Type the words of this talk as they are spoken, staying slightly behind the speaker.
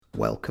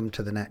welcome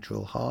to The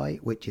Natural High,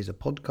 which is a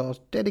podcast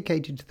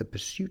dedicated to the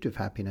pursuit of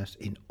happiness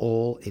in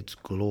all its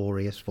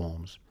glorious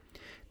forms.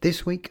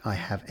 This week I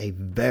have a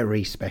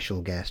very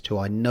special guest who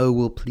I know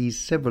will please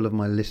several of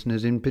my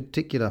listeners in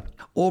particular.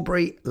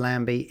 Aubrey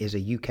Lambie is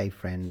a UK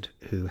friend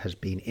who has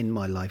been in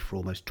my life for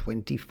almost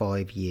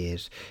 25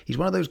 years. He's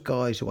one of those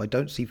guys who I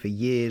don't see for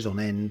years on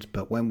end,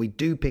 but when we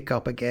do pick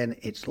up again,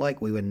 it's like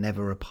we were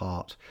never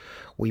apart.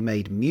 We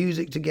made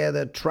music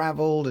together,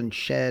 travelled and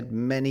shared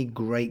many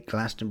great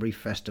Glastonbury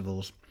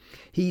festivals.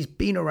 He's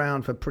been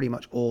around for pretty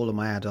much all of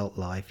my adult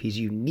life. He's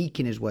unique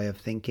in his way of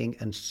thinking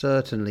and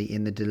certainly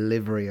in the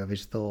delivery of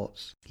his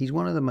thoughts. He's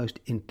one of the most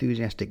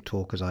enthusiastic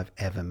talkers I've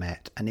ever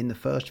met, and in the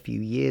first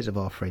few years of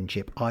our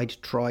friendship, I'd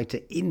try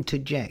to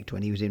interject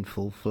when he was in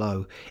full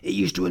flow. It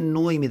used to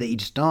annoy me that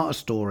he'd start a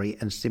story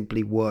and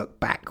simply work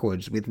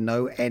backwards with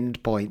no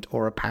end point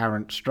or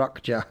apparent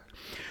structure.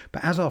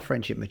 But as our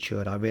friendship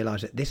matured, I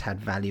realised that this had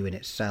value in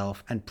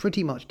itself and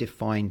pretty much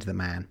defined the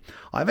man.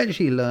 I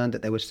eventually learned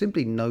that there was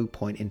simply no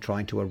point in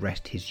trying to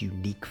arrest his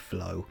unique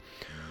flow.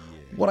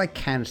 What I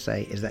can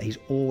say is that he's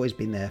always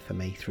been there for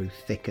me through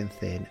thick and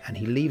thin, and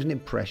he leaves an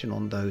impression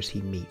on those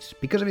he meets.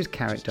 Because of his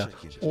character,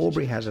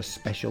 Aubrey has a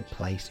special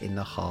place in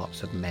the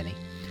hearts of many.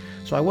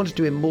 So I wanted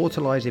to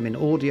immortalise him in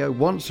audio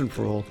once and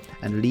for all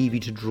and leave you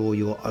to draw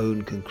your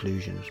own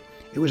conclusions.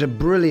 It was a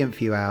brilliant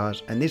few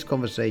hours, and this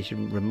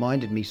conversation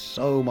reminded me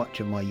so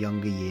much of my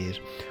younger years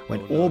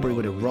when Aubrey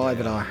would arrive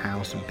at our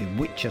house and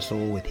bewitch us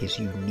all with his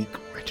unique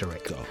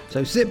rhetoric.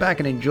 So sit back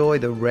and enjoy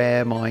the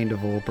rare mind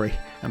of Aubrey,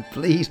 and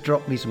please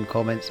drop me some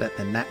comments at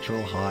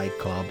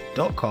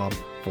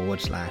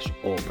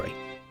thenaturalhighclub.com/Aubrey.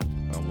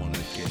 I wanna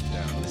get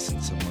down,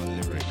 listen to my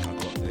lyric. I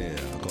got there,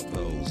 I got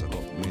those, I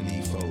got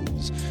many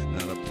foes.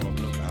 Now the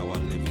problem, how I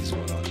live is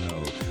what I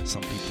know.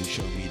 Some people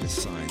show me the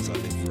signs, I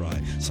live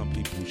right. Some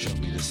people show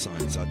me the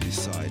signs, I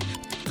decide.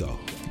 Go,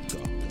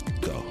 go,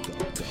 go, go,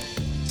 go.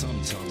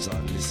 Sometimes I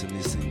listen,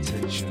 it's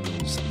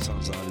intentional.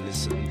 Sometimes I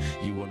listen,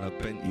 you wanna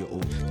bend your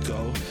all.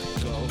 Go,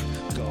 go,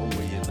 go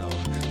where you know.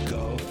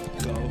 Go,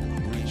 go,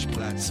 reach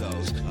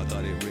plateaus. I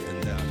got it written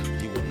down,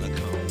 you wanna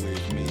come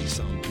with me.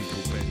 Some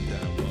people bend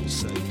down, won't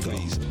say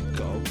please.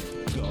 Go,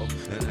 go,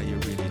 and how you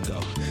really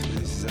know.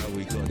 This is how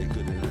we got it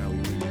good and how we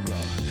really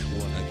roll.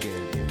 Wanna get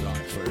it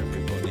right for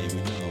everybody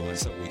we know, and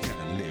so we can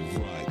live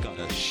right,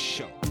 gotta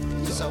show.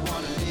 Yes, I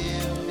wanna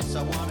live, yes,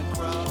 I wanna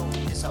grow,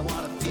 yes, I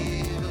wanna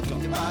feel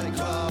your body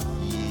grow.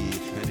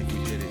 Yeah, and if we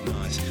did it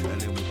nice,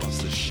 and then we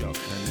bust the show,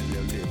 and then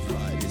they'll live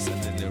like this,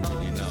 and then they'll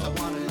really know. Yes, I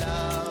wanna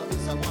love,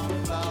 yes, I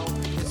wanna flow,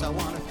 yes, I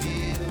wanna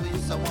feel,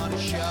 yes, I wanna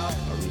show.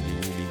 I really,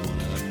 really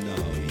wanna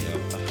know,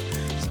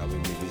 yeah. It's how we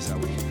live, it's how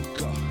we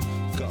go,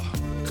 go.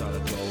 Gotta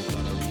go,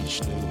 gotta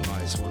reach new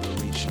heights, wanna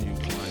reach new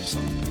climbs.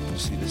 Some people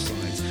see the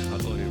signs, I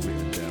got it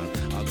written down,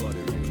 I got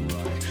it written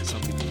right.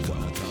 Some people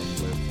gonna come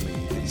with me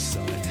this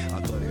side, I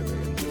got it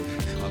written good,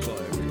 I got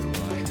it written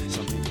right.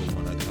 Some people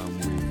wanna come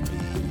with me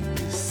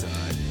this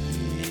side,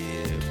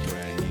 yeah.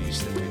 Brand new,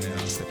 stepping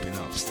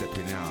out,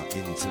 stepping out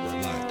into the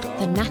light. Go.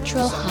 The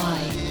Natural Yes, I High.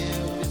 wanna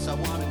live, yes, I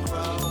wanna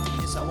grow,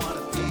 yes, I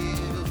wanna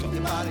feel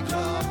your body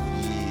grow.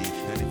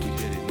 Yeah, and if we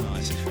did it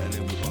nice, and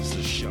then we bust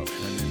the show,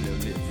 and then they'll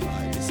live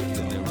like this, and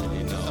then they'll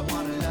really Yes, I know.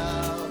 wanna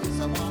love, yes,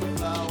 I wanna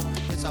flow,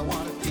 yes, I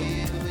wanna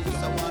feel,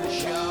 yes, I wanna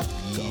show.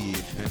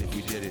 Yeah, and if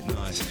we did it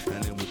nice,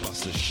 and then we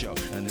bust the show,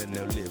 and then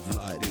they'll live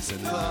like this,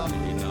 and then they'll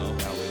really know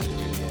how we're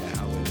living, yeah,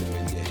 how we're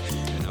living,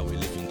 yeah, and how we're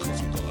living,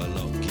 cause we got a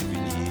lot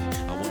giving,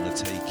 yeah. I wanna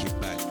take it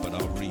back, but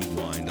I'll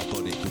rewind. I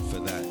got it good for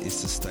that,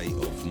 it's a state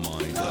of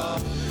mind.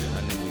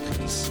 And then we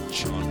can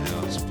chant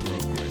out as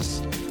progress,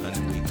 and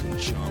then we can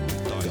chant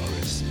with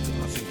digress.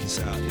 I think it's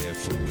out there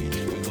for we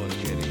gotta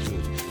get it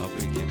good. I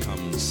beg you come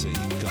and see,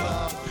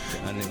 go.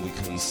 And then we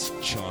can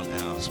chant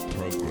out as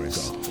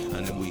progress,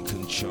 and then we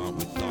can chant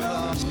with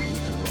digress. We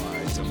can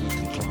rise and we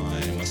can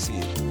climb. I see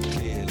it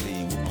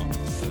clearly with my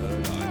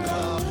third eye, go.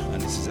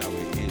 And this is how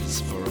it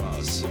is for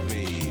us to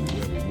be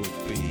where we would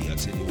be. I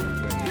tell you when we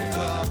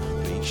go.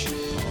 Beach,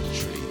 palm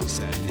tree,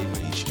 sandy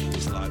beach.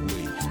 It's like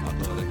we, I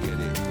gotta get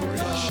it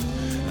rich.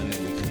 And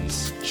then we can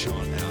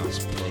chant out as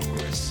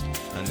progress,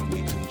 and then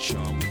we can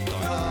chant with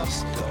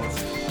digress. Go,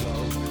 go,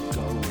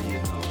 go where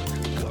you know.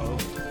 Go,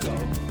 go,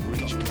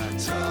 reach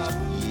plateaus.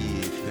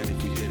 Yeah, and if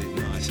we did it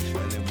nice,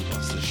 and then we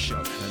bust the show,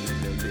 and then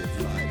they'll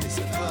live like this,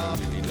 and then they'll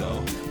really know.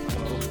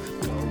 Go,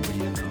 go where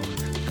you know.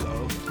 Go,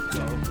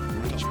 go,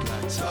 reach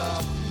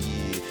plateaus.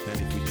 Yeah, and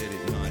if we did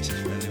it nice,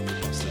 and then we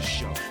bust the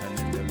show, and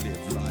then they'll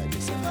live like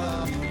this, and then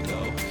they'll really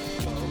know.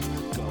 Go,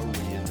 go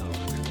where you know.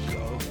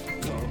 Go,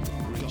 go,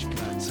 reach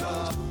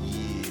plateaus.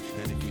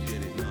 Yeah, and if we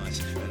did it nice,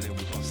 and then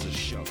we bust the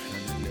show,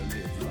 and then they'll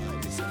live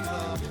like this, and then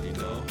they'll really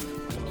know.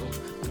 Go,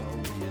 go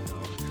where you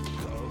know.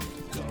 Go,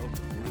 go,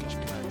 reach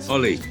plateaus.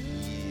 Ollie.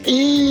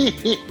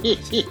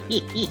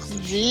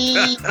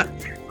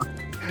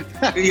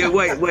 Yeah,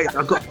 wait.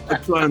 I got to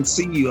try and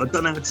see you. I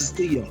don't know how to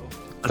see you.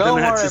 Don't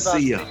worry about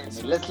seeing me.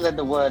 Let's let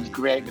the words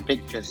create the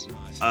pictures.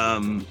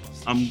 I'm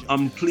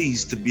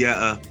pleased to be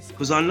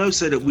because I know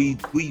so that we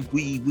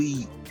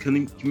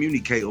can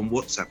communicate on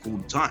WhatsApp all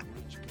the time.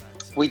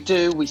 We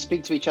do. We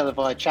speak to each other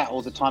via chat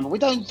all the time, but we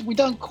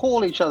don't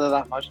call each other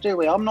that much, do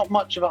we? I'm not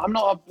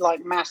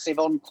like massive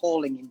on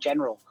calling in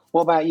general.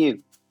 What about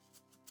you?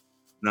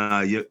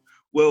 Nah,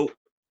 well,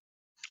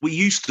 we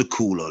used to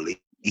call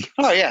Ollie.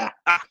 Oh yeah.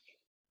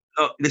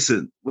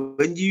 Listen,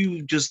 when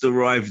you just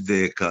arrived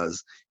there,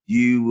 cuz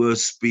you were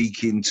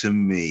speaking to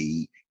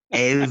me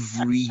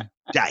every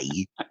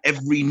day,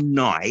 every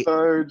night,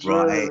 So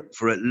true. right,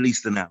 for at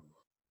least an hour.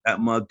 That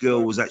my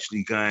girl was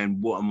actually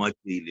going, "What am I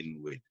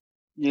dealing with?"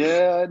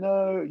 Yeah, I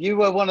know. You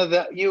were one of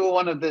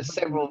the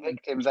several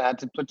victims that had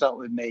to put up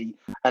with me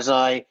as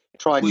I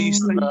tried to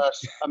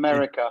traverse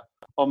America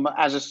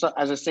as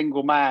a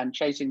single man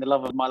chasing the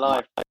love of my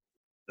life.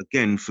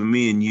 Again, for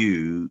me and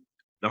you,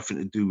 nothing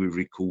to do with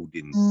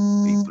recording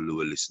people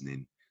who are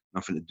listening.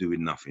 Nothing to do with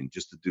nothing.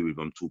 Just to do with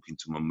I'm talking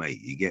to my mate.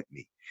 You get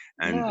me?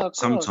 And Yeah, of course.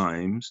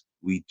 sometimes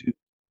we do.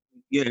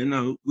 Yeah,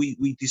 no,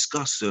 we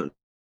discuss certain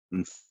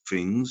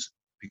things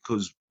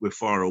because we're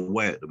far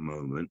away at the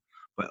moment.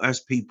 But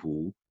as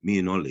people, me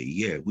and Ollie,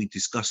 yeah, we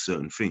discuss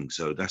certain things.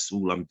 So that's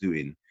all I'm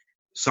doing.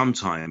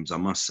 Sometimes I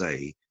must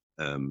say,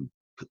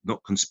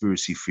 not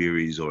conspiracy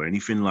theories or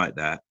anything like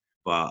that,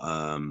 but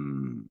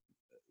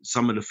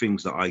some of the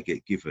things that I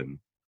get given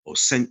or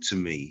sent to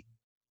me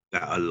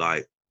that are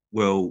like,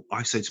 well,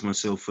 I say to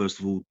myself, first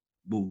of all,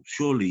 well,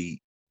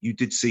 surely you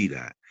did see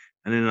that.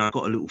 And then I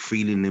got a little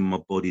feeling in my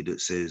body that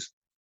says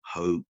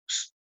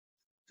hoax,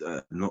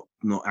 not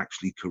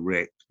actually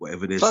correct.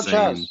 Whatever they're Such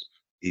saying as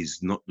is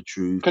not the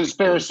truth.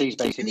 conspiracies,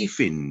 basically.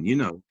 Anything,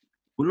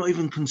 well, not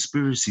even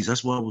conspiracies.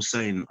 That's why I was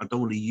saying I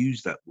don't want to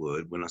use that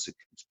word when I said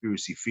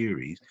conspiracy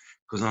theories,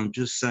 because I'm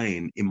just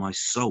saying in my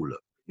soul,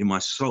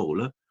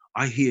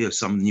 I hear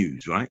some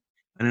news, right?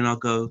 And then I'll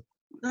go,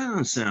 that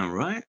doesn't sound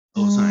right,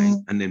 or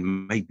something. And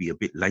then maybe a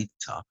bit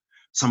later,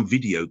 some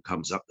video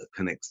comes up that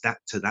connects that,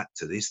 to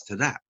this, to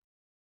that.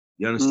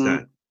 You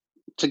understand?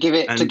 To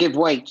give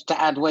weight,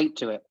 to add weight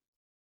to it.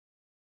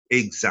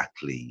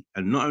 Exactly.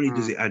 And not only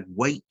does it add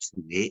weight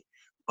to it,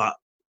 but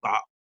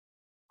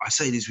I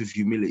say this with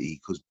humility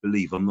because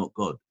believe I'm not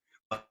God.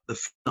 But the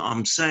thing that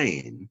I'm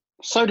saying.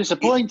 So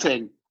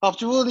disappointing.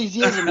 After all these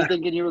years of me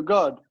thinking you were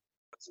God.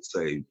 To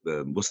say,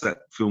 what's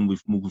that film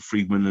with Morgan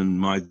Freeman and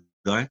my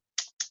guy?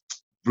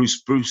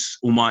 Bruce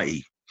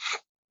Almighty.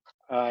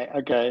 All right,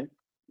 okay.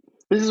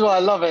 This is why I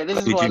love it.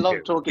 This is why I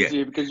love talking to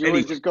you, because you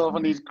always just go off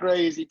on these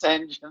crazy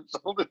tangents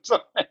all the time.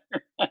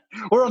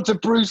 We're on to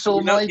Bruce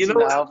Almighty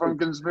now from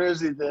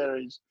conspiracy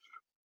theories.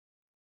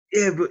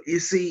 Yeah, but you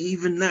see,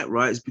 even that,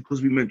 right, is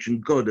because we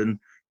mentioned God. And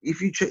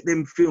if you check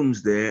them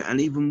films there, and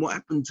even what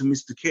happened to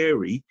Mr.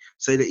 Carey,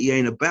 say that he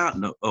ain't about,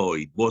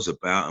 he was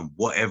about, and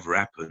whatever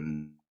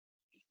happened,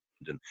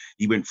 and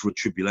he went through a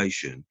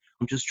tribulation.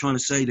 I'm just trying to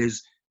say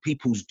there's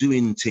people's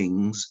doing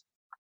things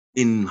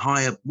in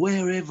higher,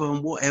 wherever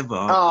and whatever.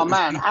 Oh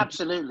man,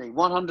 absolutely,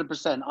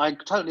 100%. I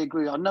totally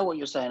agree. I know what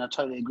you're saying. I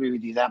totally agree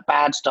with you. That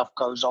bad stuff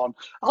goes on.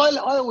 I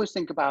always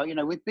think about,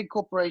 with big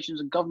corporations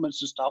and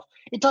governments and stuff.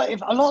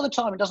 If a lot of the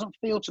time it doesn't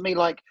feel to me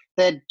like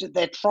they're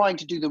trying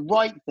to do the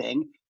right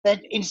thing.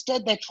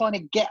 Instead they're trying to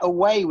get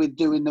away with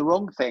doing the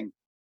wrong thing.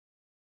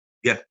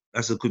 Yeah,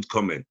 that's a good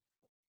comment.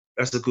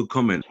 That's a good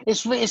comment.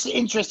 It's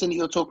interesting that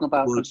you're talking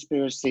about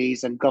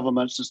conspiracies and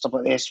governments and stuff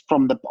like this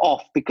from the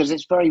off, because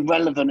it's very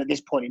relevant at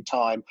this point in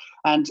time.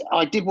 And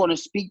I did want to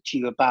speak to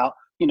you about,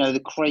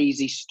 the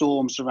crazy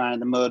storm surrounding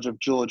the murder of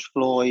George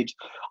Floyd.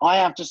 I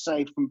have to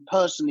say, from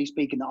personally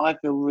speaking, that I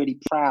feel really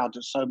proud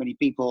that so many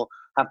people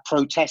have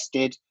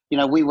protested.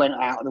 We went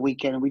out at the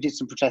weekend and we did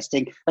some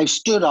protesting. They've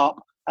stood up,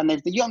 and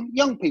the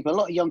young people, a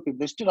lot of young people,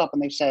 they stood up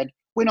and they've said,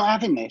 we're not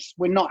having this.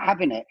 We're not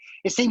having it.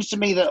 It seems to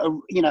me that,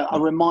 a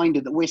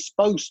reminder that we're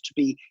supposed to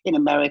be in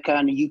America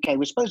and the UK.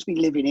 We're supposed to be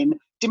living in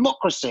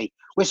democracy.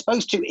 We're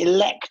supposed to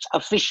elect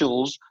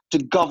officials to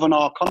govern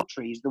our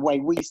countries the way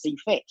we see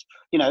fit.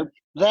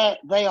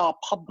 They are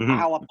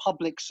our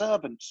public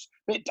servants.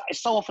 But it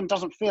so often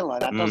doesn't feel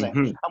like that, does it?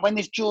 And when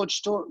this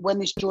George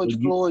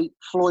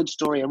Floyd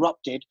story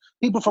erupted,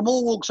 people from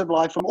all walks of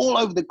life, from all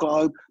over the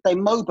globe, they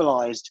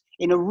mobilized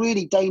in a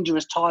really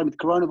dangerous time with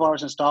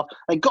coronavirus and stuff.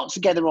 They got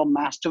together en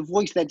masse to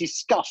voice their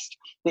disgust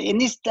that in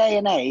this day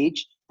and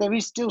age, there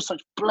is still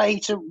such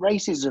blatant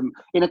racism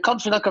in a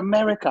country like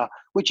America,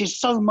 which is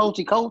so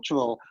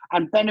multicultural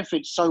and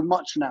benefits so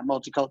much from that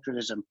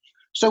multiculturalism.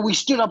 So we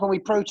stood up and we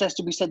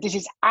protested. We said, this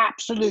is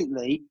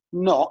absolutely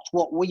not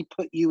what we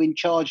put you in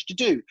charge to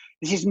do.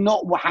 This is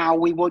not how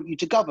we want you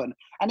to govern.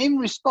 And in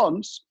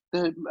response,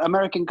 the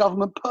American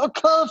government put a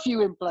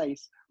curfew in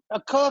place,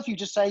 a curfew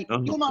to say,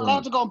 you're not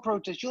allowed to go on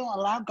protest. You're not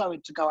allowed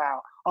to go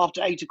out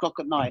after 8 o'clock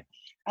at night.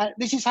 And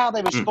this is how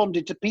they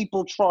responded to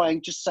people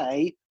trying to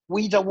say,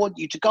 we don't want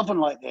you to govern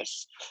like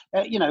this.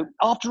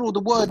 After all,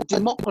 the word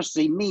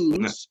democracy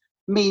means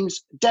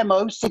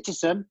demo,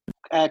 citizen,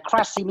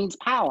 crassy means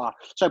power.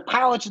 So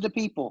power to the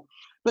people.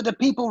 But the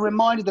people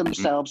reminded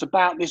themselves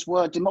about this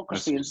word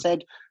democracy and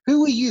said,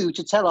 who are you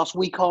to tell us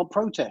we can't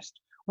protest?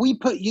 We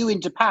put you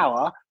into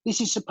power. This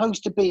is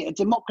supposed to be a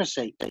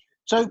democracy.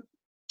 So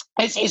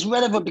it's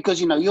relevant because,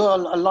 you're a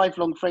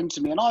lifelong friend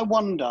to me. And I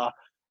wonder,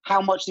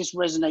 how much this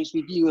resonates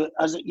with you.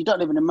 As you don't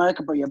live in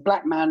America, but you're a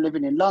black man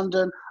living in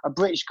London, a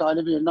British guy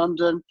living in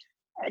London.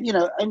 You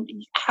know, and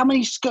how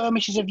many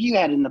skirmishes have you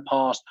had in the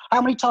past? How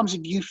many times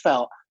have you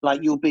felt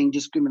like you're being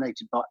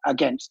discriminated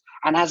against?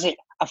 And has it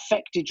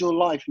affected your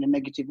life in a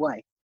negative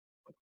way?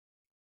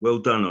 Well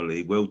done,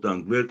 Ollie. Well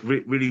done.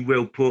 Really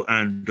well put.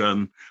 And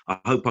I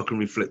hope I can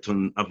reflect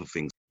on other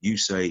things. You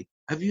say,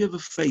 have you ever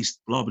faced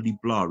blah, blah,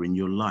 blah in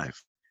your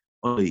life?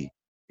 Ollie,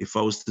 if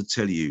I was to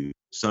tell you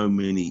so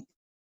many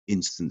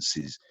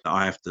instances,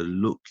 I have to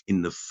look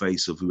in the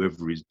face of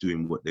whoever is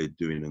doing what they're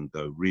doing and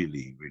go,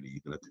 really, really,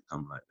 you're going to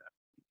come like that.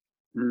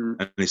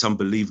 And it's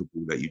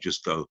unbelievable that you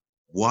just go,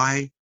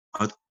 why?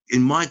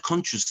 In my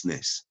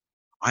consciousness,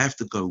 I have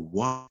to go,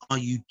 why are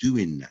you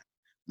doing that?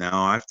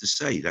 Now, I have to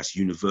say, that's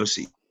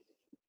university,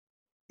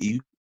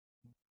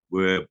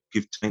 where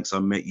give thanks I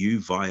met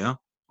you via,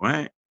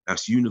 right?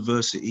 That's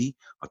university.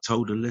 I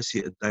told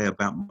Alessia today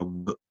about my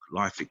work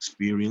life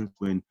experience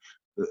when,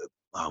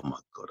 oh my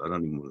God, I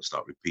don't even want to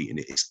start repeating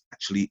it. It's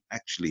actually,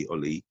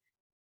 Ollie,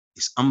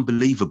 it's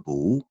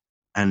unbelievable.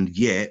 And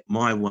yet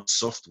my one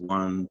soft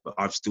one, but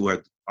I've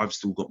still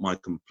got my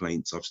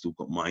complaints. I've still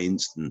got my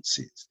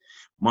instances.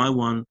 My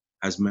one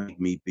has made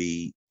me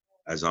be,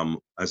 as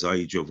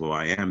age of who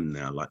I am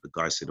now, like the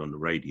guy said on the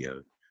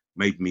radio,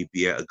 made me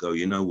be able to go,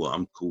 you know what,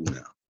 I'm cool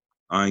now.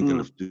 I ain't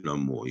gonna do no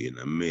more, you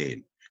know what I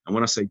mean? And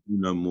when I say do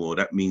no more,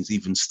 that means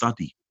even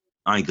study.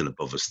 I ain't gonna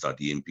bother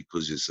studying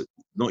because it's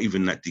not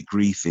even that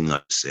degree thing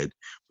I said,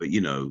 but you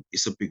know,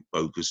 it's a big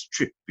bogus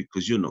trip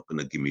because you're not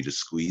gonna give me the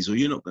squeeze or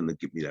you're not gonna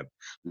give me that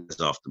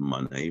after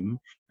my name.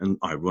 And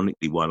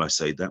ironically, while I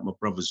say that, my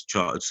brother's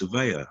chartered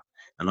surveyor.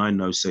 And I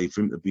know, say,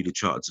 for him to be the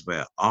chartered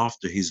surveyor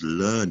after his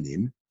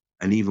learning,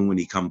 and even when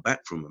he come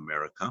back from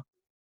America,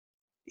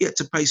 he had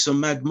to pay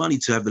some mad money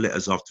to have the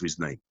letters after his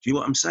name. Do you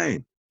know what I'm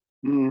saying?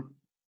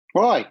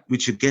 Why?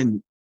 Which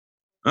again,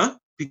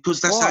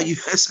 because that's Why?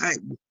 that's how.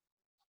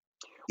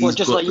 Well,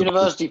 just like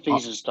university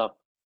fees and stuff.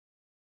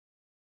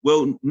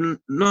 Well,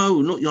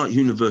 no, not like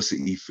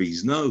university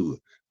fees. No,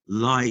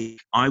 like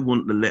I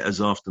want the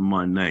letters after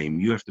my name.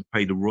 You have to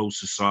pay the Royal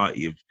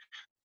Society of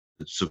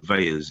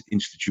Surveyors,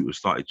 Institute of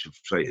Started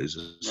Surveyors,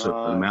 a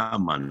certain amount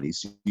of money,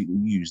 so you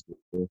can use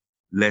the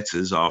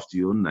letters after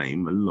your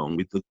name along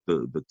with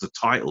the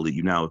title that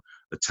you now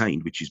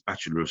attained, which is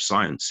Bachelor of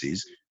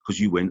Sciences, because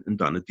you went and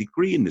done a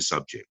degree in the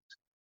subject.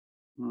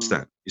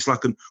 Understand? It's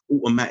like an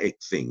automatic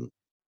thing.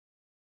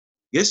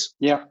 Yes?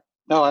 Yeah.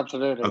 No,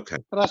 absolutely. Okay.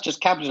 But that's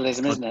just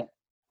capitalism, isn't it?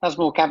 That's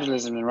more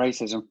capitalism than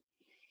racism.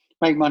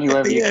 Make money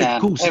wherever you can,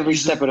 of course, every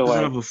step of the way.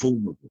 Another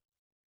form of it.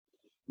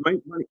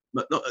 Make money,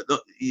 but not,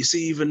 you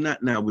see, even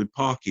that now with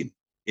parking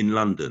in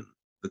London,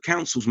 the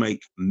councils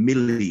make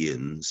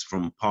millions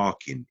from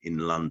parking in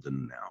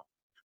London now,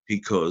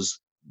 because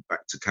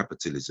back to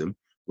capitalism,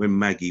 when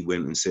Maggie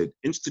went and said,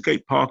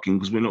 instigate parking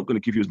because we're not going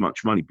to give you as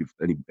much money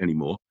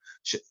anymore.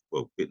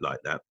 Well, a bit like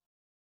that,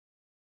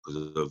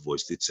 because her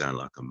voice did sound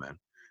like a man.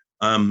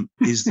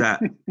 Is that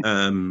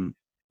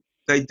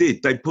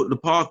they put the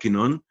parking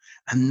on,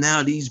 and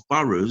now these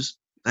boroughs,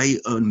 they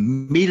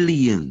earn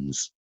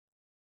millions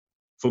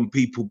from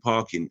people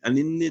parking. And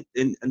if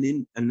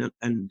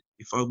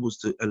I was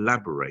to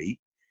elaborate,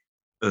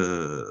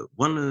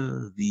 one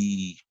of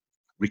the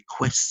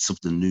requests of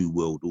the New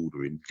World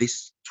Order in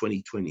this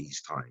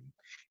 2020's time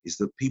is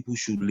that people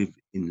should live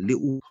in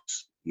little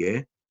huts,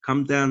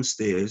 come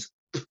downstairs,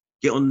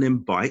 get on them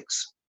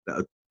bikes that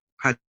are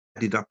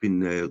padded up in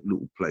their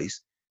little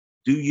place,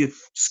 do your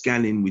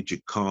scanning with your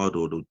card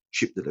or the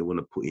chip that they want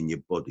to put in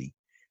your body,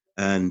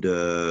 and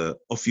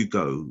off you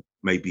go,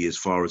 maybe as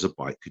far as a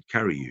bike could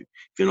carry you.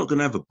 If you're not going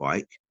to have a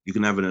bike, you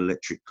can have an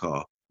electric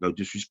car. No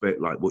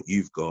disrespect, like what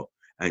you've got,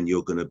 and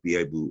you're going to be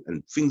able,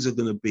 and things are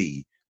going to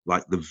be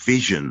like the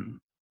vision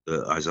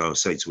that, as I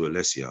say to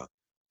Alessia,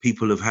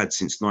 people have had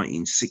since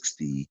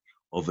 1960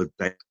 of a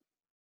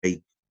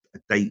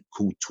date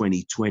called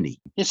 2020.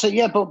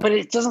 Yeah, but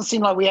it doesn't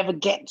seem like we ever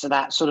get to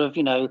that sort of,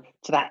 to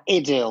that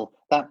idyll,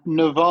 that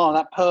nirvana,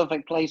 that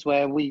perfect place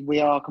where we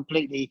are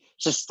completely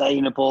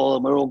sustainable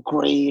and we're all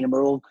green and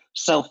we're all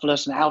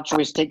selfless and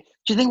altruistic.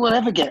 Do you think we'll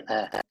ever get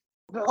there?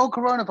 The whole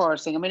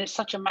coronavirus thing, I mean, it's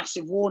such a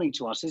massive warning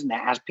to us, isn't it,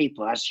 as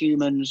people, as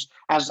humans,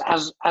 as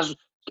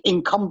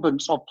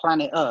incumbents of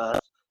planet Earth,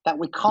 that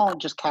we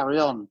can't just carry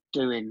on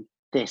doing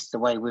this the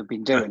way we've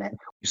been doing it.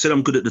 You said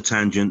I'm good at the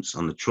tangents.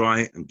 I'm going to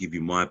try and give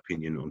you my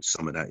opinion on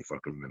some of that if I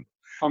can remember.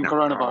 On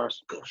coronavirus.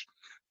 Gosh.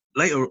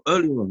 Earlier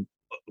on,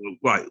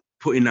 right,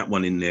 putting that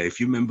one in there. If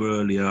you remember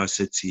earlier, I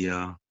said to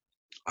you,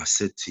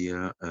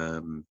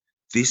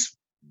 this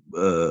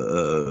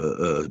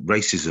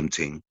racism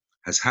thing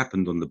has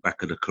happened on the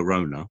back of the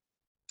corona,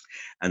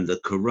 and the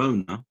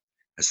corona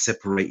has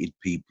separated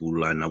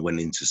people. And I went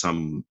into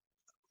some,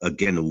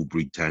 again,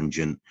 Aubrey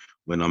tangent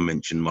when I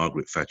mentioned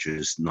Margaret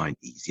Thatcher's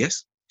 90s,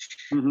 yes?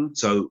 Mm-hmm.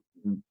 So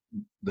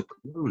the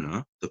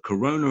corona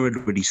had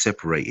already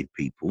separated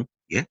people,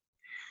 yeah?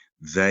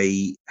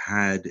 They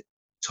had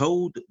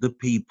told the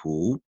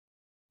people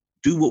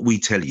do what we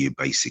tell you,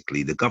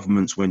 basically. The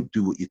governments won't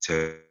do what you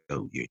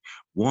tell you.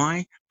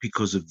 Why?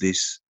 Because of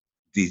this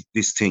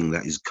thing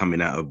that is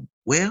coming out of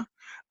where?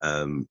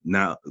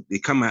 Now,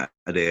 it come out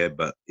of there,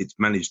 but it's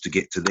managed to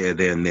get to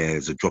there, and there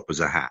as a drop as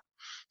a hat.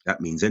 That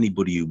means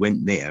anybody who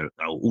went there,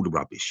 all the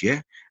rubbish,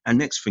 yeah? And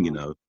next thing you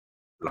know,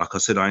 like I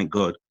said, I ain't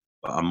God,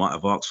 but I might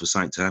have asked for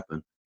something to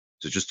happen,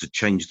 to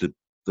change the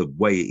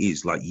way it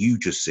is. Like you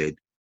just said,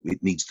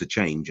 it needs to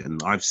change. And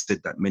I've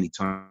said that many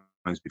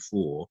times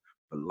before,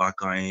 but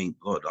like I ain't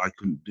God, I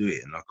couldn't do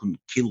it. And I couldn't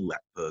kill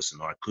that person.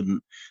 I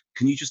couldn't,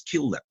 can you just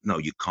kill that? No,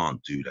 you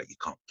can't do that. You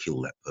can't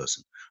kill that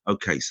person.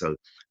 Okay, so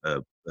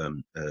the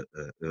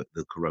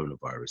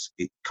coronavirus,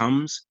 it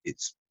comes,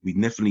 we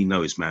definitely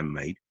know it's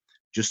man-made.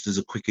 Just as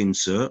a quick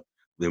insert,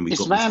 then we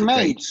got Mr.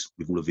 Gates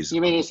with all of his... You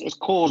mean it's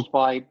caused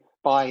by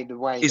the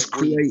way... It's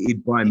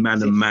created by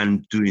man and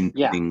man doing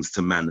things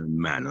to man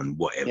and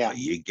whatever,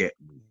 you get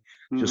me?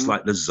 Just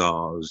like the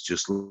SARS,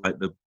 just like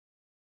the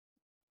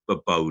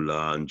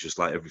Ebola, and just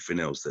like everything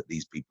else that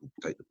these people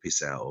take the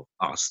piss out of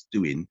us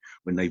doing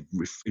when they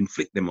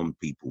inflict them on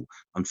people.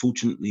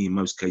 Unfortunately, in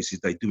most cases,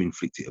 they do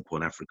inflict it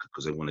upon Africa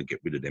because they want to get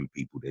rid of them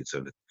people there,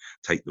 so they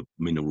take the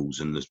minerals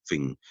and the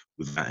thing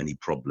without any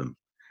problem.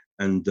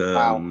 And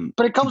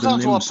but it comes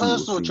down to our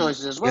personal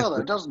choices as well,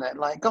 though, doesn't it?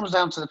 Like, it comes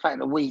down to the fact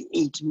that we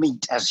eat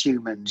meat as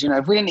humans. You know,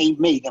 if we didn't eat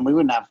meat, then we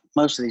wouldn't have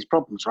most of these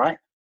problems, right?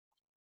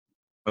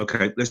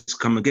 Okay, let's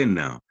come again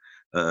now.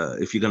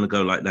 If you're going to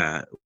go like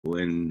that,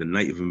 when the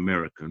Native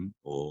American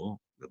or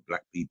the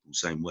black people,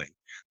 same way,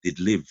 did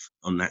live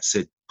on that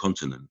said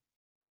continent,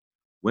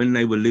 when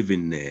they were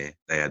living there,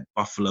 they had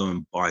buffalo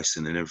and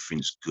bison and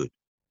everything's good.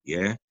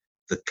 Yeah,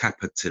 the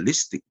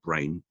capitalistic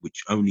brain,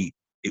 which only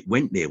it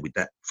went there with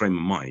that frame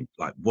of mind,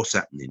 like what's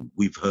happening?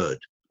 We've heard,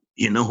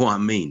 you know what I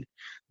mean?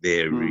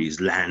 There is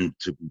land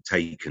to be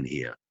taken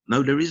here.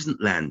 No, there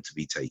isn't land to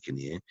be taken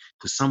here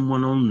because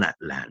someone on that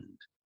land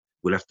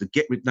will have to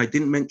get rid. They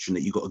didn't mention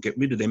that you got to get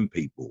rid of them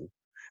people,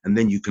 and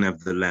then you can have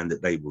the land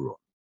that they were on.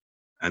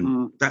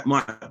 And that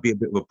might be a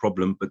bit of a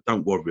problem, but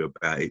don't worry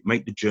about it.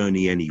 Make the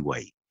journey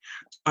anyway.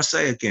 I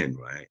say again,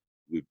 right,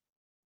 with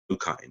no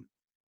cutting,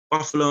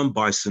 buffalo and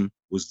bison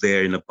was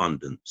there in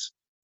abundance.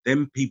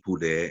 Them people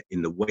there,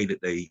 in the way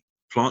that they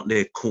plant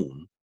their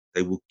corn,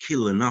 they will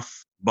kill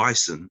enough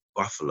buffalo,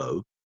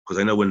 because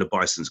they know when the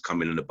bison's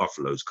coming and the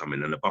buffalo's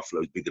coming, and the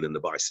buffalo's bigger than the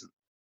bison.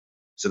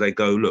 So they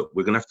go, look,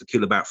 we're going to have to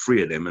kill about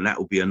 3 of them, and that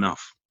will be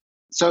enough.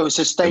 So it's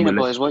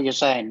sustainable is what you're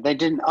saying. They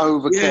didn't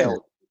overkill. Yeah.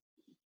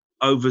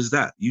 Over's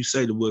that. You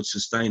say the word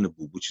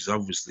sustainable, which is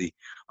obviously,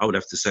 I would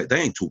have to say,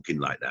 they ain't talking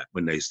like that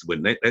when they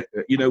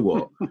you know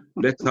what?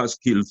 Let us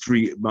kill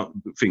 3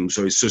 things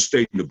so it's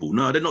sustainable.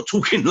 No, they're not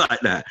talking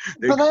like that.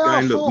 But they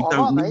are sort of,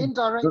 aren't they?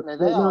 Indirectly,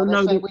 they are.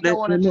 They're saying we don't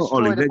want to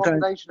destroy the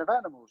population of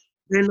animals.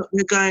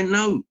 They're going,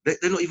 no, they're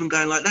not even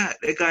going like that.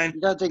 They're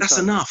going, that's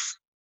enough.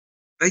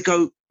 They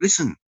go,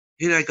 listen,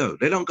 here they go.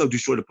 They don't go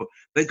destroy the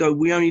population. They go,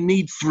 we only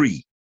need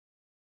 3.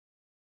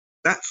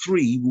 That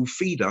 3 will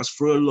feed us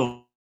for a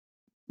long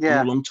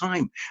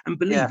time. And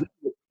believe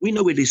me, we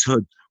know where this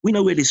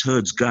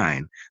herd's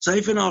going. So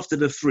even after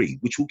the 3,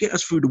 which will get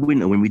us through the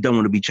winter when we don't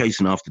want to be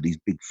chasing after these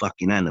big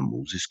fucking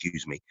animals,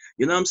 excuse me.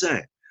 You know what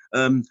I'm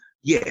saying?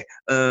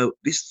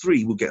 This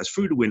 3 will get us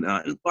through the winter.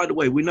 And by the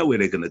way, we know where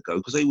they're going to go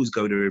because they always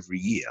go there every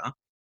year.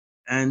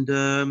 And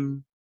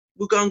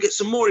we'll go and get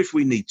some more if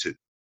we need to.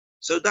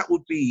 So that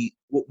would be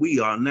what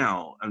we are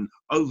now. And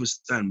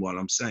understand what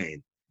I'm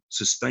saying,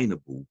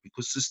 sustainable,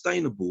 because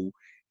sustainable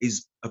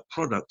is a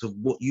product of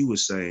what you were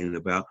saying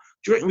about,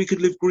 do you reckon we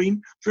could live green?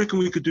 Do you reckon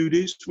we could do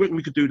this? Do you reckon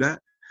we could do that?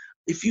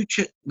 If you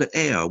check the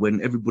air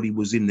when everybody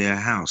was in their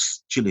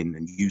house chilling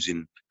and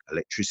using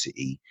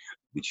electricity,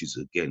 which is,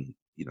 again,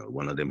 you know,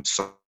 one of them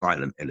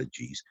silent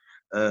energies,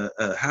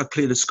 how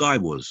clear the sky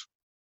was.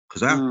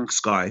 Because our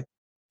sky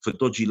for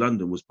dodgy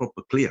London was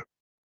proper clear.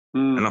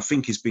 And I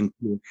think it's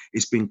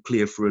been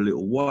clear for a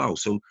little while.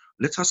 So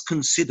let us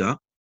consider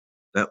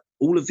that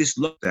all of this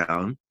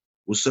lockdown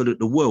was so that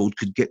the world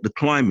could get the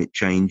climate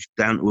change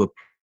down to a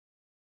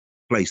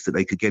place that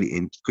they could get it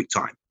in quick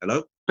time.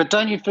 Hello? But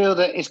don't you feel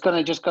that it's going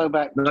to just go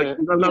back to...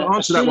 No,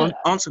 answer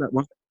that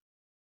one.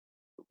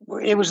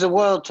 It was the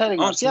world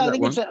telling us. Yeah, I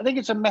think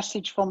it's a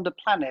message from the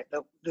planet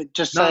that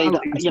just say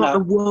that, it's not the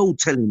world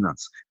telling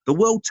us. The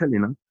world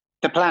telling us.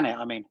 The planet,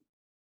 I mean.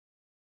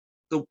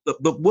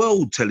 The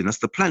world telling us,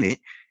 the planet,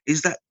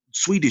 is that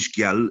Swedish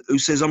gal who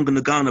says, I'm going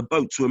to go on a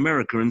boat to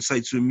America and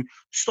say to him,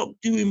 stop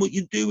doing what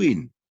you're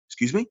doing.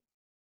 Excuse me?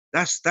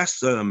 That's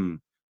the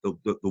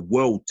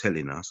world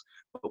telling us.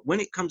 But when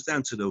it comes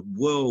down to the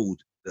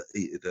world,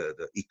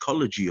 the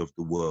ecology of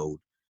the world,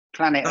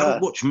 planet don't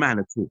Earth. watch man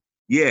at all.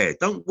 Yeah,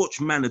 don't watch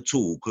man at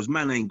all, because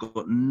man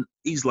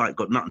he's like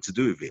got nothing to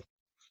do with it.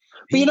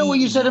 But you know what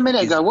you said a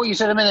minute ago? What you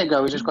said a minute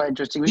ago was just quite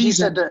interesting. Was you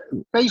said that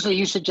basically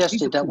you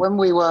suggested that when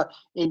we were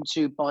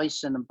into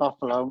bison and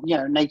buffalo, you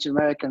know, Native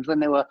Americans, when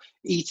they were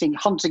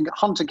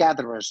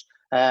hunter-gatherers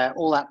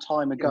all that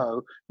time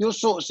ago, you're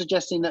sort of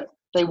suggesting that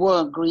they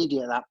weren't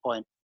greedy at that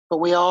point. But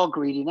we are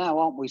greedy now,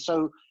 aren't we?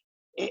 So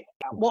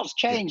What's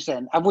changed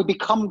then? Have we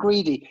become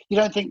greedy? You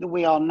don't think that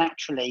we are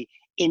naturally,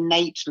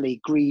 innately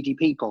greedy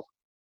people?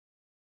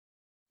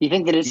 You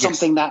think that it's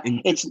something that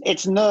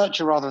it's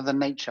nurture rather than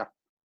nature?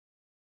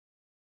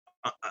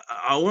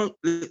 I won't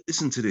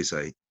listen to this,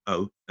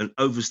 and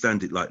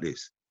overstand it like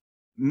this.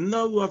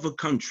 No other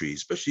country,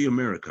 especially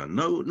America,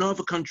 no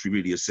other country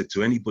really has said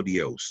to anybody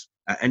else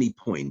at any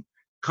point,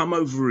 come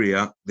over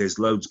here, there's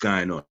loads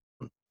going on.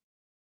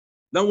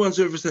 No one's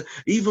ever said,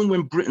 even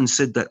when Britain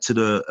said that to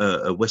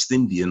the West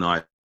Indian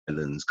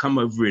islands, come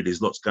over here,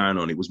 there's lots going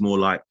on. It was more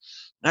like,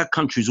 that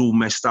country's all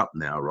messed up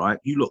now, right?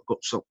 You lot got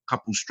a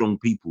couple strong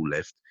people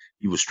left.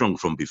 You were strong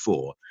from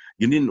before.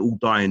 You didn't all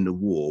die in the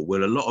war.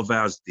 Well, a lot of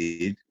ours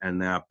did,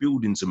 and our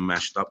buildings are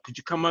mashed up. Could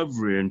you come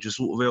over here and just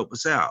sort of help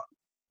us out?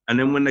 And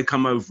then when they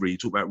come over here, you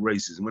talk about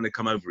racism. When they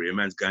come over here, a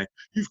man's going,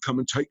 you've come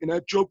and taken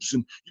our jobs.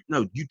 And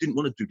no, you didn't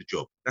want to do the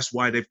job. That's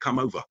why they've come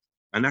over.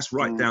 And that's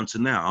right down to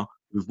now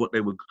with what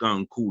they were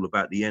going cool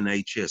about the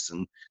NHS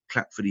and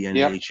clap for the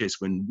NHS.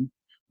 When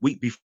week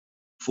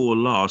before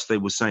last, they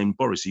were saying,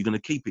 Boris, you're going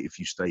to keep it if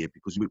you stay here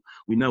because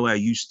we know how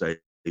you stay.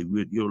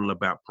 You're all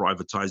about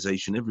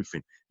privatization,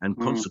 everything. And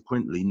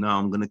consequently, now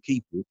I'm going to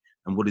keep it.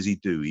 And what does he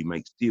do? He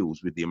makes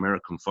deals with the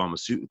American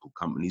pharmaceutical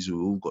companies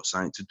who all got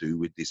something to do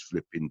with this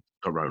flipping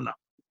corona.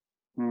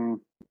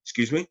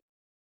 Excuse me?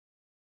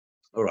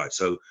 All right.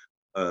 So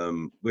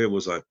where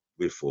was I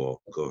before?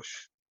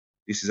 Gosh,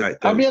 this is how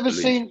it goes. Have you ever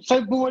seen,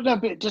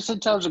 but just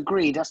in terms of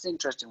greed, that's the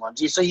interesting one.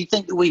 So you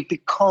think that we've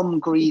become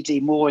greedy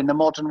more in the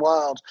modern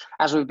world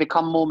as we've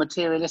become more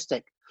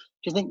materialistic?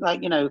 Do you think,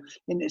 like,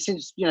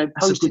 since,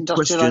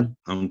 post-industrial...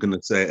 I'm going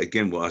to say it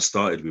again, what I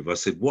started with. I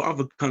said, what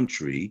other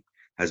country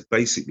has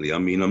basically,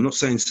 I'm not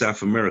saying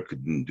South America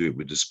didn't do it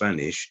with the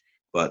Spanish,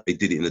 but they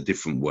did it in a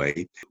different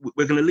way.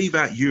 We're going to leave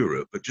out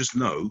Europe, but just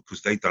know,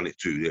 because they've done it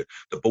too,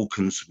 the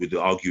Balkans with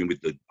arguing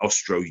with the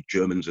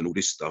Austro-Germans and all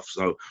this stuff.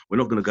 So we're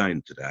not going to go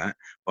into that,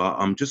 but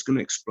I'm just going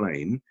to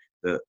explain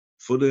that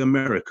for the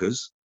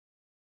Americas,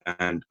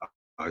 and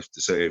I have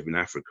to say even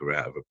Africa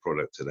out of a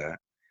product of that,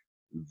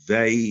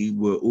 they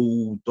were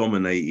all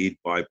dominated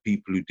by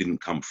people who didn't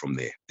come from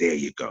there. There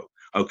you go.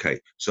 Okay,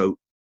 so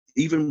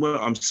even what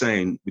I'm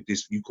saying with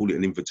this, you call it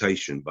an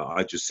invitation, but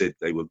I just said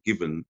they were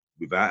given,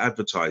 without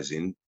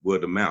advertising,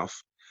 word of mouth,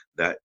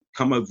 that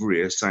come over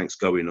here, something's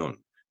going on.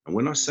 And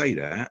when I say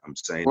that, I'm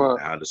saying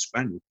how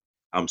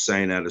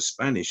the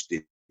Spanish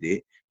did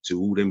it to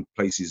all them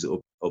places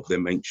of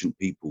them ancient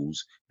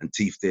peoples and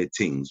teeth their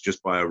things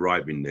just by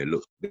arriving there.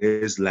 Look,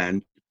 there's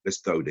land.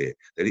 Let's go there.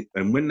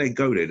 And when they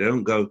go there, they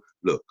don't go,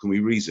 look, can we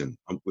reason?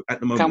 At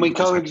the moment, can we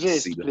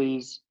coexist,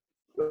 please?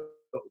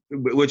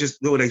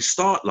 They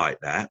start like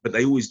that, but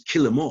they always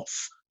kill them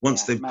off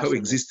once they've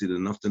coexisted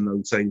enough to know,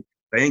 saying,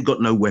 they ain't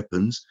got no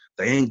weapons,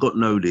 they ain't got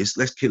no this,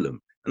 let's kill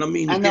them. And I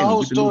mean, and again, the whole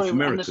with story, the North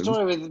Americans, and the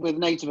story with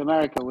Native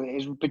America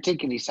is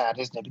particularly sad,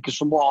 isn't it? Because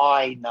from what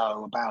I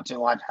know about it,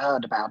 or I've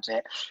heard about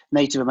it,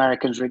 Native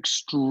Americans are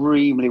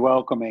extremely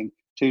welcoming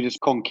to this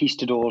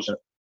conquistadors.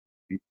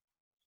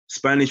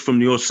 Spanish from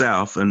your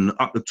south and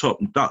up the top,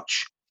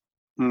 Dutch.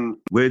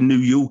 Where New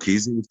York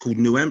is, it's called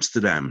New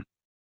Amsterdam.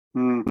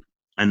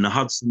 And the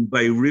Hudson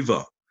Bay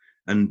River.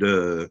 And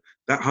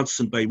that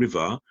Hudson Bay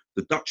River,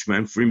 the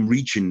Dutchman, for him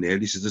reaching there,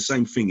 this is the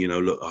same thing,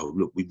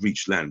 look, we've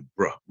reached land,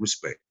 bruh,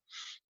 respect.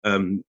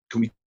 Can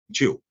we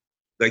chill?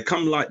 They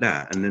come like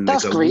that, and then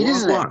that's they go, greed,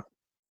 isn't it?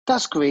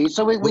 That's greed.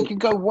 So we can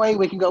go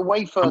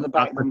way further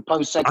back than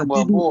post-Second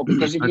World War,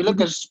 because if you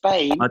look at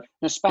Spain,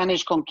 the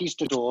Spanish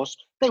conquistadors,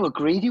 they were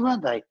greedy,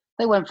 weren't they?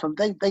 They went from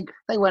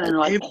they went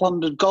and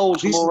plundered gold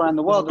from all around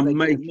the world.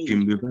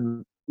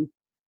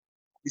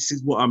 This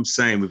is what I'm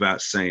saying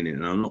without saying it,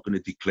 and I'm not going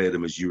to declare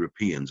them as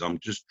Europeans. I'm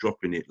just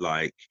dropping it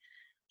like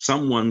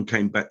someone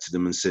came back to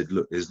them and said,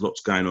 look, there's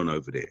lots going on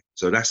over there.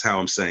 So that's how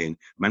I'm saying,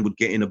 man would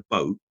get in a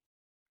boat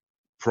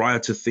prior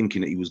to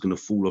thinking that he was going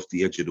to fall off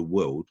the edge of the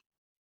world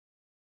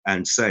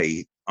and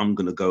say, I'm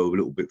going to go a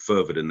little bit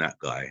further than that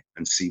guy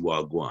and see what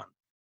I go on.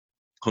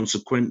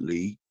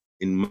 Consequently,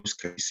 in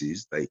most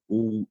cases, they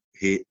all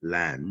hit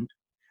land.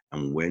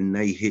 And when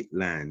they hit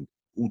land,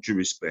 all due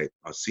respect,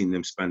 I've seen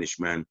them Spanish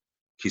man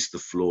kiss the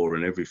floor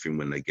and everything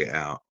when they get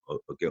out or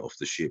get off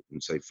the ship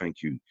and say,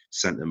 thank you,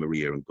 Santa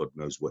Maria, and God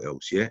knows what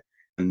else, yeah?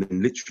 And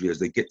then literally as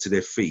they get to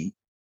their feet,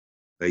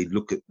 they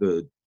look at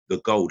the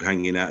gold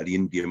hanging out of the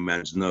Indian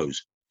man's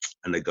nose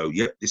and they go,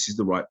 yep, this is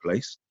the right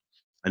place.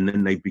 And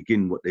then they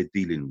begin what they're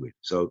dealing with.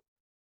 So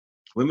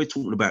when we're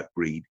talking about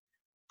greed,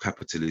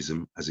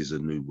 capitalism, as is a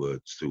new word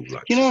still,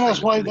 like,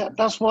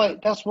 that's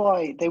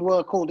why they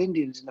were called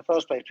Indians in the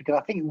first place, because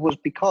I think it was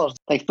because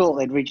they thought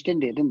they'd reached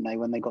India, didn't they,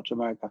 when they got to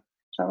America?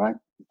 Is that right?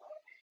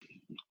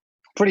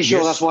 Pretty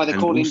sure that's why they're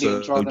called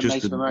Indians rather than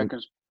Native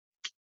Americans.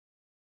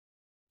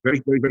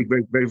 Very, very, very,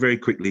 very, very, very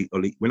quickly,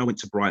 Ollie, when I went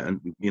to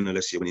Brighton, me and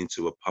Alessia went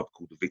into a pub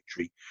called The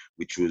Victory,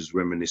 which was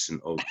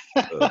reminiscent of...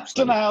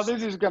 don't know how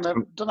this is going to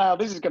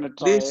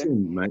tie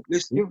in. Mate,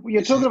 listen.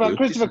 You're talking about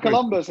Christopher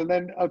Columbus and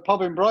then a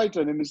pub in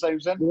Brighton in the same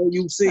sentence. Well,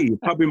 you'll see, a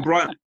pub in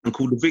Brighton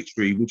called The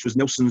Victory, which was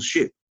Nelson's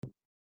ship,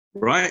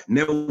 right?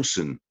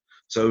 Nelson.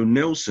 So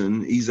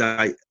Nelson, he's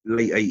late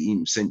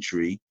 18th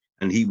century,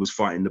 and he was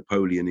fighting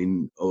Napoleon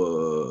in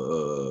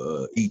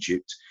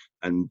Egypt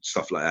and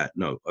stuff like that.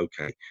 No,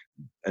 okay.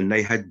 And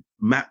they had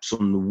maps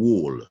on the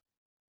wall,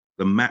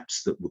 the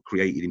maps that were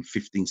created in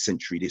 15th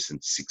century this and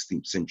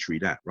 16th century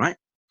that, right?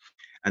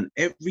 And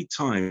every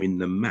time in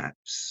the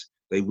maps,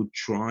 they would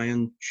try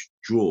and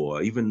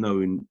draw, even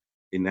though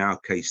in our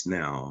case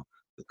now,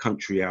 the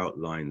country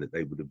outline that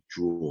they would have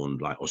drawn,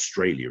 like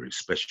Australia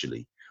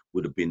especially,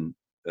 would have been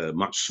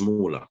much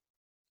smaller.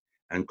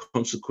 And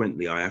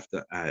consequently, I have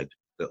to add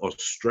that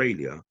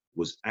Australia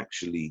was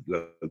actually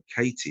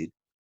located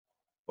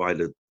by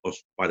the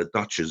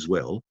Dutch as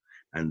well.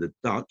 And the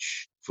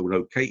Dutch, for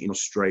locating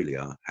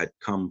Australia, had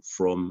come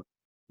from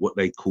what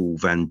they call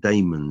Van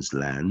Diemen's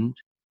Land,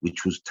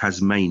 which was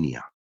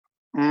Tasmania.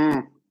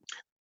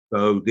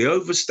 So the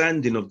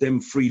overstanding of them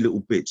three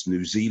little bits,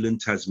 New Zealand,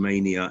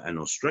 Tasmania, and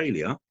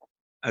Australia,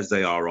 as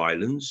they are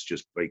islands,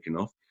 just breaking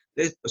off,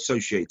 they're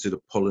associated to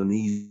the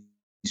Polynesian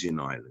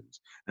islands.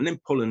 And then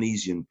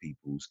Polynesian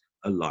peoples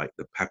are like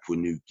the Papua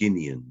New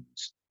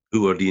Guineans,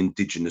 who are the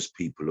indigenous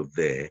people of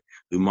there,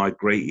 who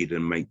migrated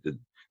and made the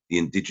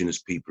indigenous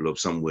people of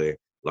somewhere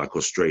like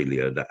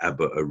Australia, the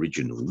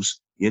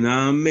Aboriginals, you know what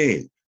I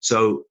mean?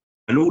 So,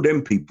 and all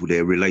them people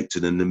there relate to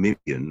the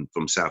Namibian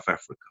from South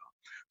Africa.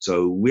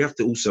 So we have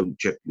to also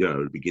check, you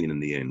know, the beginning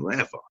and the end,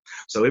 whatever.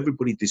 So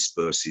everybody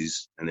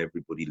disperses and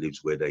everybody lives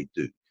where they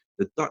do.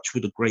 The Dutch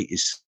were the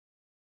greatest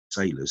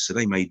sailors, so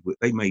they made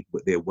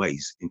their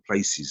ways in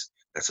places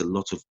that a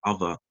lot of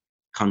other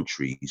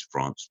countries,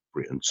 France,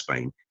 Britain,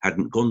 Spain,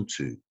 hadn't gone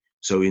to.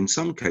 So in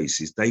some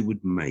cases, they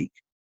would make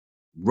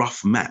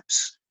rough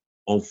maps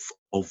of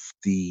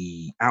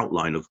the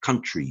outline of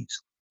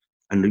countries.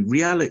 And the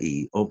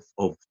reality of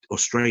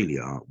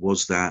Australia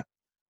was that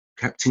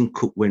Captain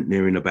Cook went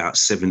there in about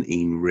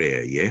 17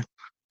 rare, yeah?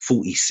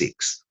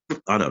 46,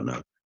 I don't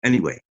know.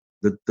 Anyway,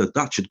 the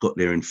Dutch had got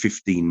there in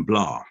 15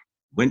 blah,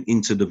 went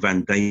into the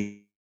Van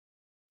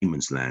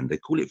Diemen's Land. They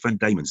call it Van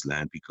Diemen's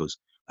Land because,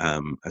 as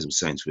I was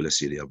saying to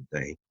Alessia the other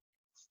day,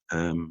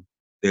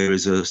 there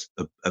is a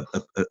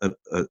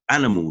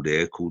animal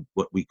there called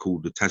what we call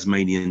the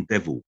Tasmanian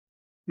devil,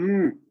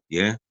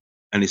 yeah?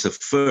 And it's a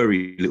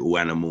furry little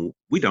animal.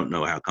 We don't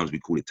know how comes we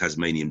call it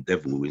Tasmanian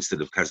devil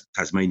instead of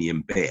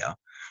Tasmanian bear,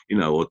 you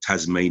know, or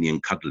Tasmanian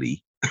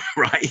cuddly,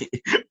 right?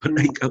 But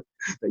they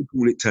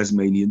call it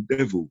Tasmanian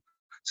devil.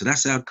 So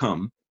that's how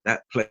come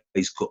that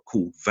place got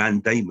called Van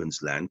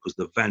Diemen's Land, because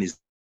the Van is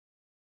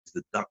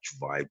the Dutch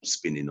vibe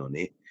spinning on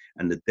it,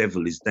 and the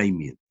devil is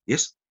Damien.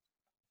 Yes.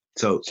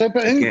 So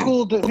but who again,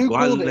 called it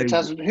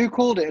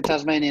a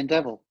Tasmanian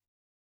devil?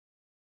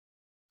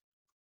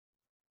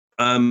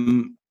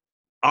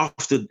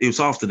 After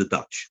the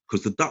Dutch,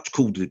 because the Dutch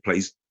called the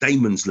place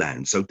Damon's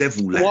Land, so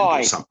Devil Land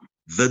or something.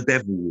 The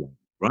Devil Land,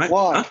 right?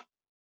 Why? Huh?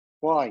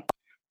 Why?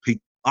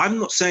 I'm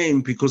not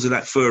saying because of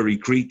that furry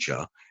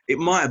creature. It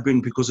might have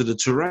been because of the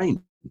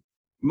terrain. It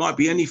might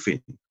be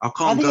anything. I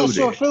can't go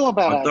there. I saw a film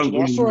about it,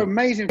 actually. I saw an know.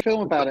 amazing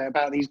film about it,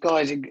 about these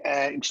guys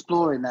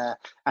exploring there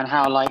and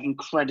how like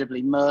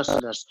incredibly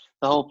merciless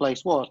the whole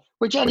place was.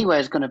 Which anywhere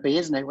is going to be,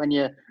 isn't it? When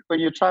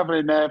you're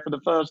traveling there for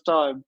the first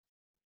time,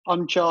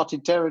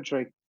 uncharted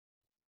territory.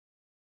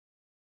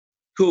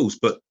 Of course,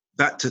 but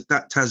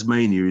that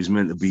Tasmania is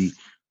meant to be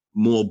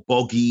more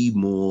boggy,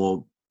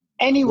 more.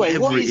 Anyway,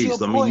 what is your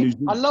point?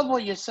 point? I love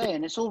what you're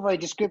saying. It's all very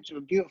descriptive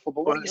and beautiful,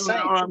 but what are you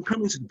saying? I'm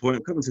coming to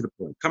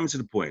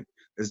the point.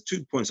 There's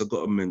 2 points I've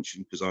got to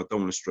mention because I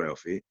don't want to stray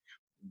off it.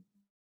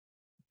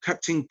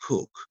 Captain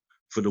Cook,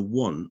 for the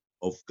want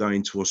of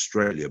going to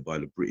Australia by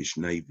the British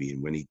Navy,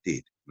 and when he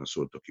did, and I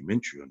saw a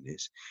documentary on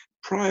this,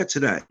 prior to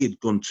that, he had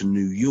gone to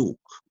New York.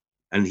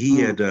 And he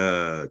had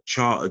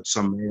chartered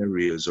some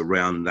areas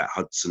around that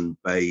Hudson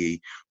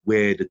Bay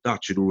where the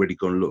Dutch had already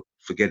gone, look,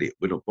 forget it,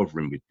 we're not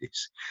bothering with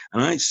this.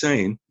 And I ain't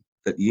saying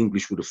that the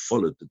English would have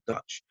followed the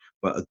Dutch.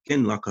 But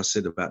again, like I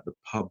said about the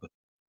pub,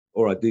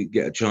 or I did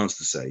get a chance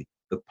to say,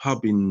 the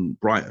pub in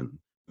Brighton,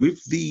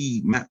 with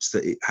the maps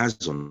that it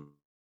has on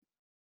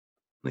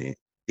it,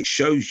 it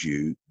shows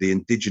you the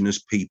indigenous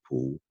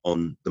people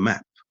on the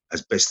map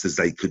as best as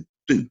they could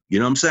do. You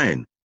know what I'm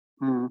saying?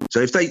 So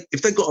if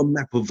they got a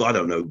map of, I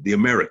don't know, the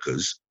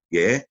Americas,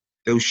 yeah,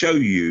 they'll show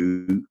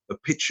you a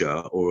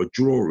picture or a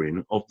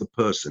drawing of the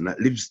person that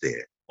lives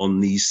there on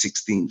these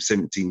 16th,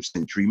 17th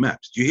century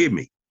maps. Do you hear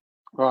me?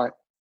 Right.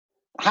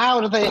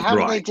 How do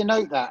they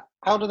denote that?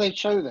 How do they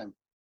show them?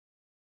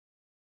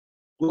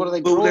 What do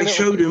they draw? They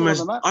show them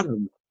as, the I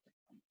don't know.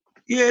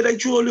 Yeah, they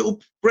draw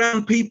little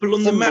brown people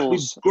on Symbols. the map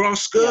with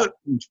grass skirts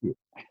and shit.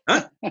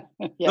 Huh?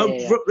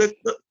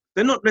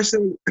 They're not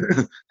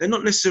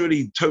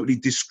necessarily totally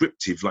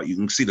descriptive, like you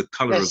can see the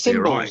colour of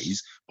their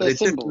eyes. They're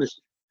symbols.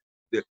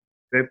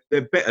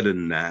 They're better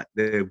than that.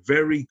 They're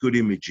very good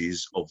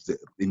images of the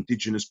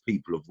indigenous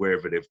people of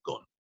wherever they've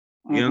gone.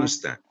 You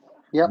understand?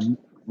 Yep.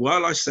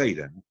 While I say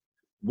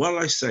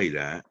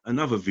that,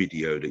 another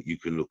video that you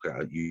can look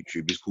at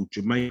YouTube is called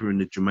Jamaica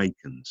and the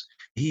Jamaicans.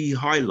 He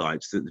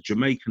highlights that the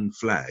Jamaican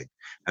flag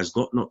has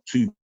got not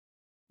two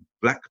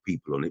black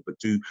people on it, but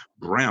 2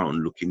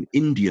 brown-looking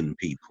Indian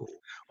people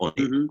on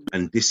it. Mhm.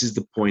 And this is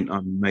the point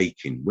I'm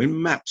making.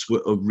 When maps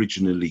were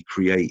originally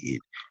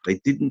created, they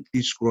didn't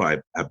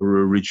describe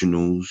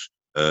Aboriginals,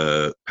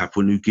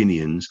 Papua New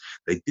Guineans.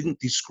 They didn't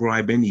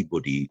describe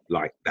anybody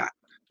like that.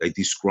 They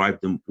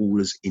described them all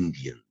as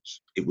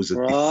Indians. It was a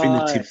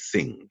definitive Right.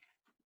 thing.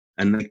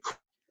 And they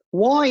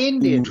Why called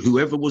Indians?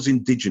 whoever was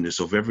indigenous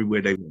of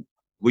everywhere they went.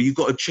 Well, you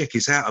got to check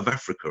it's out of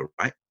Africa,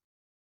 right?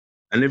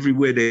 And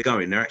everywhere they're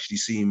going, they're actually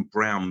seeing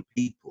brown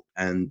people.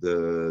 And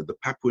the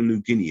Papua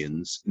New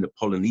Guineans in the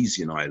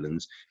Polynesian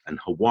islands and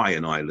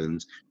Hawaiian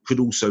islands could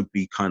also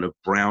be kind of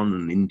brown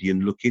and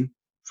Indian looking,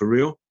 for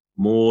real,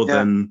 more Yeah.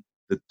 than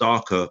the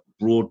darker,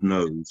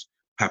 broad-nosed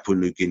Papua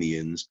New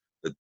Guineans,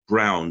 the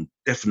brown,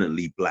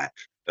 definitely black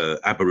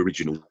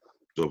Aboriginals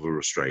of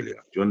Australia.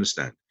 Do you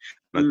understand?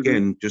 And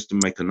again, just to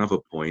make another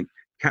point,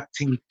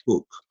 Captain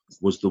Cook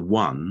was the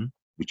one,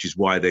 which is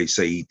why they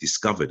say he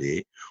discovered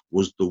it,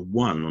 was the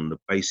one on the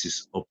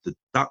basis of the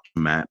Dutch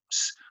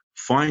maps,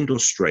 find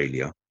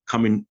Australia,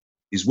 coming,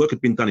 his work had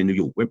been done in New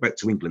York, went back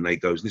to England, they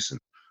goes, listen,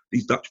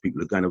 these Dutch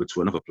people are going over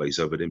to another place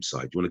over them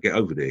side. Do you want to get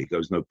over there? He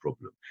goes, no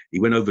problem. He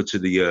went over to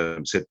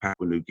the, said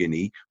Papua New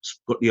Guinea,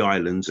 got the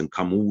islands and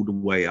come all the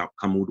way up,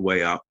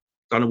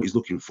 don't know what he's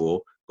looking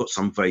for, got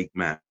some vague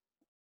maps.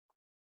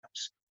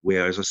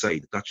 Where, as I say,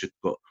 the Dutch have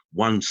got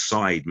one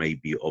side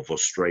maybe of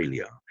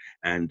Australia,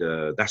 and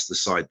that's the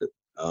side that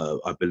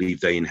I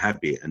believe they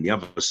inhabit, and the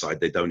other side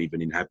they don't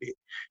even inhabit.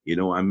 You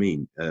know what I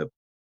mean?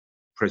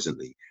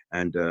 Presently,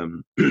 and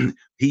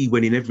he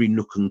went in every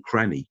nook and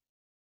cranny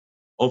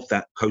of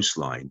that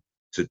coastline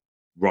to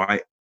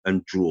write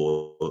and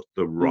draw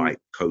the right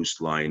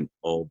coastline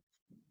of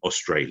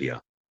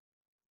Australia,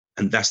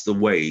 and that's the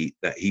way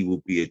that he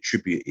will be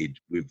attributed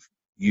with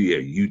you. Yeah,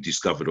 you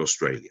discovered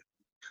Australia.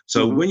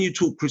 So when you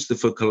talk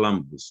Christopher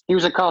Columbus, he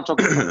was a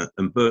cartographer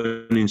and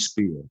Burning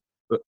Spear,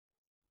 but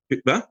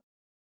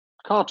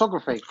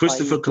cartography.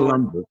 Christopher Like, drawing.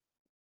 Columbus,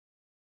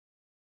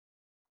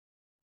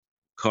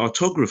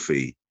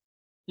 cartography.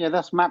 Yeah,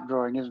 that's map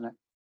drawing, isn't it?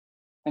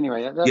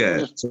 Anyway, Yeah.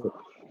 just...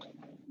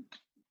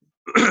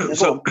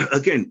 So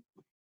again,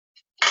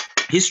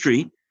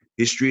 history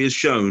has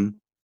shown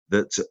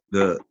that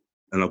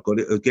and I've got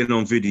it again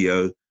on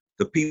video,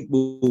 the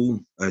people,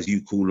 as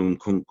you call them,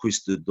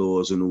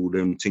 conquistadors and all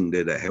them thing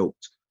there that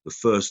helped the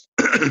first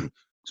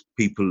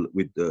people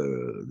with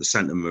the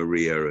Santa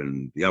Maria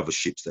and the other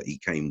ships that he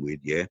came with,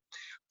 yeah.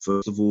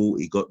 First of all,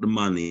 he got the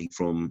money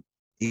from,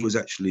 he was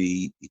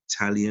actually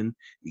Italian.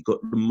 He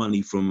got the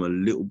money from a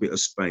little bit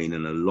of Spain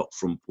and a lot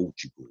from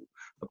Portugal.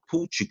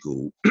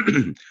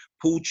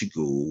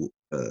 Portugal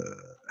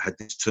had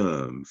this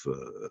term for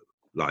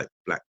like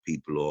black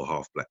people or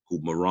half black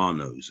called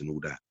Moranos and all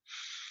that.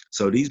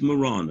 So these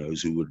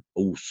Moranos, who would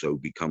also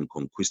become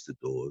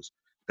conquistadors,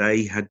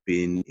 they had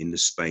been in the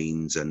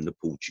Spains and the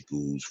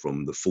Portugals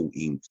from the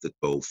 14th, the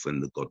 12th,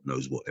 and the God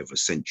knows whatever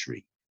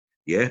century.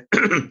 Yeah,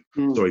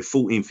 sorry,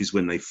 14th is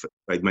when they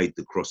made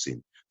the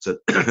crossing. So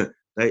the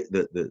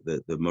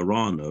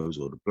Moranos,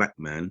 or the black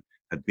man,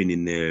 had been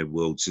in their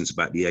world since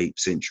about the 8th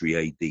century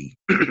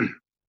AD.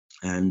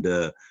 And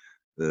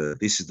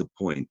this is the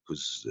point,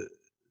 because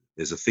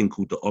there's a thing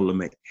called the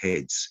Olmec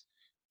heads.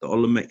 The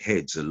Olmec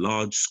heads are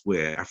large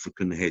square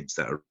African heads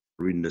that are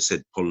in the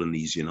said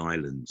Polynesian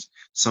islands.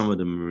 Some of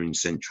them are in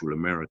Central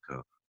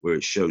America, where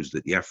it shows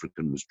that the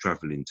African was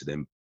traveling to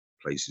them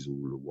places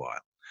all the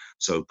while.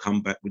 So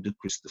come back with the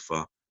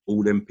Christopher,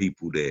 all them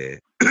people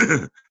there,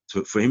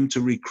 for him to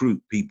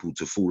recruit people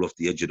to fall off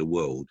the edge of the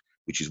world,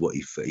 which is what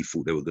he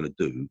thought they were going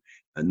to do,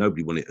 and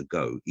nobody wanted to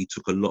go. He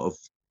took a lot of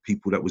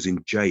people that was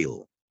in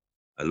jail,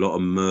 a lot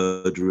of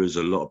murderers,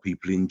 a lot of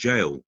people in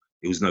jail.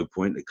 It was no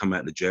point. They come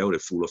out of jail, they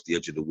fall off the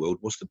edge of the world.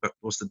 What's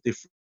the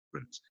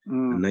difference?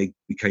 And they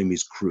became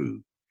his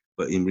crew.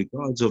 But in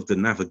regards of the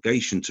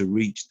navigation to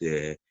reach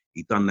there,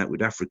 he done that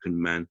with African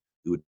man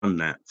who had done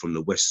that from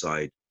the west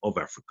side of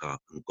Africa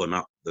and gone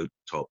up the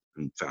top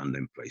and found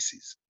them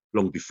places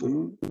long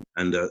before.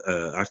 And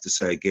I have to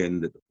say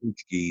again that the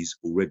Portuguese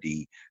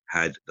already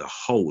had the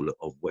whole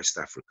of West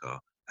Africa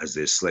as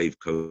their slave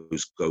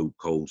coast, Gold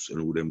Coast,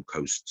 and all them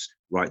coasts,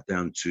 right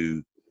down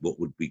to what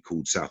would be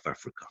called South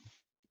Africa.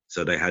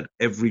 So they had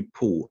every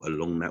port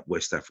along that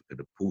West Africa,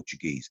 the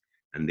Portuguese,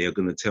 and they're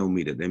going to tell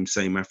me that them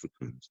same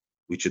Africans,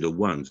 which are the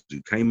ones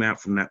who came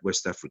out from that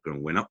West Africa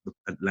and went up the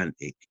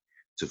Atlantic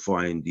to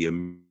find the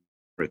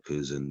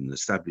Americas and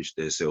established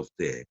themselves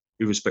there,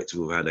 irrespective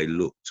of how they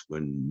looked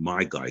when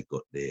my guy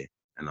got there.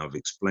 And I've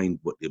explained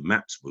what the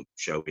maps were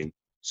showing.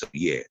 So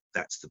yeah,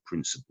 that's the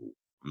principle.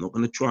 I'm not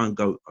going to try and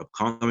go, I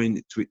can't go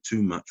into it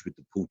too much with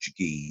the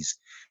Portuguese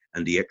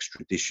and the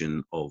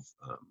extradition of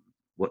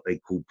what they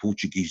call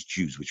Portuguese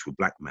Jews, which were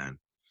black men.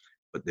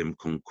 But them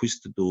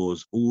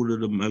conquistadors,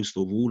 most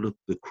of all of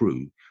the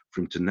crew,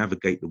 for him to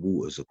navigate the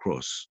waters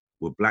across,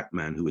 were black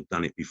men who had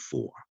done it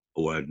before,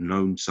 or had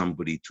known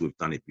somebody to have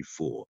done it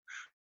before.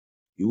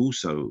 You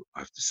also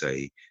have to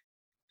say,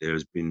 there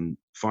has been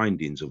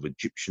findings of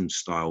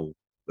Egyptian-style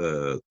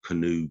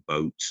canoe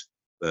boats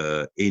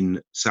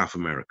in South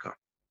America.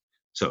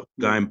 So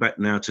going back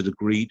now to the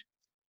greed,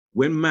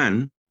 when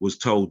man was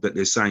told that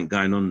there's something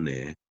going on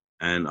there,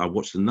 and I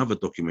watched another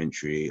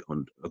documentary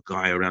on a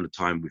guy around the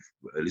time with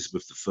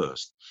Elizabeth I,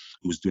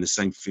 who was doing the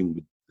same thing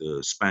with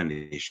the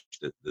Spanish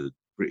that the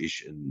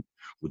British and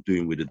were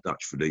doing with the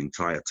Dutch for the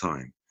entire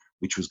time,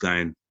 which was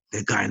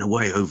they're going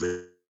away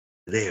over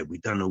there. We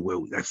don't know where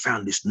they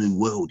found this new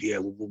world. Yeah,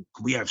 well,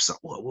 can we have some?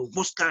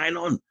 What's going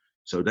on?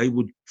 So they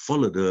would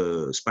follow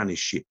the Spanish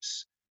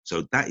ships.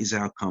 So that is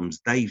how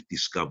comes they've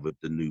discovered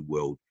the new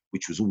world,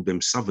 which was all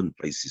them southern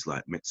places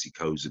like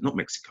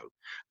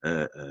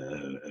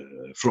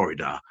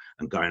Florida,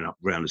 and going up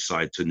round the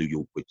side to New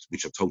York,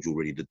 which I told you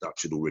already, the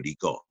Dutch had already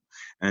got.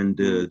 And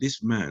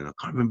this man, I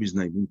can't remember his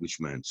name,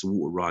 Englishman, Sir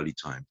Walter Raleigh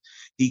time.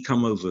 He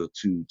come over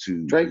to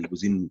Drake? He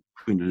was in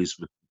Queen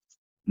Elizabeth.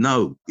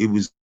 No, it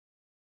was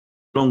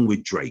along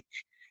with Drake.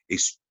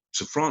 It's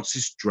Sir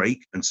Francis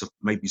Drake and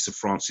maybe Sir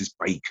Francis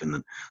Bacon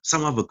and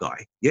some other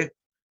guy, yeah?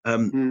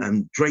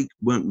 And Drake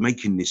weren't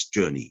making this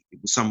journey. It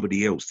was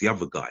somebody else, the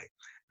other guy.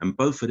 And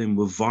both of them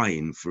were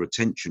vying for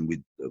attention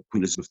with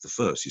Queen Elizabeth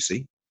I, you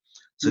see?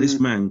 So this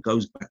man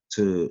goes back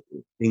to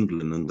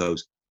England and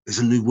goes, there's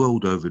a new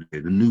world over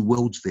there. The new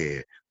world's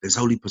there. There's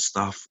holy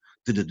stuff,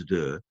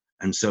 da-da-da-da.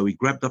 And so he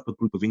grabbed up a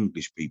group of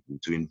English people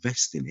to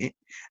invest in it.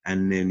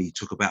 And then he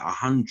took about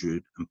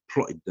 100 and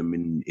plotted them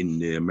in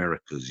the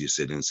Americas, you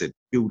said, and said,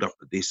 build up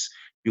to this,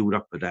 build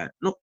up to that.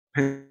 Not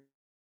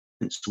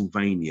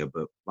Pennsylvania,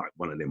 but like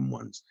one of them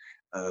ones.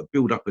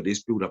 Build up to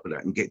this, build up to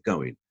that, and get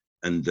going.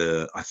 And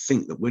I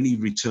think that when he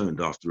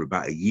returned after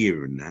about a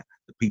year and that,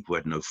 the people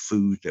had no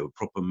food, they were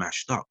proper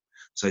mashed up.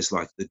 So it's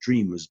like the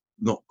dream has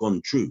not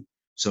gone true.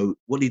 So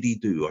what did he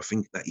do? I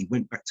think that he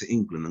went back to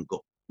England and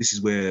this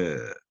is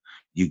where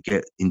you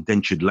get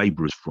indentured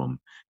labourers from.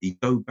 He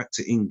go back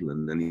to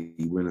England and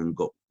he went and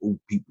got all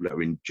people that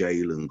are in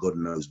jail and God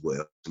knows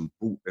where, and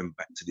brought them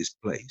back to this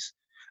place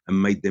and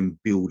made them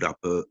build up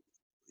a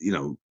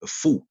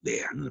fort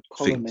there and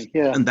things.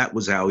 Yeah. And that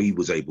was how he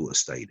was able to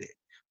stay there.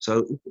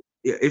 So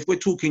if we're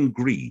talking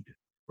greed,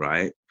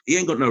 right, he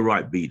ain't got no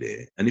right to be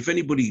there. And if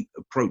anybody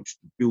approached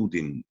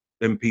building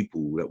them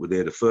people that were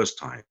there the first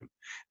time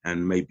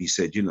and maybe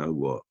said, you know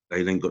what, they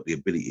ain't got the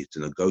ability to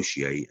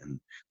negotiate and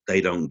they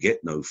don't get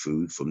no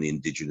food from the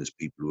indigenous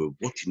people who are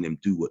watching them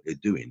do what they're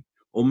doing,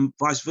 or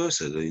vice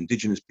versa, the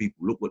indigenous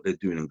people look what they're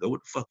doing and go,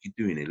 what the fuck are you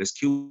doing here? Let's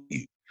kill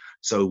you.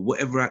 So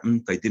whatever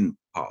happened, they didn't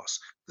pass.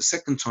 The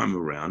second time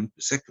around,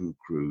 the second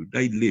crew,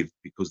 they lived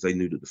because they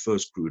knew that the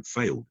first crew had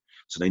failed.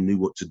 So they knew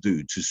what to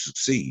do to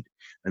succeed.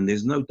 And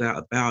there's no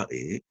doubt about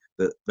it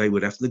that they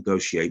would have to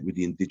negotiate with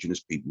the indigenous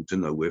people to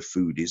know where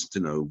food is, to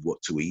know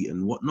what to eat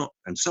and what not,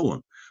 and so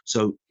on.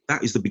 So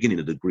that is the beginning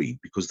of the greed,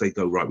 because they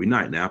go, right, we know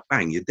it now,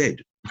 bang, you're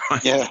dead.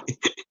 Right? Yeah.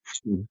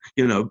 And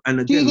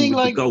again, do you think,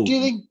 with the gold, do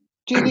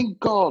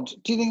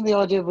you think the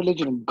idea of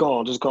religion and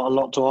God has got a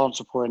lot to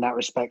answer for in that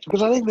respect?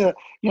 Because I think that,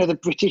 the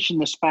British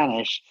and the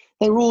Spanish,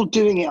 they were all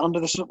doing it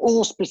under the sort of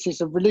auspices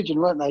of religion,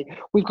 weren't they?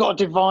 We've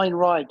got a divine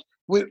right.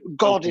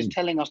 God is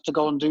telling us to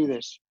go and do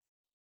this.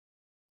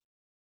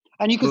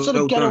 And you could sort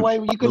of get away,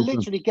 you could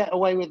literally get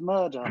away with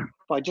murder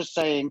by just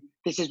saying,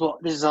 this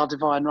is our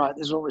divine right,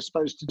 this is what we're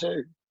supposed to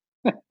do.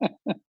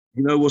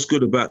 You know what's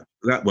good about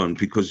that one?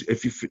 Because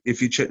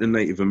if you check the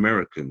Native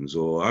Americans,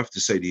 or I have to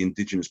say the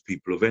indigenous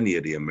people of any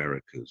of the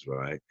Americas,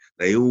 right,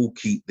 they all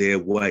keep their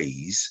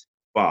ways,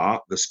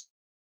 but the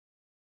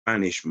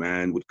Spanish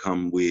man would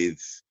come with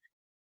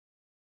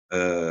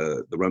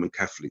the Roman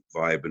Catholic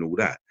vibe and all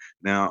that.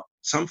 Now,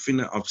 something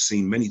that I've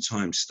seen many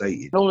times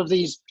stated. All of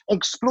these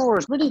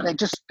explorers, really,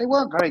 they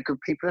weren't very good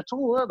people at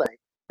all, were they?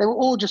 They were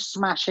all just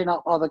smashing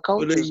up other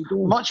cultures,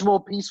 much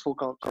more peaceful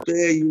cultures.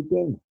 There you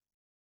go.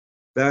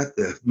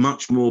 That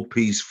much more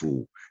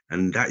peaceful,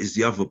 and that is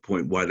the other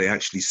point why they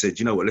actually said,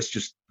 you know what, let's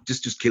just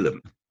kill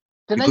them.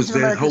 The Native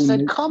Americans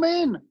said, come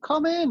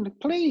in,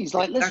 please.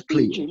 Like, let's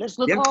feed you, let's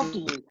look after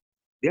you.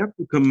 The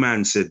African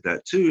man said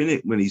that too,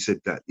 innit? When he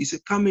said that, he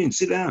said, come in,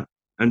 sit down.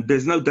 And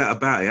there's no doubt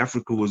about it,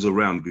 Africa was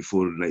around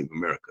before the Native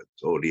Americans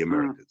or the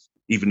Americans,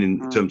 even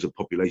in terms of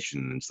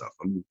population and stuff.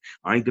 I mean,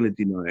 I ain't going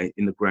to deny,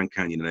 in the Grand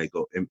Canyon, they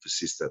got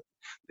emphasis that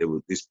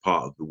this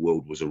part of the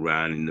world was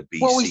around in the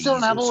BC. Well, we still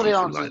don't have all the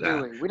answers,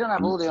 do we? We don't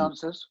have all the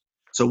answers.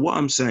 So what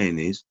I'm saying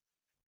is,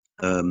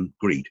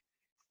 greed.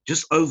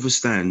 Just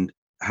understand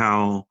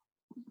how.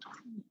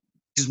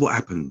 This is what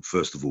happened,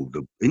 first of all.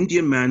 The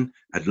Indian man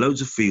had loads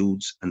of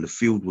fields, and the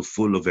field was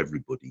full of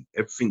everybody.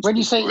 When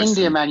you say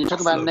Indian man, you're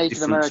talking about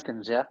Native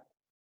Americans, yeah?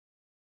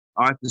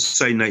 I have to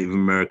say Native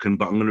American,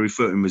 but I'm going to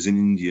refer to him as an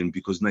Indian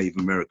because Native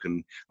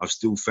American, I've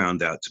still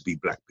found out to be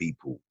black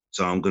people.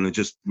 So I'm going to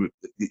just,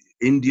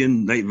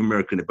 Indian, Native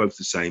American, they're both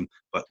the same.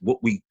 But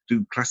what we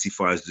do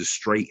classify as the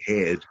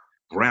straight-haired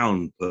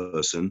brown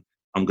person,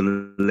 I'm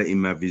going to let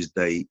him have his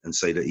day and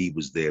say that he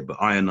was there. But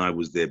I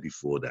was there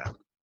before that.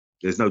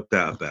 There's no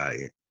doubt about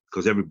it,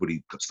 because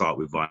everybody start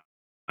with I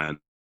and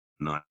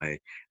I,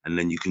 and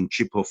then you can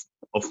chip off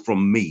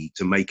from me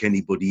to make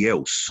anybody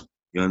else.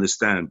 You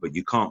understand? But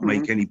you can't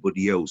make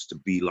anybody else to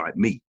be like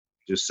me.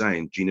 Just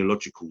saying,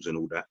 genealogicals and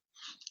all that.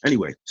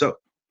 Anyway, so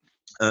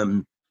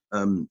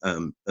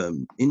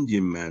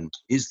Indian man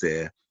is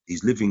there,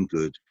 he's living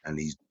good, and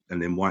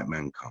then white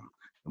man come.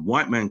 And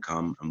white man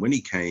come, and when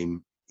he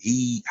came,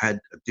 he had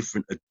a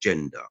different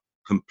agenda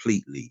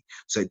completely.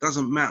 So it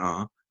doesn't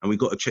matter, and we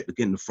got to check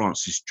again the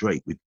Francis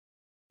Drake with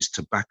this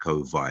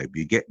tobacco vibe,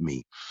 you get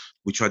me?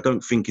 Which I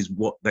don't think is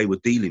what they were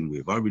dealing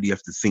with. I really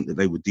have to think that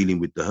they were dealing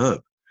with the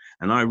herb.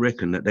 And I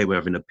reckon that they were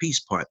having a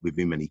peace pipe with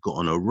him, and he got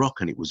on a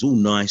rock and it was all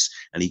nice.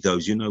 And he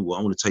goes, you know what,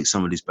 I want to take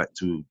some of this back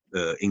to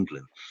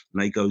England.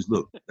 And he goes,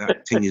 look,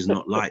 that thing is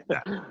not like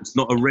that. It's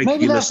not a regular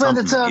Maybe that's where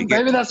the something.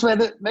 term. Maybe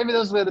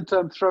that's where the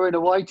term "throwing a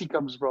whitey"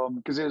 comes from,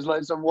 because it was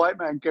like some white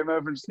man came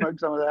over and smoked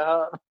some of their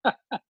herb.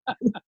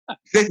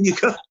 There you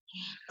go.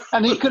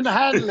 And he couldn't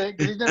handle it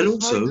because he'd never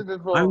And smoked also, it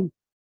before.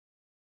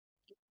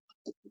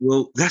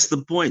 well, that's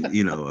the point,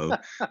 you know.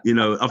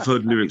 I've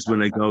heard lyrics when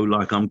they go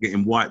like, "I'm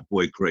getting white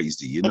boy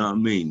crazy," you know what I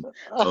mean,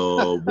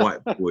 or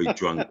white boy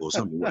drunk or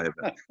something,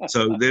 whatever.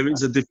 So there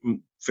is a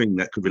different thing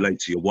that could relate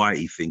to your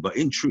whitey thing, but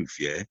in truth,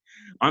 yeah,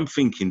 I'm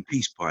thinking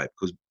peace pipe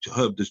because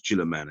Herb does chill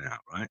a man out,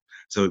 right?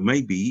 So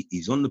maybe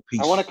he's on the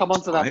peace. I want to come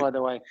on to that, by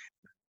the way.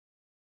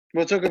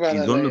 We'll talk about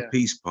He's that on later. the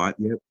peace pipe.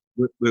 Yeah,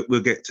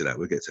 we'll get to that.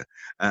 We'll get to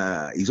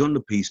that. He's on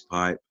the peace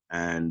pipe,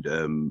 and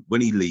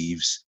when he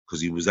leaves, because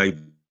he was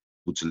able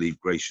to leave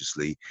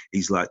graciously,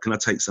 he's like, can I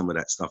take some of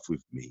that stuff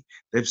with me?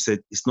 They've said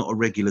it's not a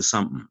regular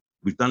something.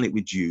 We've done it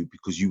with you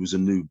because you was a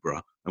new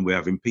bruh and we're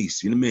having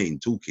peace. You know what I mean?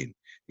 Talking.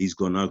 He's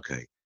gone,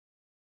 okay.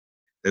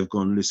 They've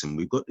gone, listen,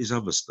 we've got this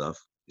other stuff.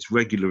 It's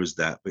regular as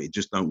that, but it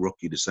just don't rock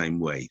you the same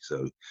way.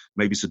 So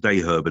maybe it's a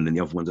day herb and then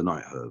the other one's a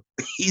night herb.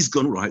 He's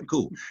gone, right,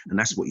 cool. And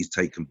that's what he's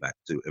taken back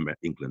to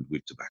England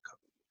with tobacco.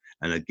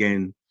 And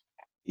again,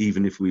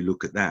 even if we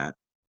look at that,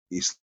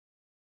 it's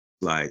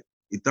like,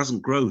 it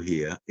doesn't grow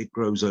here, it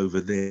grows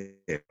over there.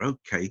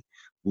 Okay,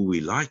 well,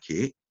 we like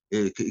it.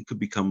 It could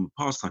become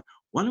a pastime.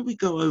 Why don't we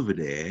go over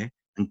there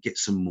and get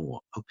some more?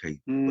 Okay,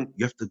 but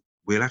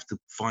we'll have to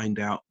find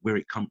out where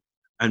it comes.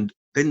 And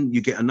then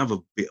you get another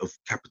bit of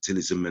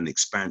capitalism and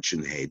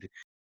expansion head.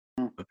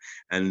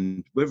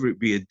 And whether it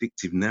be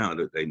addictive now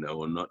that they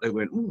know or not, they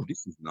went, oh,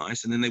 this is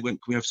nice. And then they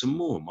went, can we have some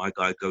more? My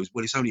guy goes,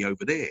 well, it's only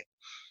over there.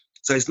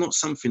 So it's not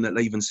something that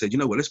they even said, you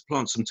know what, let's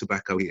plant some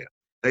tobacco here.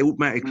 They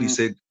automatically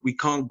said, we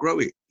can't grow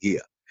it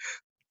here.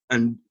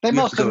 And they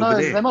must have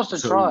known. There. They must have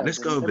so tried. Let's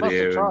go over they must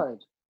there. Have tried.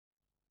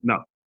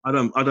 No, I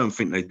don't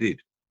think they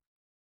did.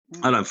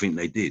 I don't think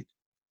they did.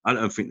 I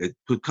don't think they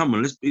could. Come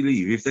on, let's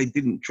believe. If they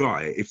didn't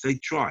try it, if they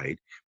tried,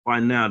 by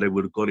now they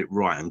would have got it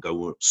right and go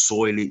what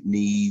soil it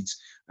needs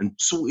and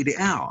sorted it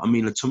out. I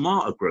mean, a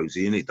tomato grows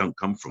here and it don't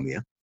come from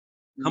here.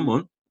 Come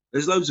on.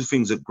 There's loads of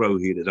things that grow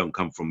here that don't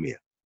come from here.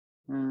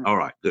 All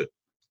right, good.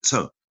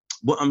 So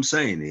what I'm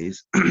saying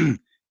is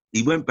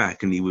he went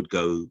back and he would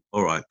go,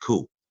 all right,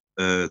 cool.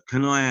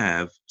 Can I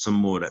have some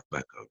more of that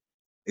tobacco?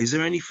 Is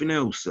there anything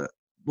else?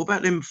 What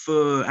about them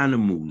fur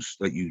animals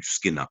that you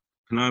skin up?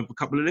 Can I have a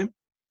couple of them?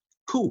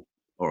 Cool.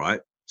 All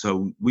right.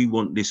 So we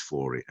want this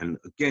for it. And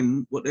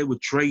again, what they were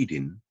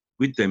trading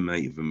with them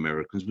Native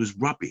Americans was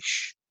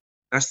rubbish.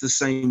 That's the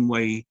same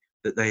way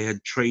that they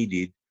had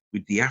traded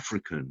with the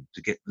African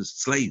to get the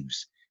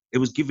slaves. It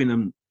was giving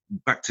them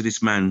back to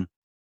this man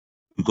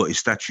who got his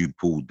statue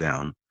pulled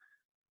down.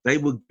 They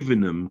were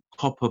giving them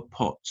copper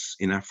pots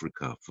in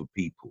Africa for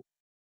people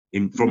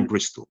from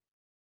Bristol.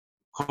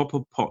 Copper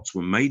pots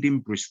were made in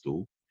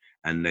Bristol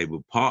and they were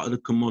part of the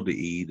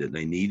commodity that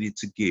they needed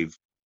to give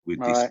with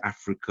this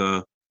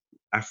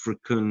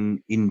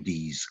African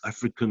Indies,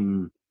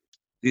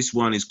 this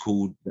one is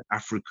called the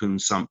African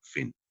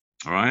something,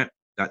 all right?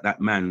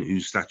 That man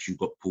whose statue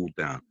got pulled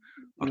down.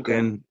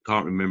 Again,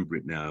 can't remember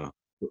it now.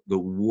 The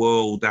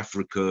World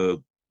Africa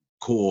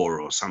Core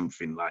or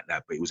something like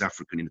that, but it was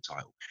African in the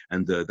title.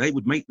 And they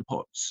would make the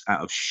pots out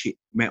of shit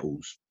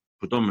metals,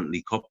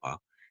 predominantly copper,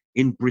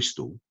 in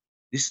Bristol.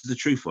 This is the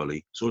truth,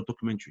 Ollie. Saw a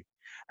documentary.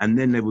 And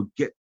then they would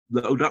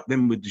load up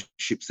them with the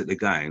ships that they're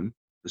going.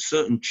 The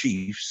certain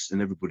chiefs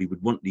and everybody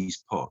would want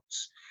these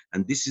pots.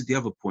 And this is the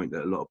other point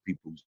that a lot of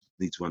people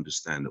need to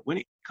understand, that when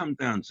it comes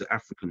down to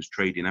Africans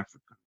trading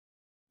Africans,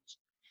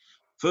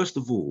 first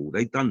of all,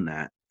 they done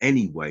that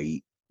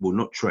anyway, well,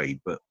 not trade,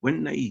 but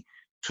when they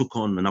took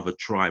on another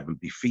tribe and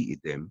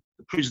defeated them,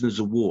 the prisoners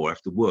of war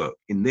have to work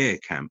in their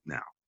camp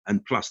now.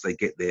 And plus they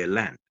get their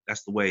land.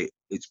 That's the way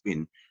it's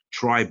been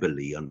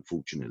tribally,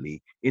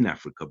 unfortunately, in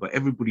Africa. But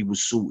everybody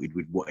was sorted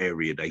with what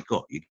area they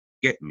got. You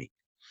get me?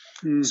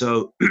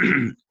 So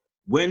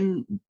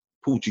when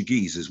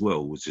Portuguese as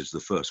well, was just the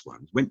first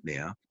ones, went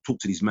there,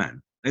 talked to this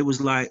man, they was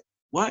like,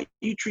 why are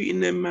you treating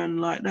them man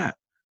like that?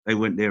 They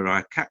went there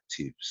our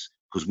captives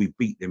because we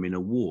beat them in a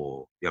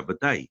war the other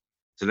day.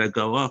 So they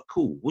go, oh,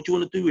 cool. What do you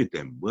want to do with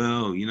them?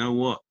 Well, you know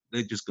what?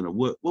 They're just going to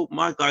work. Well,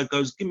 my guy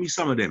goes, give me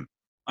some of them.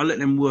 I'll let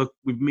them work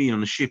with me on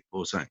the ship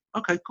or something.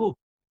 Okay, cool.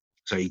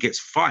 So he gets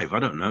 5, I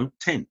don't know,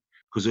 10.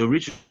 Because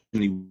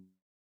originally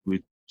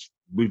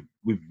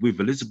with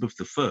Elizabeth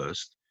I,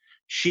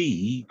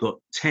 she got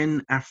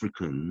 10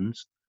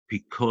 Africans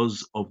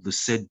because of the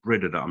said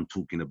brother that I'm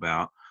talking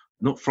about,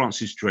 not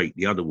Francis Drake,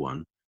 the other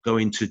one,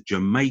 going to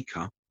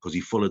Jamaica because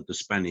he followed the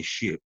Spanish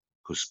ship,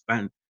 because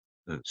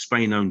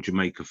Spain owned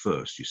Jamaica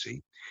first, you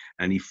see,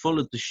 and he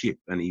followed the ship,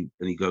 and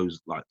he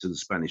goes like to the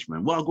Spanish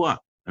man, "Wagwa,"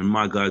 and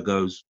my guy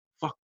goes,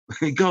 "Fuck,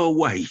 go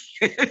away."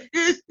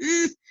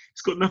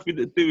 It's got nothing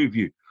to do with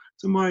you.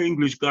 So my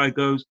English guy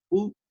goes,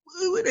 "Well,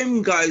 who are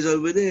them guys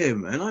over there,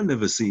 man? I've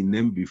never seen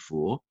them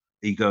before."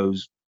 He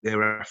goes,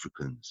 "They're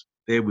Africans.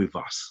 They're with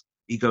us."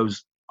 He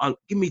goes,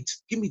 give me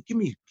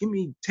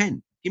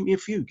 10. Give me a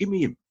few. Give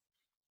me him."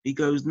 He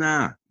goes,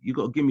 "Nah, you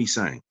got to give me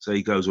something." So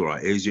he goes, "All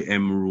right, here's your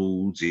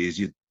emeralds, here's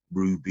your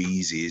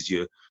rubies, here's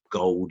your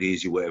gold,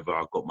 here's your whatever.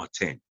 I've got my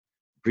 10.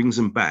 Brings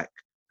them back,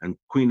 and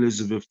Queen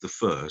Elizabeth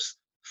I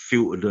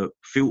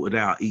filtered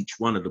out each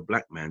one of the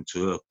black men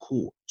to her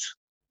court.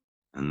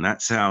 And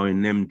that's how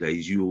in them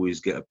days you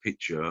always get a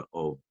picture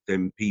of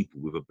them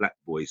people with a black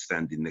boy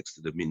standing next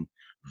to them in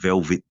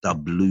velvet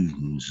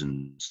doubloons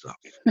and stuff.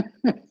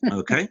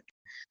 Okay?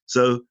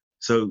 So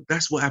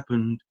that's what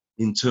happened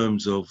in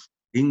terms of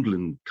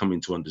England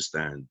coming to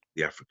understand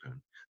the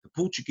African. The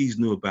Portuguese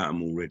knew about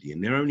them already,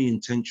 and their only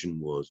intention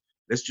was,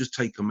 let's just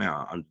take them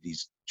out under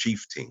these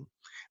chieftain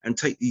and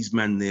take these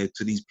men there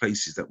to these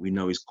places that we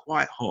know is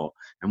quite hot,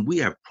 and we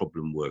have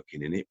problem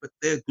working in it, but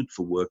they're good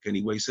for work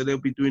anyway, so they'll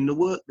be doing the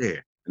work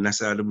there. And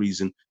that's how the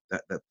reason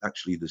that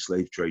actually the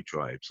slave trade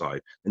tribe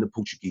side, and the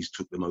Portuguese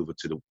took them over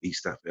to the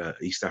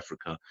East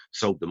Africa,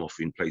 sold them off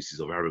in places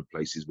of Arab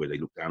places where they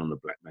looked down on the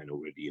black man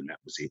already, and that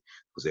was it,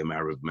 because them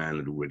Arab man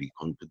had already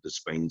conquered the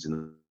Spains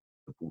and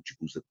the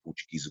Portugals that the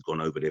Portuguese had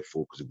gone over there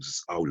for, because it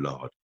was, oh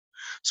Lord.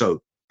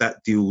 So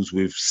that deals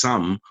with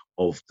some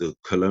of the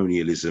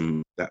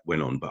colonialism that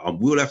went on. But I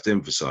will have to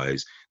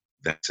emphasize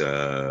that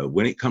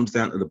when it comes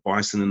down to the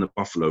bison and the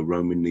buffalo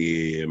roaming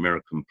the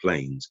American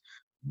plains,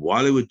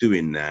 while they were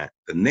doing that,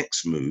 the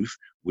next move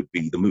would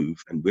be the move,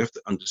 and we have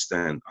to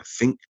understand, I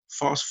think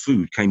fast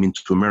food came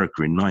into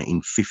America in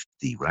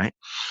 1950, right?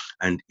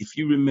 And if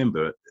you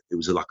remember, it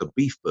was like a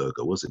beef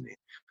burger, wasn't it?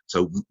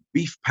 So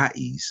beef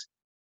patties,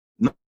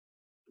 nothing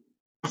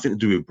to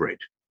do with bread,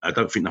 I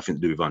don't think nothing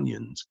to do with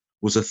onions,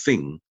 was a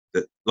thing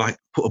that like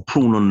put a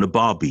prawn on the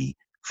barbie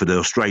for the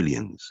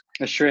Australians.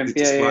 A shrimp,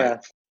 It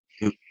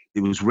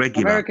was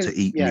regular Americans, to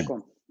eat meat.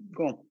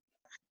 Go on.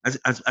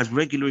 As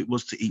regular it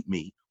was to eat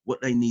meat, what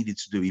they needed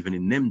to do, even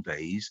in them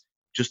days,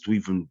 just to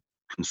even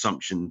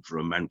consumption for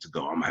a man to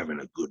go, I'm having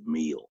a good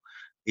meal,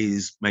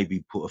 is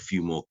maybe put a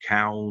few more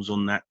cows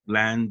on that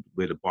land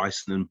where the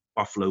bison and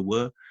buffalo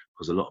were,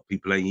 because a lot of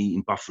people ain't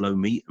eating buffalo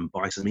meat and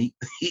bison meat.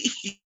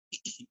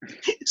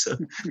 So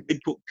they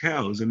put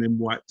cows and then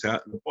wiped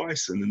out the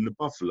bison and the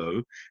buffalo,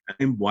 and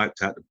then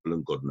wiped out the bull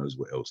and God knows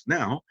what else.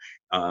 Now,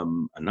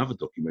 another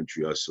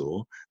documentary I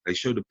saw, they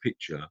showed a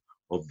picture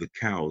of the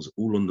cows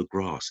all on the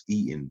grass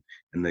eating,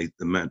 and the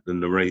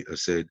narrator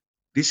said,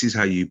 "This is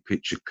how you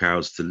picture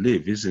cows to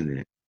live, isn't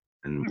it?"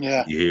 And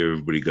you hear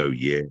everybody go,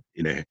 "Yeah,"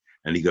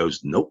 and he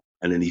goes, "Nope."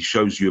 And then he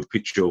shows you a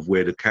picture of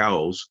where the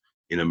cows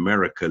in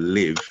America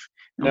live.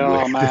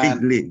 Oh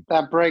man,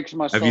 that breaks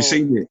my soul. Have you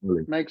seen it,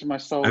 Ollie? Makes my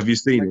soul. Have you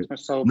seen it? My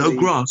soul no bleed.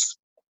 Grass.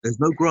 There's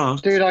no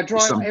grass. Dude, I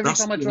drive every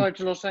time I drive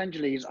to Los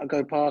Angeles. I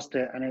go past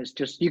it, and it's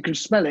just, you can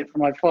smell it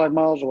from like 5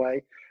 miles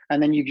away,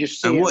 and then you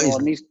just see it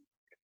on these.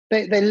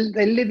 They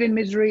live in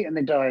misery and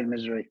they die in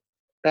misery.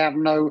 They have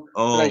no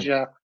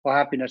pleasure or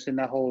happiness in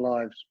their whole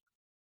lives.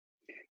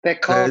 Their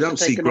calves are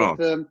taken off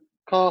them.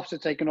 Calves are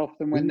taken off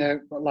them when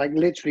they're like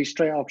literally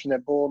straight after they're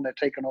born. They're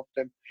taken off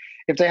them.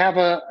 If they have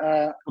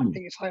I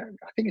think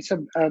it's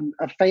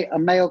a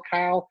male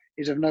cow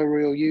is of no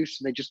real use.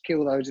 So they just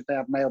kill those if they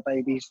have male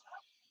babies.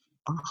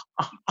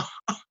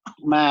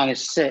 Man,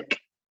 it's sick.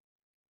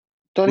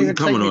 Don't even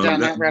take me down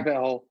that rabbit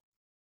hole.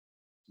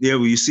 Yeah,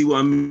 well, you see what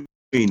I mean?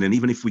 And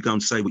even if we go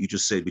and say what you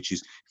just said, which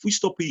is, if we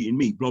stop eating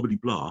meat, blah, blah,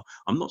 blah,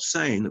 I'm not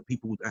saying that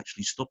people would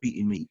actually stop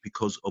eating meat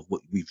because of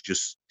what we've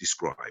just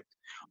described.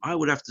 I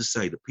would have to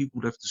say that people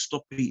would have to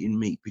stop eating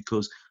meat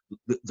because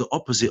the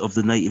opposite of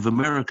the Native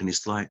American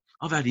is like,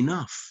 I've had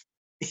enough.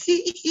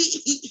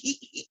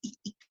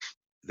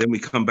 Then we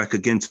come back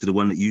again to the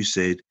one that you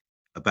said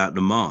about the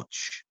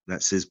march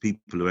that says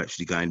people are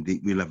actually going,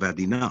 we'll have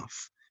had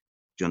enough.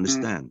 Do you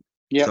understand?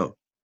 Yeah. So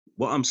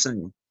what I'm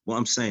saying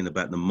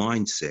about the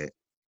mindset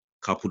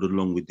coupled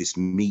along with this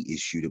meat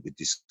issue that we're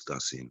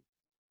discussing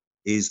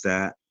is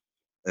that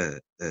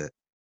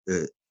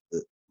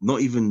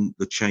not even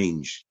the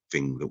change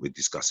thing that we're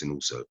discussing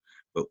also,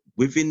 but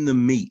within the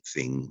meat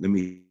thing, let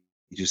me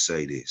just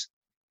say this.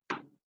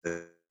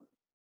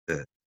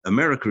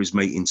 America is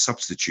making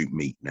substitute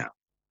meat now.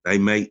 They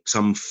make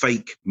some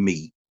fake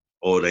meat,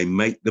 or they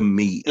make the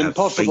meat have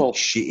fake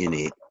shit in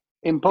it.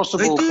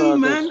 Impossible. They do,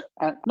 man.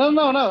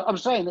 No. I'm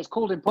saying it's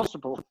called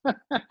Impossible.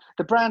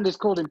 The brand is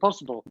called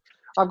Impossible.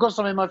 I've got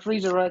some in my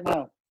freezer right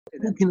now.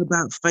 I'm talking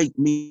about fake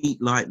meat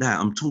like that.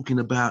 I'm talking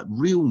about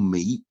real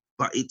meat,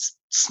 but it's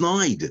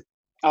snide.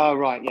 Oh,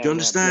 right. Yeah. Do you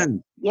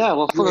understand? Yeah,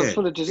 well,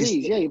 full of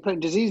disease. You're putting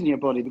disease in your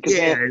body because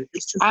they're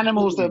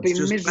animals that have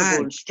been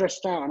miserable and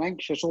stressed out and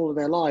anxious all of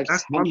their lives.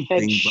 That's one fed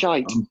thing,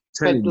 shite,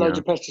 fed loads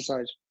of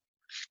pesticides.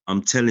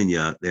 I'm telling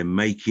you, they're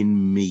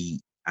making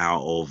meat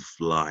out of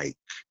like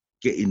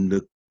getting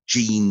the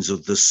genes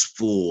of the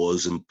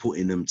spores and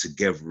putting them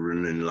together,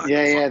 and then like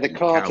the fucking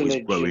cow is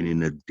cartilage. growing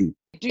in a dip.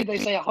 Dude, they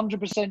say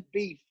 100%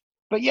 beef,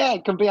 but yeah,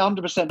 it can be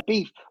 100%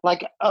 beef.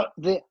 Like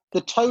the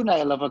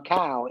toenail of a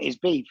cow is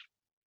beef,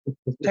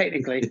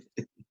 technically.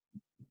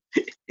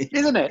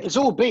 Isn't it? It's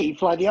all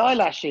beef, like the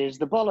eyelashes,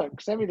 the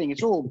bollocks, everything.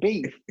 It's all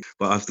beef.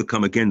 But I have to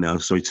come again now.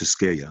 Sorry to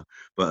scare you,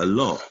 but a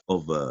lot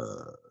of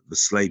the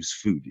slave's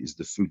food is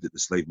the food that the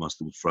slave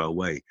master would throw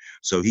away.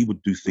 So he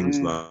would do things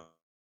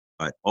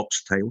like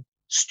oxtail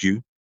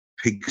stew,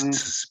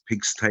 pig's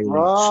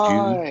tail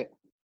stew,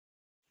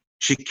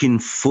 chicken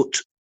foot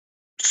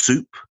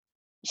soup.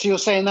 So you're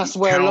saying that's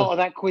where a lot of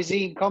that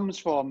cuisine comes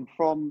from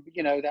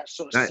that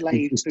sort of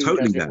slave food,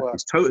 totally as that. it were.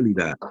 It's totally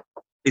that.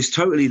 It's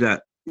totally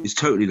that. It's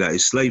totally that.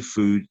 It's slave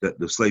food that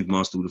the slave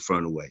master would have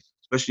thrown away,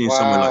 especially in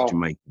somewhere like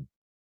Jamaica.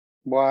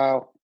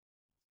 Wow,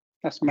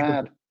 that's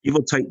mad. You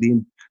will take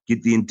the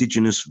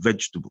indigenous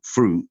vegetable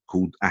fruit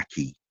called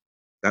ackee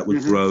that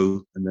would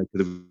grow, and they could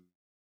have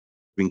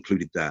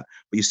included that.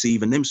 But you see,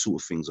 even them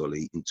sort of things,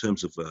 Ollie, in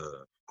terms of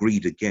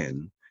greed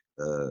again,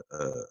 the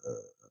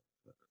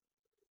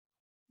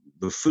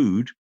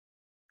food,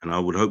 and I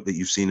would hope that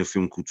you've seen a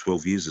film called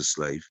 12 Years a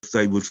Slave,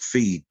 they would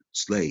feed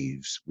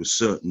slaves with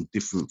certain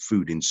different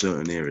food in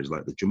certain areas.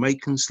 Like the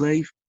Jamaican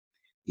slave,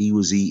 he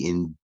was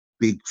eating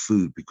big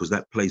food because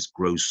that place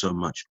grows so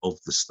much of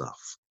the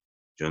stuff.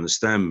 Do you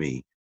understand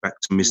me? Back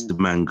to Mr.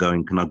 Man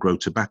going, can I grow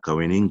tobacco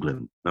in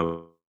England?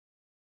 No,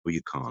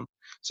 you can't.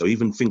 So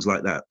even things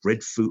like that,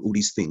 breadfruit, all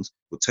these things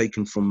were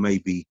taken from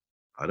maybe,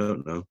 I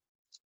don't know,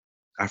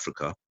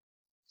 Africa,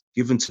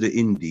 given to the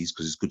Indies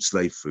because it's good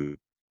slave food.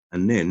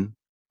 And then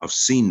I've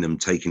seen them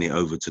taking it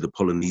over to the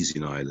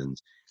Polynesian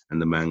islands,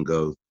 and the man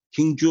go,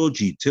 King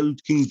Georgie, tell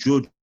King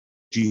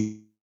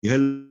Georgie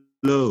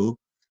hello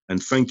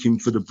and thank him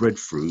for the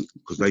breadfruit,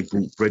 because they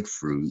brought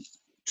breadfruit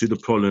to the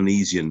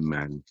Polynesian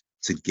man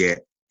to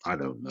get, I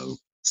don't know,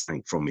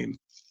 something from him.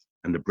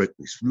 And the bread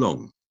is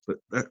long. But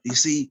that, you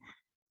see,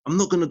 I'm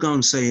not going to go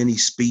and say any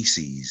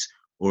species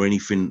or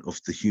anything of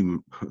the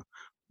human.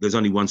 There's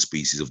only one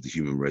species of the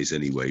human race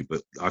anyway,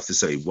 but I have to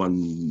say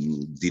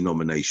one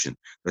denomination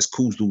that's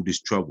caused all this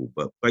trouble.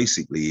 But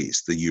basically,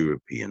 it's the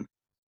European.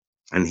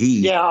 And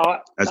he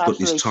has got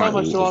this title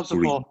of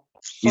greed.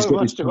 He's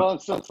got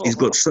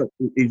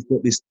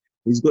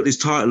this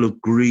title of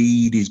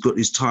greed. He's got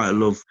this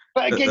title of.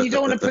 But again, you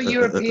don't want to put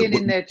European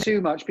in there too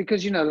much,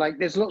 because like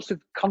there's lots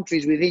of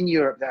countries within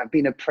Europe that have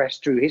been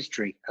oppressed through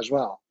history as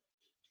well.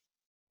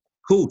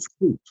 Cool.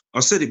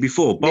 I said it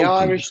before. The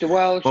Irish, the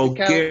Welsh,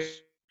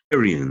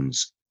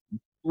 Bulgarians,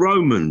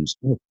 Romans.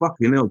 Oh,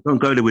 fucking hell! Don't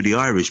go there with the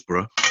Irish,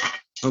 bro.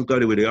 Don't go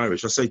there with the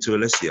Irish. I say to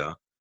Alessia.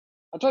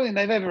 I don't think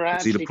they've ever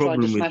actually. See, the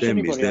problem with them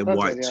is they're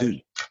white too.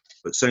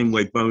 But same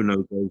way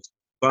Bono goes,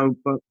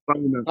 Bono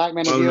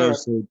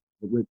said,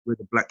 we're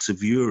the blacks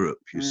of Europe,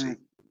 you see,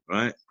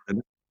 right?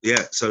 And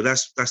yeah, so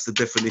that's the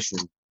definition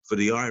for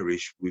the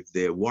Irish with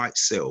their white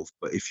self.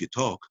 But if you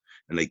talk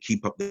and they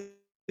keep up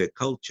their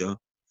culture,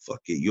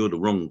 fuck it, you're the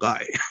wrong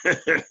guy.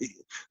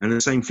 And the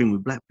same thing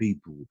with black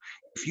people.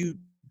 If you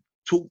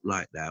talk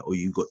like that, or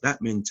you got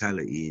that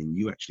mentality and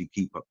you actually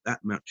keep up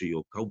that much of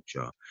your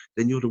culture,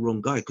 then you're the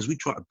wrong guy, because we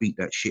try to beat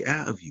that shit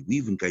out of you. We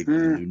even gave you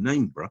a new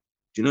name, bro.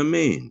 Do you know what I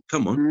mean?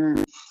 Come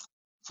on.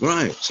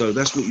 Right, so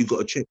that's what you've got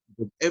to check.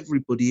 But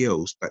everybody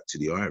else, back to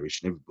the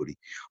Irish and everybody,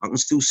 I can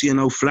still see an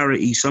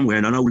O'Flaherty somewhere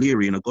and an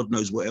O'Leary and a God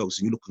knows what else,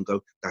 and you look and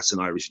go, that's an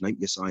Irish name.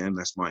 Yes, I am.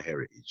 That's my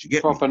heritage. You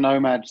get proper me?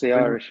 Nomads, the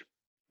Irish.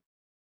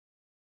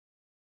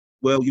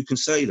 Well, you can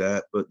say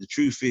that, but the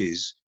truth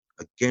is,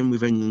 again,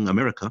 within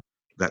America,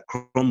 that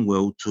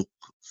Cromwell took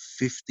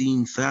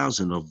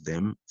 15,000 of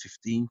them,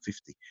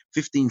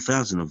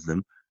 15,000 of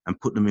them, and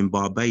put them in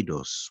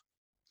Barbados.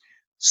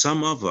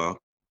 Some other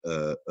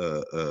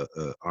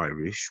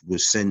Irish were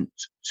sent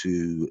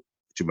to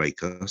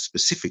Jamaica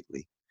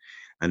specifically,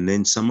 and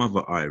then some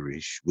other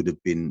Irish would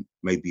have been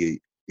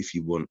maybe, if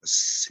you want, a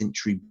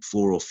century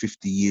before or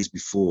 50 years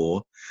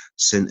before,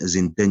 sent as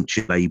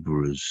indentured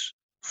labourers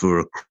for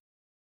a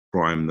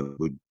crime that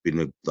would have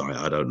been,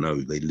 I don't know,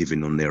 they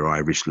living on their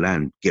Irish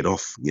land. Get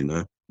off,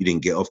 you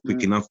didn't get off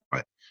quick enough,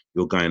 right?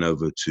 You're going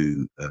over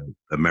to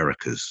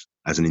Americas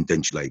as an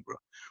indentured labourer.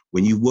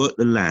 When you work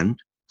the land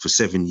for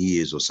 7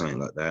 years or something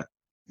like that,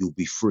 you'll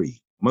be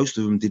free. Most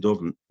of them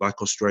didn't,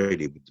 like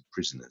Australia with the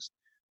prisoners.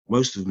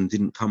 Most of them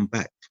didn't come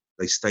back.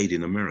 They stayed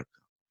in America.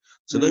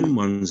 So them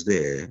ones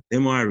there,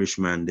 them Irish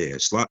man there,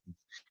 slightly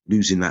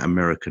losing that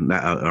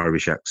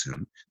Irish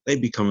accent, they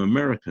become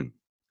American.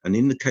 And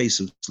in the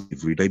case of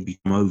slavery, they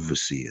become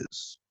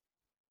overseers.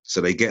 So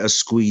they get a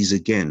squeeze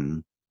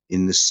again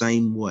in the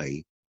same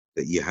way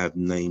that you have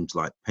names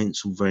like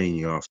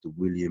Pennsylvania after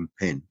William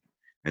Penn.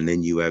 And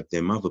then you have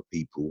them other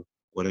people,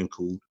 what are they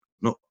called?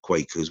 Not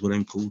Quakers, what are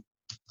they called?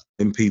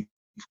 Them people,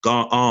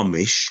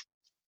 Amish,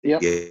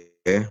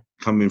 yeah,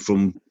 coming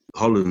from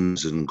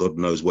Hollands and God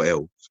knows what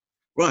else.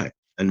 Right.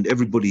 And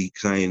everybody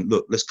saying,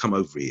 look, let's come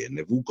over here. And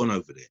they've all gone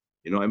over there.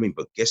 You know what I mean?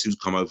 But guess who's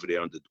come over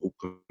there under all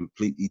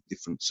completely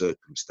different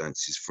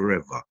circumstances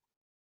forever?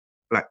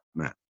 Black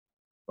man.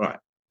 Right.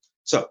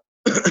 So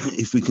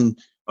if we can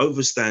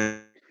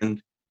understand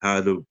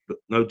how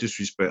no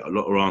disrespect, a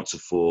lot of answer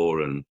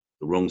for and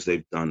the wrongs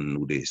they've done and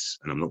all this,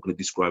 and I'm not going to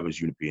describe them as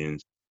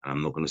Europeans, and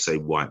I'm not going to say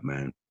white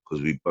man,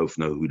 because we both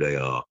know who they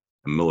are.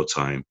 And more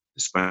time,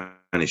 the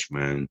Spanish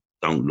man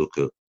don't look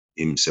at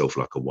himself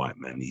like a white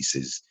man. He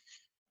says,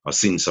 I've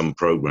seen some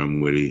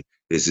program where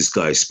there's this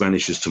guy,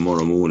 Spanish as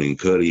tomorrow morning,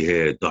 curly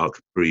hair, dark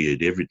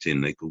beard,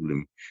 everything. They call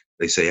him,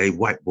 they say, hey,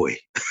 white boy.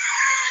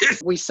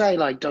 We say,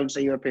 like, don't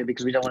say European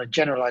because we don't want to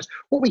generalize.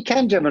 What we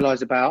can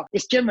generalize about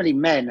is generally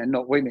men and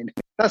not women.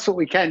 That's what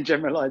we can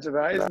generalize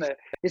about, isn't it?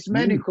 It's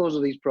men who cause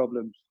all these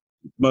problems.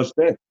 Most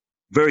definitely.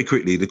 Very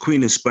quickly, the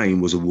Queen of Spain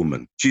was a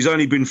woman. She's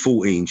only been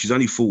 14. She's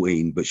only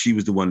 14, but she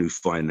was the one who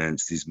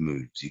financed his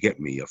moves. You get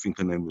me? I think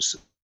her name was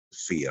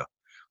Sophia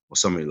or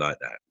something like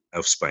that,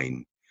 of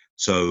Spain.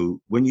 So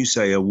when you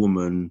say a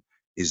woman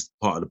is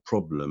part of the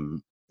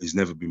problem, has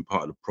never been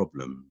part of the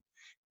problem.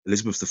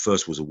 Elizabeth I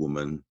was a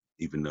woman,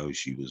 even though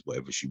she was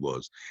whatever she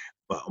was.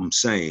 But I'm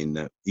saying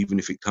that even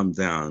if it comes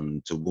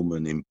down to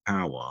woman in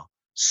power,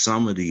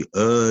 some of the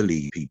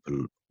early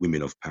people,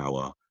 women of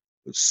power,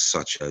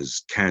 such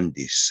as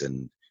Candice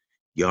and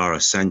Yara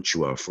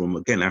Sanchua from,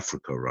 again,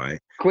 Africa, right?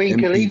 Queen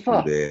Them Khalifa.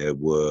 people there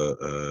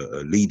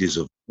were leaders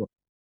of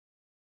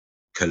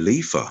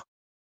Khalifa.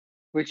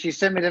 Which you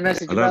sent me the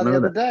message I don't about the know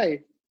other that.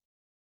 day.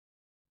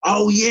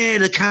 Oh, yeah,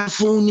 the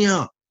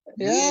California.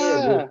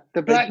 Yeah, well,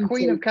 the Black they do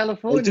Queen say- of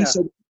California.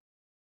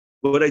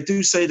 they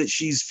do say that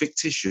she's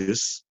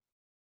fictitious.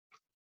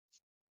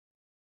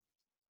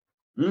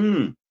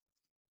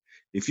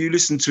 If you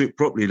listen to it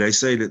properly, they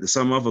say that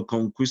some other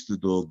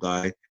conquistador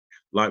guy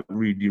liked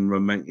reading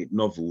romantic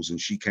novels and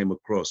she came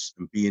across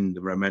and being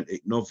the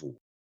romantic novel.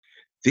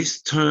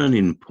 This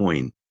turning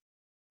point,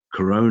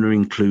 Corona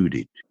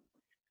included,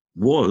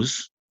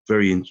 was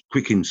very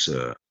quick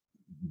insert.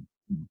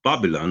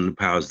 Babylon, the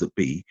powers that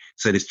be,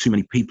 say there's too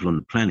many people on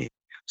the planet.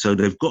 So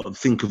they've got to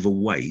think of a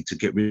way to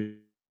get rid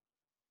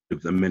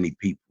of the many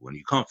people. And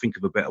you can't think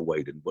of a better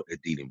way than what they're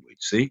dealing with,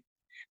 see?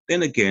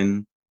 Then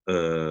again,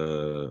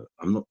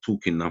 I'm not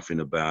talking nothing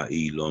about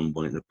Elon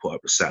wanting to put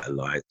up the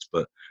satellites,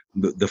 but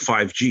the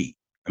 5G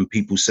and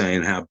people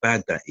saying how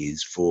bad that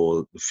is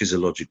for the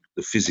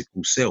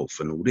physical self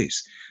and all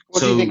this. What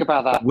do you think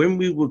about that? When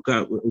we would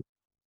go,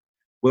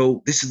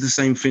 well, this is the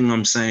same thing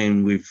I'm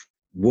saying with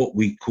what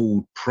we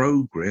call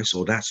progress,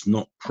 or that's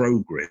not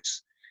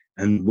progress.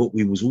 And what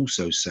we was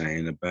also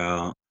saying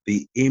about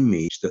the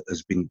image that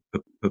has been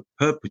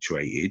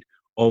perpetuated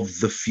of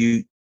the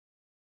future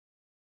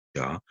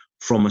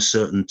from a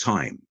certain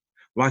time.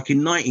 Like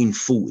in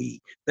 1940,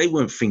 they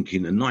weren't thinking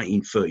of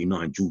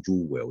 1939 George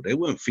Orwell. They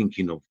weren't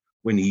thinking of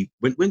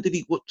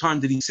what time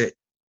did he set,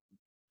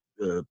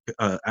 not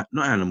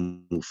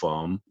Animal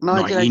Farm,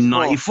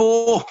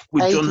 1994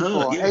 with John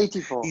Hurt. Yeah.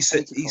 84. He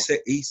said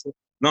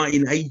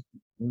 1980.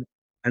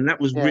 And that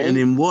was written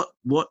in what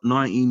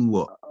 19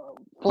 what?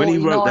 When he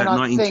wrote that,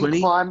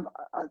 1920?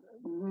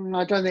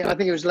 I don't think, I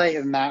think it was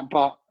later than that,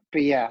 but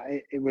yeah,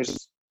 it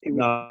was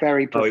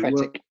very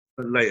prophetic.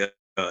 Later.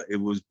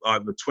 It was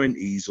either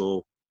 20s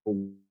or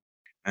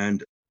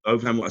and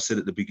over what I said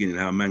at the beginning,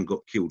 how a man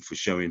got killed for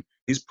showing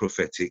his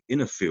prophetic in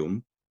a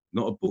film,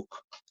 not a book,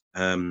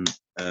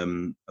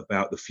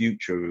 about the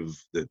future of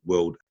the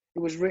world. It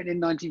was written in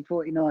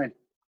 1949.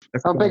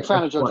 I'm a big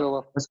fan of George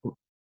Orwell.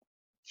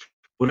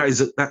 Well,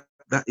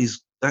 that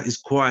is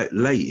quite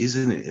late,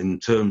 isn't it? In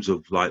terms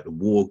of like the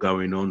war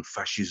going on,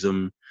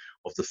 fascism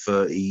of the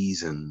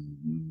 30s and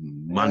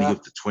money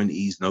of the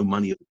 20s, no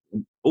money,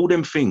 all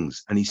them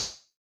things, and he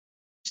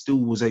still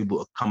was able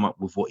to come up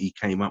with what he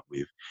came up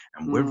with.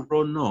 And whether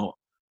or not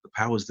the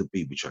powers that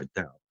be, which I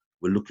doubt,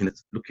 we're looking at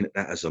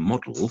that as a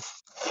model,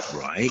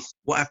 right?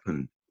 What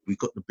happened? We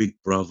got the Big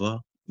Brother,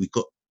 we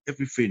got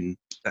everything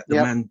that the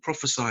man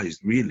prophesized,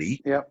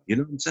 really. You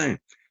know what I'm saying?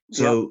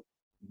 So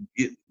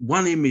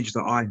one image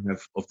that I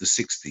have of the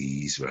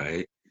 60s,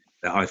 right,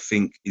 that I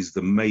think is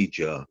the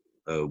major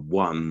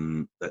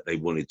one that they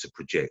wanted to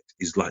project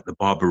is like the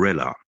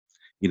Barbarella,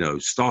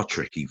 Star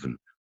Trek even,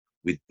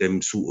 with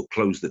them sort of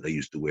clothes that they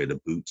used to wear,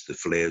 the boots, the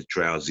flared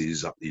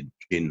trousers, up the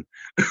chin,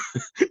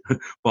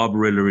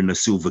 Barbarella in a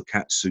silver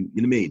catsuit,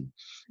 you know what I mean?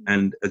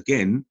 And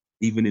again,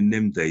 even in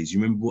them days, you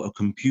remember what a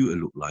computer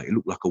looked like? It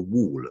looked like a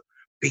wall,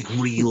 big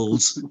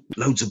reels,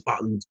 loads of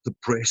buttons to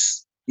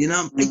press,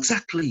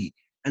 exactly.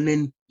 And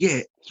then,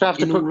 so I have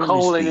to put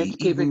coal in it to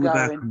keep it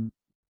going.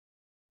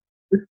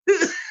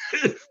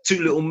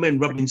 Two little men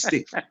rubbing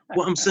sticks.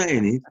 What I'm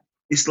saying is,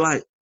 it's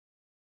like,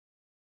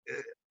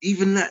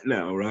 even that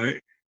now, right?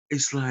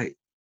 It's like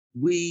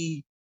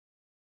within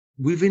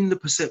the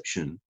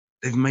perception,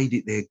 they've made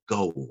it their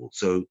goal.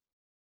 So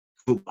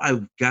from what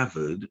I've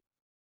gathered,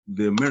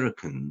 the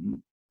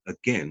American,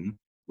 again,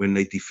 when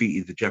they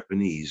defeated the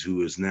Japanese,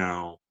 who is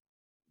now,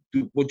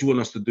 what do you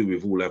want us to do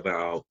with all of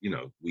our,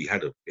 we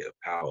had a bit of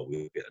power, we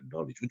had a bit of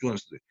knowledge. What do you want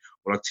us to do?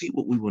 Well, I'll tell you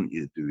what we want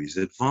you to do is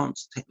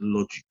advance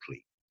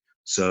technologically.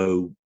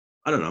 So,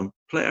 I don't know,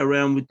 play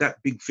around with that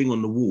big thing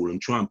on the wall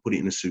and try and put it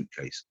in a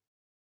suitcase.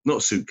 Not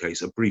a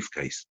suitcase, a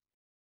briefcase.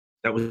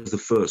 That was the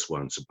first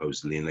one,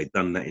 supposedly, and they'd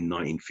done that in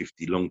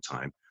 1950, long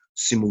time,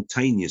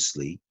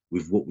 simultaneously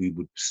with what we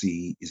would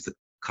see is the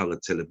color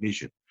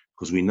television.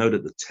 Because we know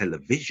that the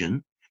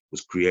television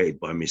was created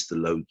by Mr.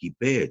 Logie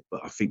Baird, but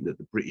I think that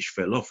the British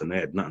fell off and they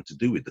had nothing to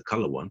do with the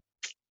color one.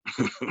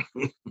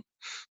 Do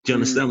you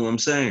understand what I'm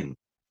saying?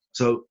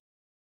 So,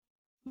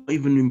 not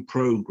even in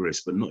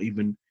progress, but not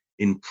even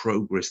in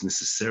progress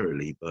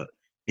necessarily, but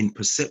in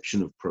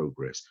perception of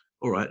progress.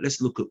 All right,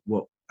 let's look at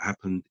what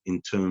happened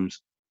in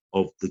terms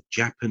of the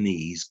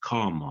Japanese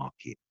car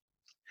market.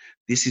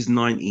 This is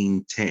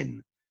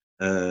 1910.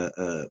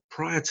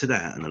 Prior to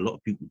that, and a lot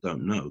of people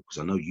don't know, because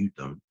I know you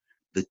don't,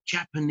 the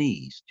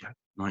Japanese,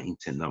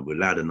 1910, no, we're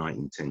allowed in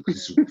 1910 because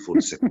this was before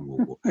the Second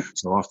World War.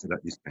 So after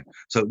that, this came.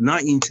 So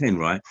 1910,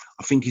 right?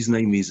 I think his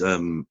name is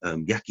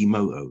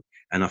Yakimoto,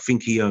 and I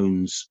think he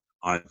owns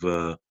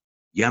either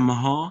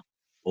Yamaha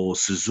or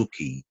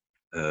Suzuki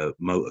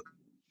motor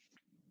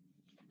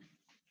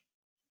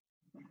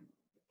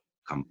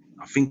company.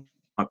 I think it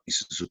might be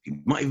Suzuki,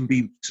 might even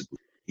be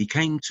Suzuki. He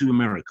came to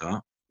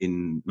America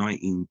in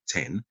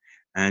 1910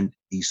 and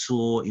he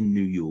saw in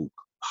New York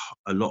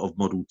a lot of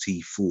Model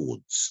T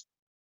Fords.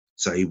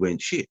 So he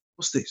went, shit,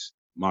 what's this?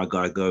 My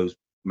guy goes,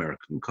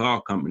 American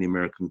car company,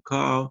 American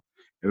car.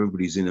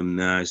 Everybody's in them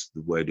now. It's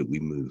the way that we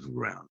move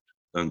around.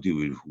 Don't deal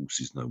with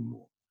horses no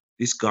more.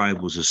 This guy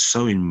was a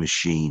sewing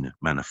machine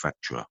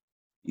manufacturer.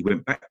 He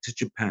went back to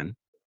Japan,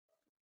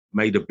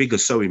 made a bigger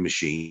sewing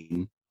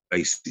machine,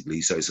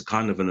 basically. So it's a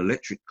kind of an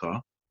electric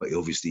car, but he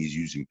obviously is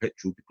using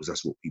petrol because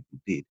that's what people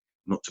did.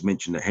 Not to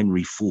mention that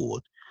Henry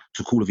Ford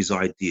took all of his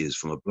ideas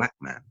from a black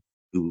man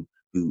who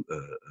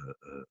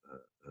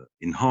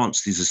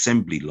enhanced his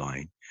assembly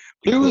line.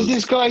 Who was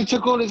this guy he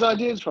took all his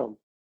ideas from?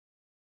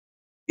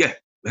 Yeah,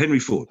 Henry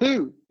Ford.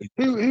 Who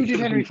did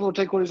Henry Ford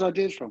take all his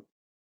ideas from?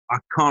 I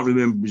can't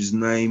remember his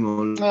name.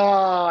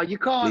 Oh, you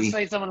can't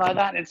say something like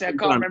that and say I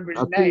can't remember his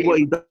I'll tell you name. what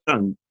he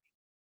done.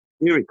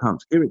 Here it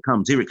comes.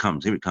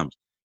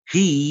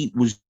 He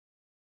was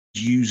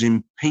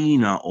using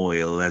peanut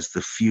oil as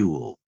the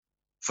fuel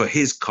for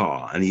his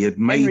car, and he had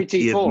made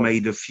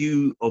a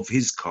few of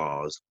his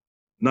cars.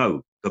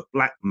 No, the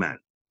black man.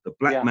 The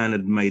black man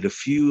had made a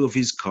few of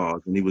his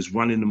cars, and he was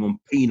running them on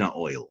peanut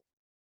oil,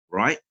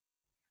 right?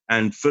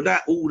 And for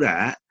that, all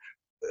that,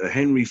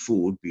 Henry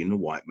Ford, being a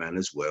white man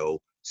as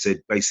well,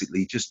 said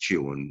basically just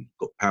chill and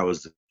got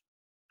powers to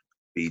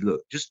be.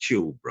 Look, just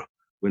chill, bro.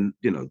 When,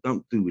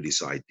 don't do with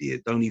this idea.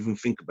 Don't even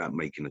think about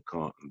making a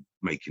car,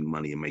 making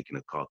money and making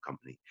a car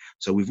company.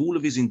 So with all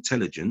of his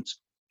intelligence,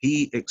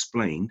 he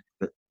explained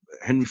that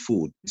Henry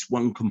Ford, this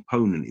one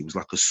component, it was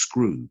like a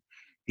screw.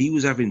 He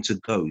was having to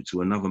go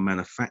to another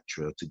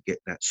manufacturer to get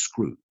that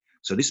screw.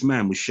 So this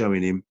man was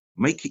showing him,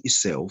 make it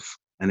yourself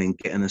and then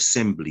get an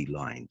assembly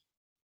line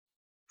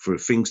for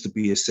things to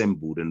be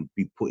assembled and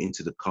be put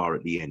into the car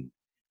at the end.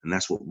 And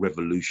that's what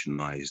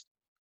revolutionized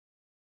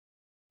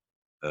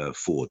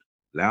Ford.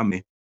 Allow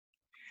me.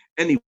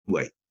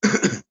 Anyway,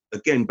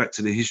 again, back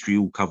to the history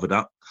all covered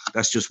up.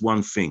 That's just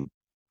one thing.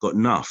 Got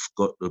enough.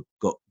 Got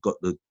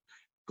the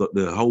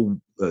whole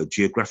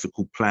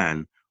geographical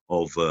plan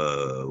of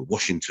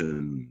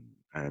Washington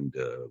and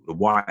the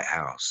White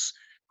House,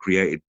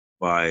 created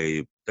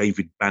by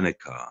David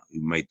Banneker,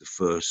 who made the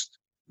first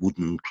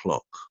wooden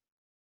clock,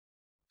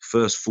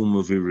 first form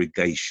of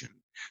irrigation.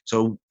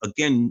 So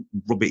again,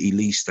 Robert E.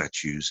 Lee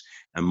statues,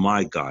 and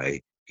my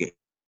guy getting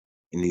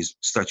his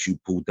statue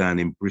pulled down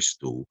in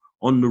Bristol.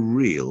 On the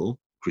real,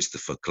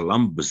 Christopher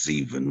Columbus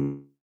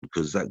even,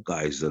 because that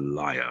guy is a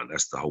liar.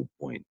 That's the whole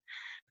point.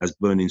 As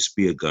Burning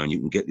Spear going, you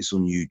can get this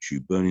on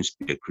YouTube, Burning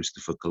Spear,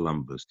 Christopher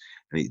Columbus.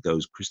 And it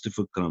goes,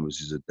 Christopher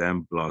Columbus is a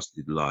damn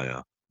blasted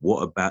liar.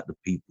 What about the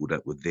people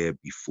that were there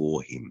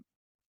before him?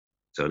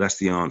 So that's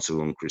the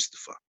answer on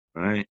Christopher,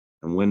 right?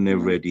 And when they're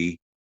ready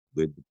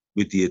with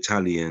the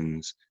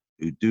Italians,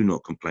 who do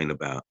not complain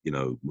about,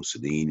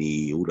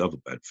 Mussolini, all the other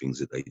bad things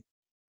that they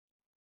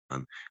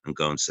done, and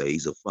go and say,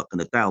 he's a fucking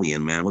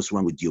Italian, man. What's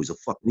wrong with you? He's a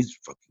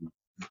fucking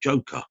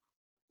joker.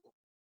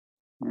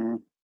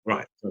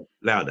 Right, so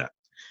allow that.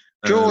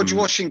 George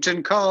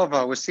Washington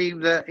Carver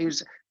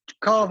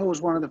Carver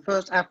was one of the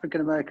first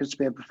African Americans to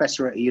be a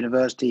professor at a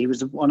university. He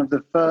was one of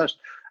the first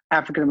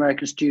African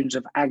American students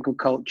of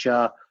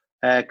agriculture.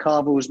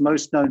 Carver was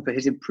most known for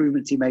his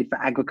improvements he made for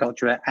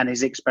agriculture and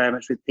his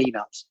experiments with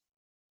peanuts.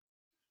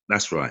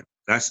 That's right.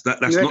 That's not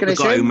the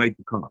guy who made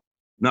the car.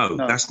 No,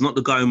 that's not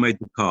the guy who made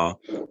the car.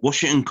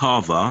 Washington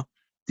Carver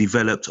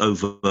developed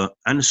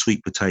and a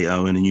sweet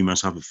potato and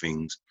numerous other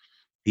things.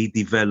 He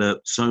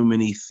developed so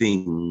many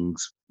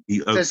things.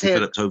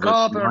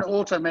 Carver and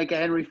automaker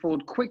Henry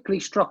Ford quickly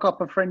struck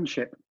up a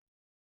friendship.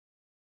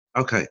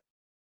 Okay.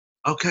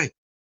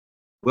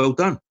 Well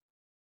done.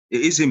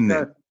 It is him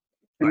then.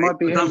 It might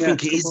be him. I don't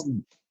think it is.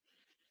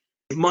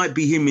 It might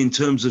be him in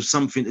terms of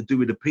something to do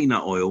with the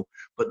peanut oil,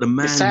 but the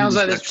man. It sounds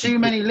like there's too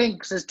many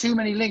links. There's too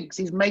many links.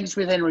 He's mates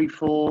with Henry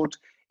Ford.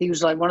 He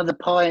was like one of the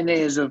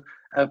pioneers of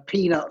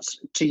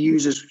peanuts to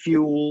use as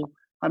fuel.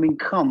 I mean,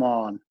 come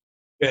on.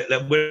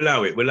 Yeah, we'll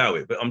allow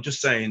it. But I'm just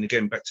saying,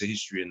 again, back to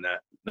history and that,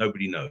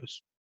 nobody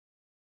knows.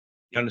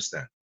 You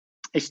understand?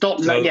 It's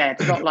not. So- Yeah,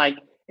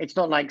 it's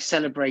not like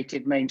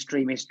celebrated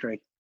mainstream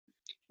history.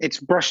 It's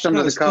brushed under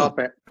No, the it's not.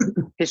 carpet.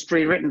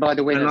 History written by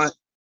the winners.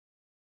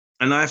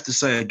 And I have to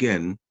say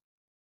again,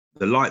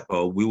 the light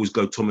bulb, we always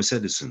go Thomas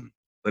Edison,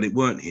 but it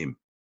weren't him.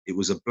 It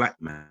was a black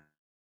man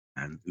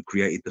who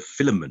created the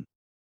filament.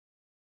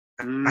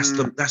 That's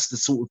the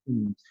sort of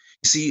thing.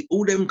 You see,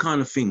 all them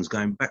kind of things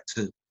going back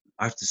to,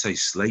 I have to say,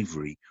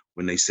 slavery,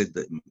 when they said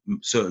that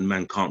certain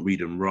man can't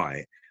read and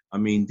write. I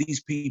mean,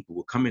 these people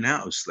were coming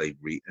out of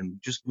slavery and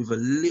just with a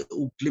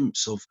little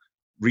glimpse of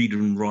read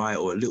and write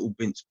or a little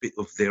bit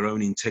of their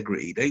own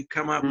integrity, they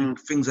come out with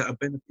things that are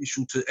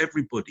beneficial to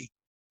everybody.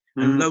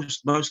 And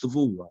most of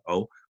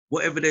all,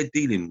 whatever they're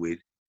dealing with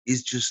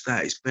is just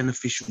that. It's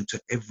beneficial to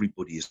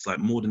everybody. It's like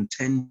more than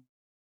 10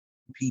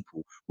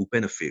 people will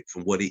benefit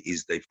from what it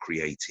is they've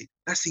created.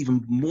 That's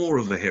even more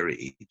of a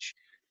heritage.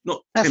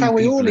 That's how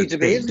we all need to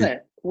be, isn't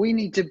it? We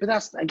need to, but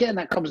that's, again,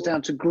 that comes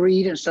down to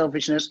greed and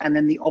selfishness, and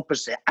then the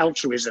opposite,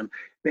 altruism.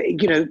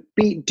 But, you know,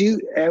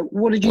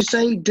 what did you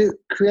say?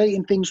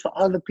 Creating things for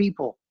other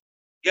people.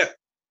 Yeah.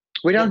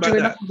 We don't do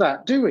enough of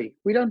that, do we?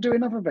 We don't do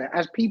enough of it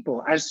as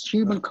people, as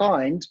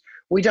humankind.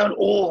 We don't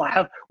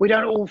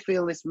all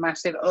feel this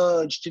massive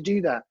urge to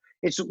do that.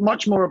 It's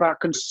much more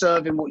about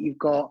conserving what you've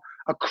got,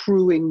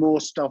 accruing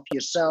more stuff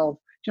yourself.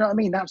 Do you know what I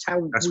mean? That's how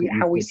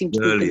we seem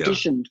to be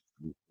conditioned.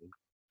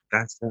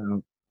 That's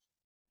how.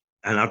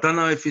 And I don't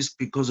know if it's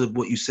because of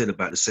what you said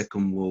about the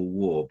Second World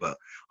War, but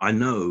I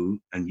know,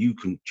 and you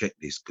can check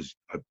this because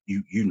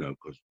you know,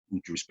 because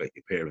would you respect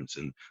your parents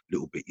and a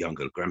little bit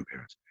younger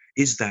grandparents,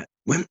 is that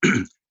when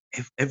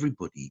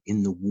everybody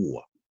in the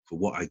war, for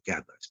what I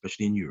gather,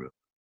 especially in Europe,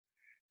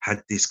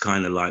 had this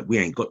kind of like, we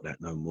ain't got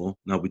that no more.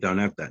 No, we don't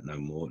have that no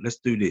more. Let's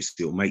do this.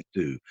 It'll make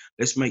do.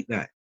 Let's make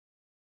that.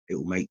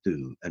 It'll make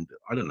do. And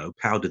I don't know,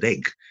 powdered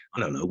egg.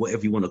 I don't know,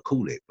 whatever you want to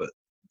call it. But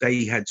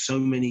they had so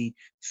many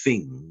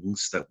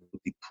things that were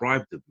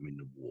deprived of them in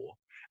the war.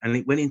 And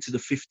it went into the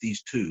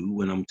 50s too,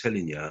 when I'm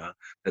telling you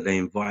that they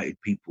invited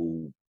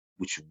people,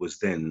 which was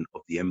then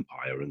of the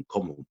Empire and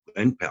Commonwealth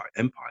Empire,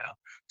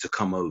 to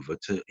come over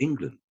to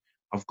England.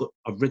 I've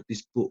read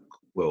this book.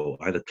 Well,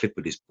 I had a clip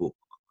of this book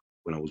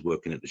when I was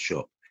working at the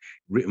shop,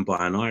 written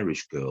by an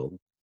Irish girl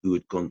who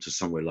had gone to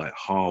somewhere like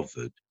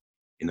Harvard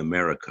in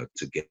America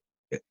to get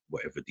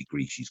whatever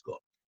degree she's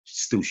got.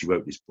 Still, she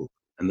wrote this book.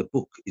 And the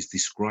book is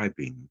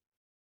describing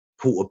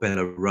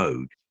Portobello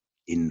Road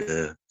in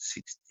the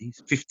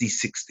 60s,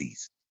 50s,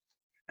 60s.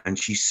 And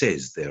she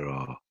says there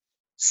are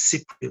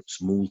Cypriots,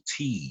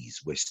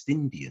 Maltese, West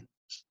Indians.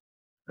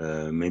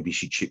 Maybe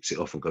she chips it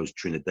off and goes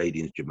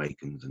Trinidadians,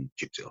 Jamaicans, and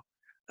chips it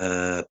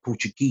off.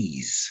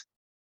 Portuguese.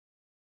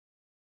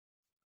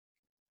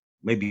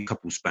 Maybe a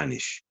couple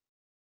Spanish.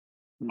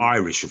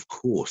 Irish, of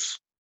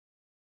course.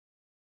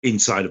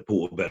 Inside the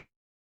Portobello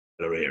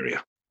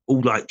area.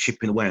 All like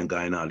chipping away and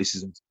going, this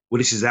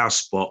is our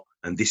spot,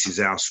 and this is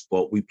our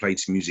spot. We played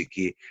some music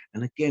here.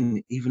 And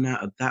again, even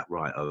out of that,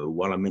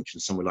 while I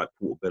mentioned somewhere like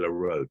Portobello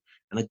Road,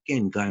 and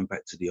again, going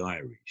back to the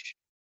Irish,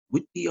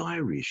 with the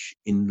Irish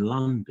in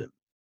London,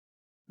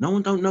 no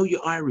one don't know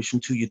you're Irish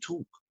until you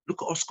talk.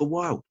 Look at Oscar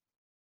Wilde.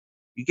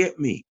 You get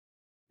me?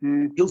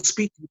 He'll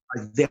speak to you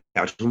like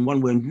that, and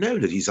one won't know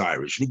that he's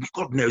Irish, and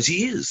God knows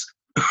he is.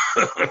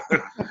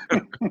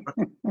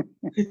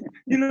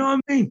 You know what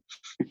I mean?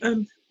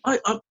 And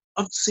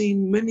I've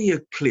seen many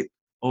a clip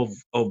of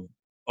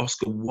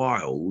Oscar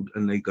Wilde,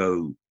 and they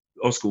go,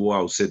 Oscar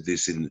Wilde said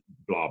this in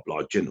blah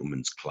blah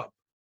gentleman's club,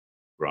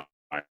 right?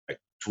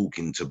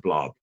 Talking to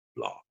blah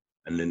blah,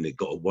 and then they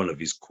got one of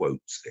his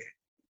quotes there,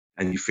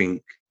 and you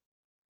think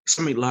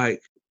something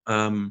like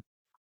I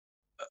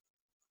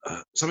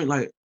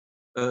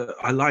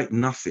like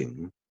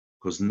nothing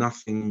because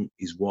nothing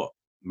is what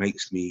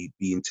makes me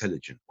be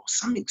intelligent, or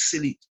something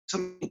silly,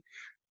 something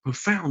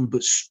profound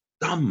but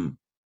dumb.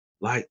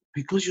 Like,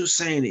 because you're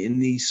saying it in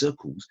these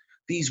circles,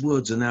 these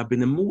words are now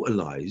been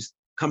immortalized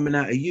coming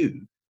out of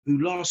you,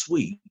 who last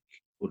week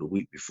or the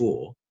week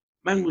before,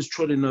 man was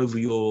trotting over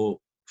your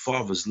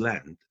father's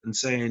land and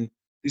saying,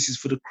 this is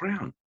for the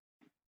crown.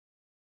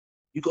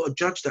 You got to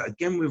judge that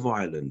again with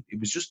Ireland. It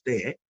was just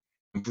there.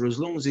 And for as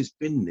long as it's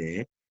been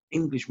there,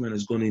 Englishmen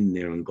has gone in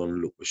there and gone,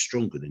 look, we're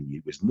stronger than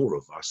you. There's more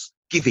of us.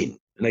 Give in.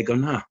 And they go,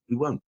 nah, we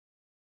won't.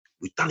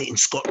 We've done it in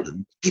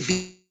Scotland. Give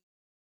in.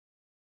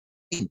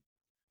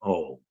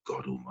 Oh,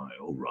 God almighty,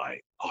 all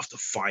right. After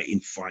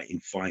fighting.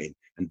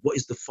 And what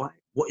is the fight?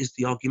 What is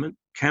the argument?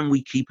 Can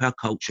we keep our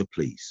culture,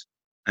 please?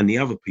 And the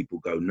other people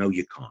go, no,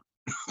 you can't.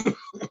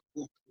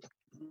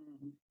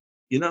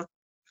 You know?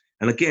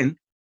 And again,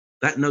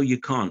 that no, you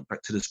can't,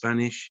 back to the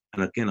Spanish.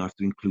 And again, I have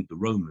to include the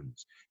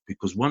Romans,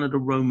 because one of the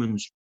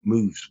Romans'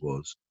 moves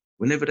was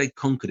whenever they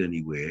conquered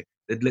anywhere,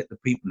 they'd let the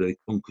people they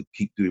conquered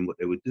keep doing what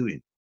they were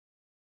doing.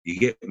 You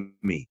get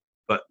me?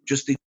 But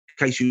just in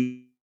case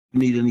you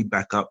need any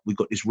backup, we've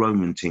got this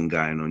Roman thing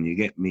going on. You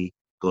get me?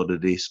 God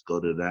of this,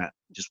 God of that.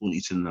 Just want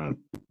you to know.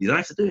 You don't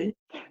have to do it.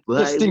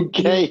 But just in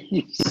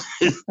case.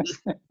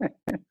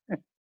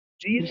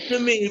 Do you know what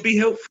I mean? It'd be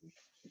helpful.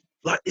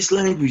 like this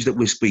language that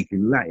we're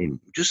speaking, Latin.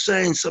 Just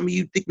saying, some of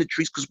you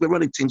dignitaries, because we're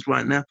running things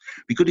right now,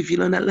 be good if you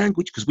learn that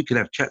language, because we could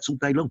have chats all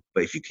day long.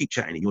 But if you keep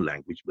chatting in your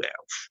language, well,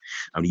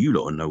 I mean, you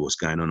lot will know what's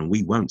going on, and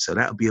we won't. So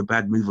that'll be a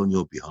bad move on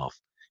your behalf.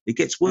 It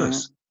gets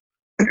worse.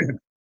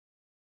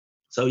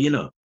 So, you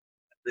know,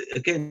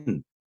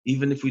 again,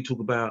 even if we talk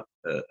about,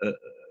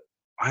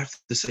 I have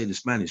to say the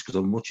Spanish, because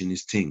I'm watching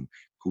this thing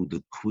called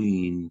The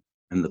Queen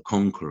and the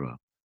Conqueror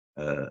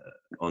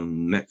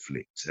on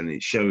Netflix, and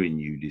it's showing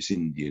you this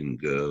Indian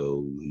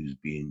girl who's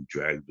being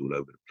dragged all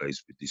over the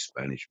place with this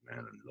Spanish man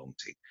and long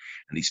tick,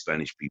 and these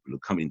Spanish people are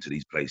coming to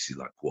these places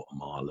like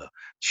Guatemala,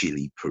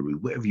 Chile, Peru,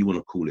 whatever you want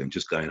to call them,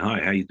 just going,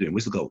 "Hi, how you doing?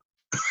 Where's the gold?"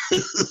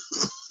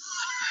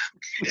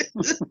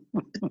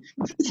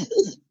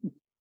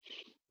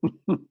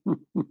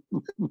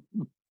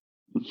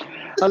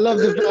 I love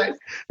the fact.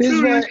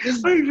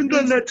 I even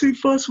done that too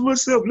fast for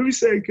myself. Let me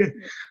say it again.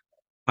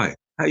 Hi,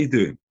 how you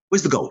doing?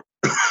 Where's the gold?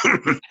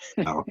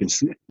 I can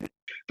see.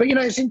 But you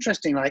know, it's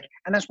interesting, like,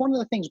 and that's one of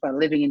the things about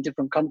living in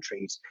different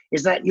countries,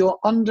 is that your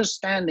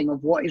understanding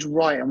of what is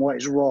right and what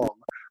is wrong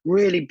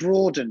really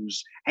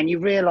broadens, and you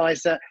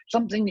realize that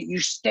something that you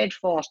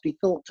steadfastly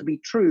thought to be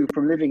true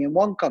from living in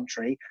one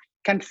country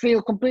can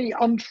feel completely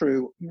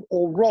untrue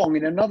or wrong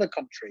in another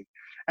country.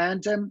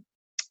 And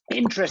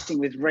interesting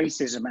with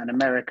racism and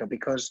America,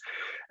 because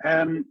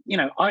you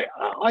know,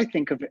 I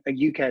think of a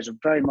UK as a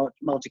very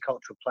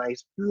multicultural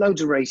place,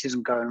 loads of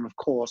racism going on, of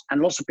course,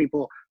 and lots of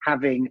people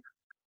having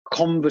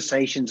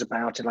conversations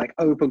about it, like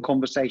open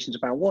conversations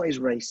about what is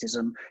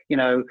racism, you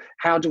know,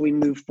 how do we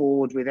move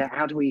forward with it,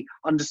 how do we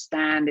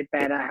understand it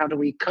better, how do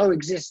we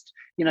coexist,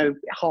 you know,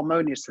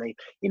 harmoniously.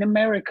 In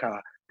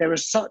America, there are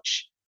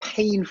such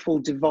painful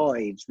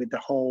divides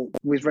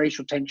with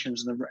racial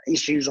tensions and the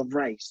issues of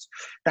race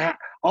that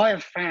I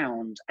have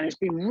found, and it's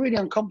been really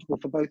uncomfortable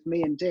for both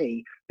me and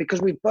Dee,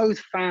 because we've both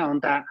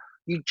found that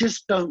you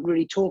just don't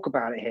really talk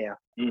about it here.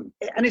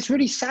 And it's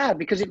really sad,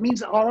 because it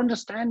means that our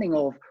understanding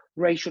of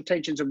racial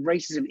tensions and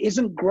racism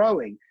isn't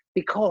growing,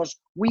 because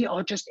we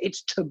are just,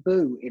 it's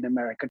taboo in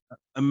America.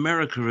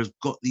 America has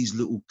got these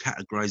little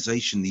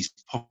categorization, these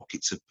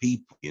pockets of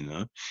people, you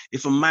know.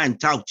 If a man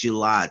talks to you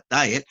like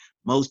that,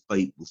 most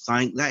people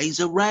think that he's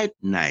a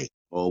redneck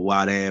or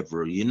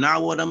whatever, you know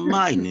what I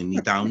mean? And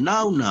he don't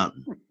know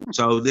nothing.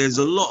 So there's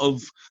a lot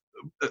of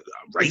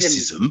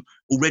racism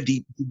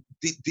already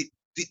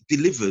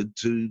delivered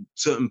to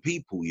certain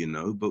people, you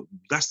know, but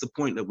that's the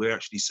point that we're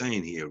actually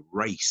saying here,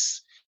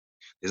 race.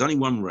 There's only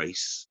one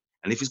race,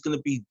 and if it's going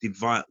to be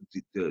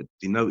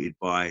denoted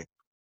by,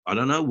 I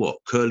don't know what,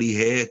 curly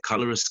hair,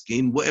 color of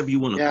skin, whatever you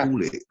want to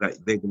call it, like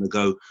they're going to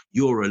go,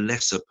 you're a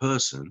lesser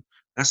person.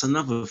 That's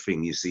another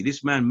thing, you see.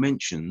 This man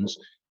mentions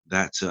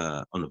that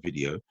on a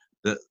video,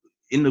 that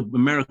in the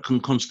American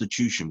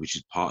Constitution, which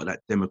is part of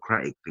that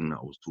democratic thing that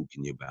I was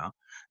talking about,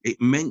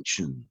 it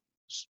mentions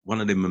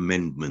one of them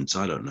amendments,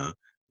 I don't know,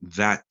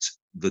 that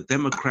the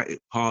Democratic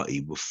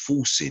Party were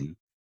forcing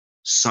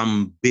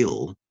some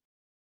bill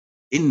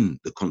in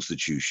the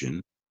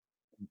Constitution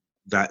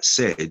that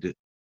said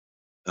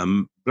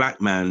black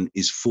man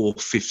is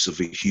 4/5 of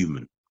a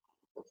human.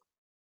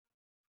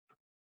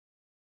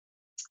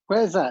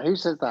 Where's that? Who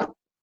says that?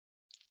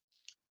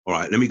 All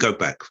right, let me go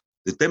back.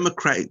 The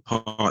Democratic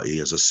Party,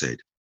 as I said,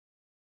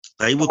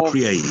 they were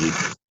created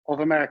of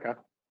America,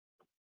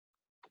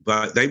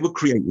 but they were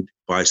created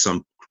by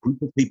some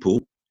group of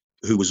people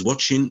who was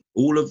watching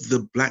all of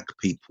the black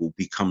people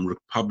become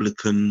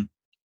Republican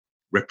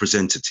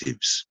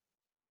representatives.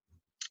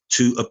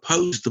 To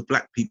oppose the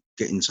black people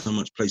getting so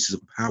much places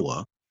of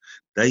power,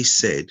 they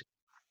said,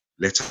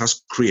 let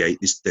us create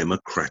this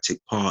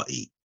Democratic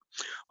Party.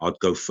 I'd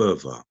go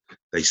further.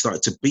 They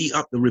started to beat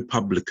up the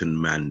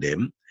Republican man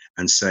them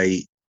and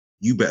say,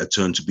 you better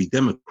turn to be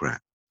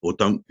Democrat or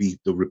don't be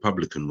the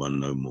Republican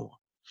one no more.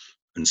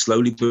 And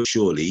slowly but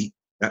surely,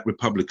 that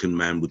Republican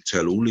man would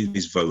tell all of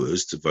his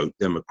voters to vote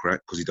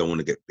Democrat because he don't want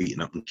to get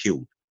beaten up and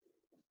killed.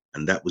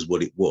 And that was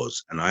what it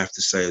was. And I have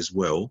to say as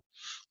well,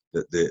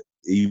 that the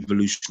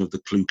evolution of the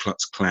Ku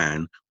Klux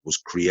Klan was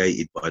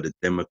created by the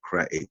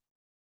Democratic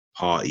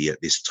Party at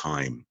this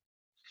time.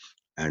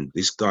 And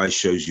this guy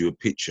shows you a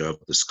picture of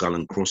the skull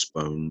and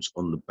crossbones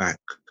on the back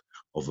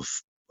of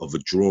a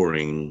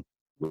drawing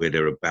where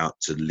they're about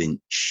to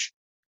lynch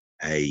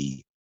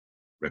a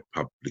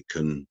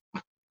Republican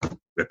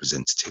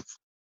representative.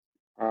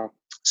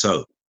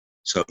 So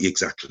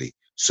exactly.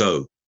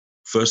 So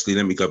firstly,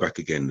 let me go back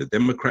again. The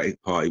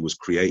Democratic Party was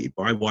created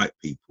by white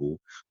people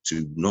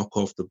to knock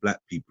off the black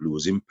people who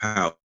was in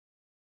power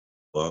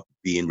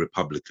being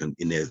Republican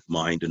in their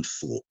mind and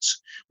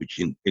thoughts, which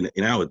in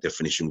our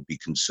definition would be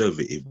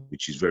conservative,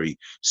 which is very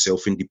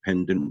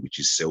self-independent, which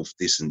is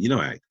self-this, and you know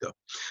how it goes.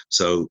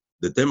 So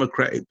the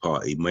Democratic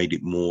Party made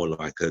it more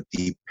like a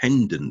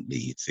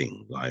dependently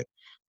thing, like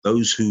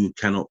those who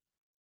cannot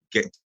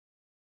get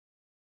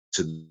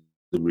to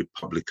the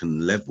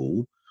Republican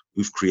level,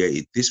 we've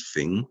created this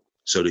thing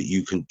so that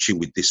you can chill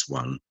with this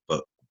one,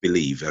 but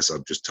believe, as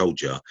I've just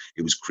told you,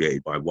 it was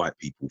created by white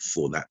people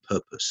for that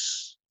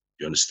purpose.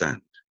 Do you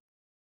understand?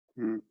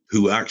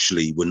 who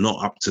actually were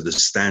not up to the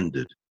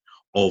standard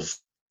of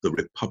the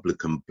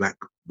Republican black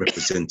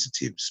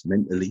representatives,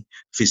 mentally,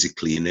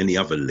 physically, and any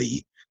other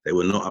league. They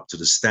were not up to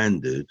the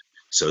standard.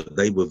 So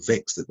they were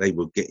vexed that they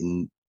were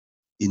getting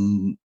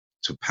into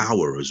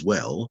power as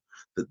well,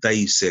 that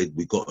they said,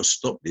 we got to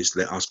stop this,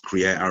 let us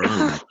create our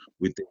own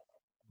with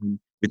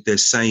their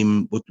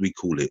same, what do we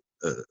call it,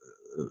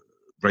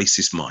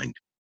 racist mind.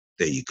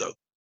 There you go.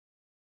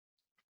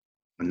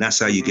 And that's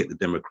how you get the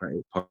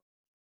Democratic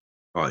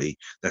Party.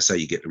 That's how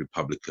you get the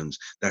Republicans.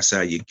 That's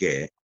how you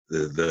get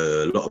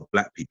the lot of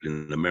black people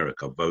in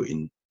America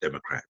voting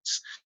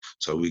Democrats.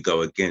 So we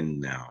go again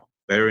now,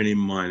 bearing in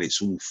mind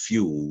it's all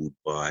fueled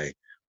by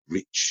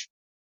rich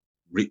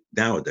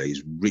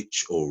nowadays,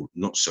 rich or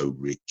not so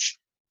rich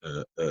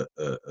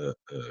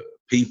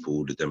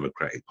people. The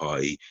Democratic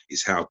Party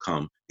is how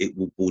come it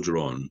will border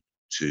on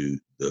to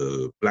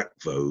the black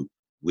vote,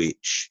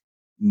 which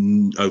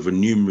over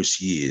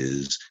numerous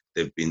years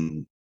they've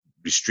been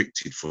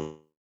restricted from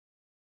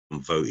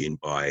voting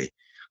by,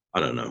 I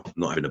don't know,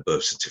 not having a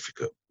birth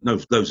certificate. No,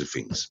 loads of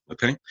things.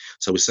 Okay,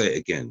 so we'll say it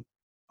again.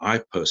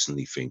 I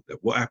personally think that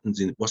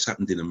what's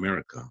happened in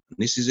America, and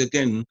this is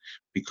again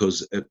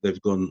because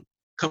they've gone,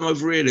 come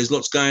over here, there's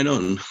lots going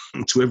on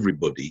to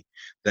everybody,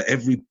 that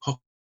every pocket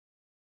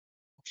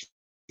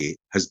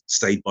has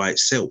stayed by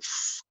itself.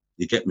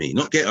 You get me?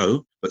 Not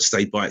ghetto, but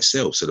stayed by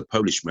itself. So the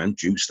Polish man,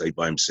 Jew, stayed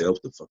by himself.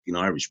 The fucking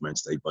Irish man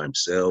stayed by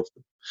himself.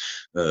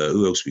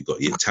 Who else we got?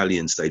 The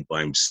Italian stayed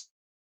by himself.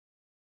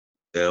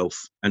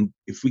 And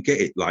if we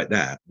get it like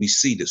that, we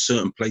see that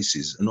certain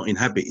places are not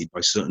inhabited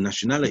by certain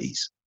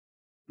nationalities.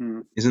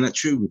 Isn't that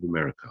true with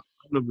America?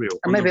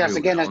 And maybe that's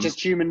again, that's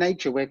just human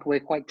nature. We're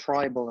quite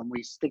tribal, and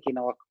we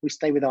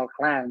stay with our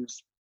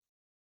clans.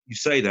 You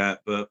say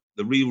that, but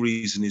the real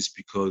reason is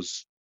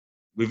because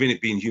within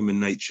it being human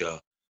nature,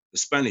 the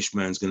Spanish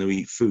man's going to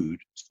eat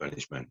food.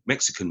 Spanish man,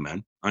 Mexican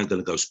man. I ain't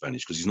going to go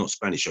Spanish because he's not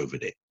Spanish over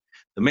there.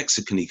 The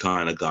Mexican-y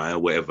kind of guy or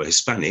whatever,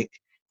 Hispanic,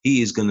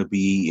 he is going to be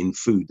eating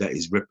food that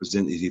is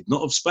representative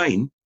not of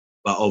Spain,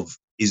 but of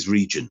his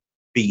region.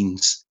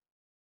 Beans,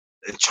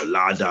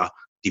 enchilada,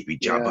 dippy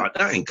jabba.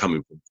 That ain't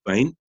coming from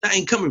Spain. That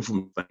ain't coming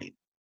from Spain.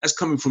 That's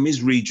coming from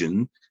his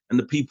region and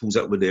the peoples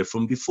that were there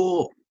from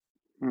before.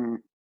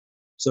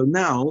 So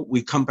now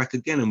we come back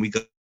again and we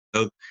go,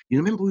 you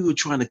remember we were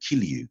trying to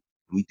kill you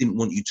and we didn't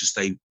want you to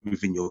stay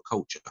within your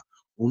culture.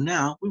 Well,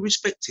 now we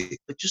respect it,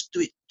 but just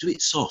do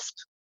it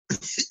soft.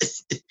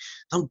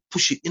 Don't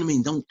push it, you know what I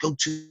mean? Don't go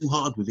too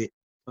hard with it.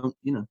 Don't,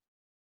 you know.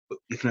 But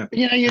you can have,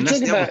 you're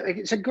talking about,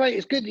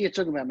 it's good that you're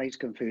talking about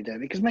Mexican food there,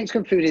 because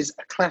Mexican food is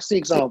a classic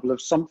example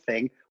of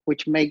something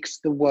which makes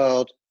the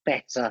world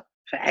better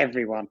for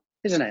everyone,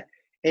 isn't it?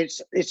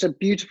 It's a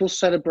beautiful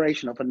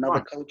celebration of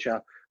another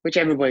culture, which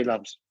everybody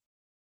loves.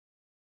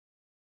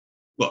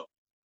 Well,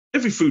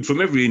 every food from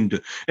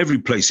every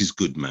place is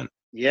good, man.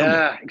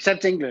 Yeah,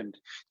 except England.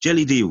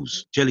 Jelly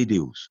deals.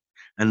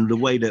 And the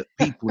way that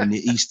people in the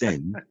East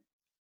End,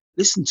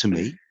 listen to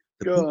me,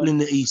 people in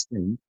the East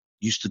End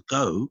used to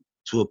go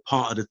to a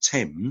part of the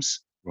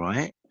Thames,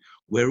 right,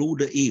 where all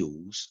the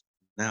eels,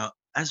 now,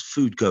 as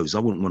food goes, I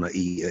wouldn't want to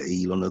eat an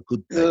eel on a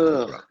good day,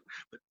 but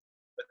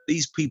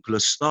these people are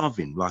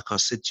starving. Like I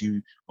said to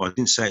you, or I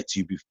didn't say it to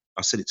you before,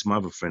 I said it to my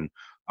other friend,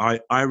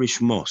 Irish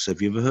moss.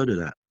 Have you ever heard of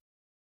that?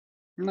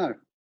 No.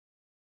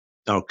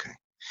 Okay.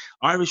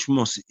 Irish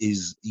moss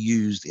is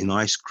used in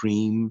ice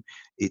cream.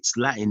 Its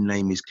Latin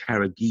name is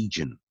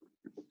Carrageenan,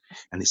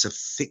 and it's a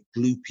thick,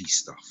 gloopy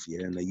stuff,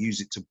 yeah, and they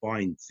use it to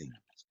bind things.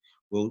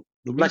 Well,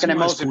 the like an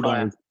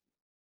emulsifier,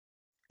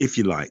 if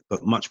you like,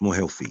 but much more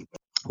healthy.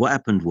 What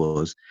happened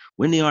was,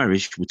 when the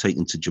Irish were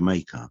taken to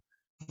Jamaica,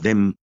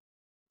 them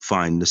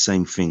find the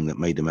same thing that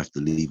made them have to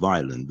leave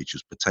Ireland, which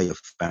was potato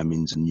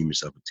famines and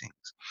numerous other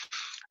things.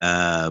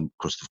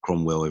 Cross of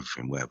Cromwell,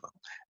 everything, whatever.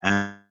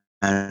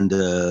 And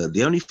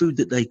the only food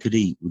that they could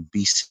eat would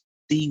be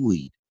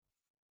seaweed.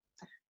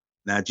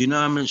 Now, do you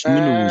know how much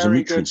minerals and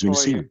nutrients are in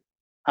seaweed?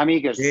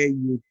 Amigas.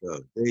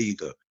 There you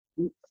go.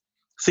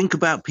 Think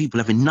about people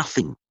having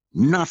nothing,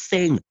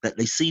 that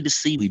they see the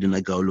seaweed and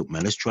they go, look,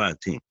 man, let's try a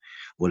thing.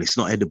 Well, it's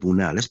not edible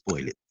now. Let's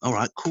boil it. All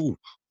right, cool.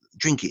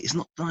 Drink it. It's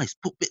not nice.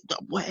 Put bit,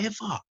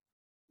 whatever.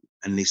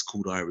 And it's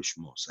called Irish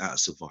moss, out of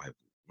survival,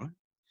 right?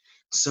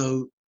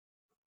 So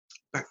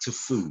back to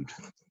food.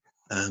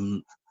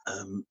 And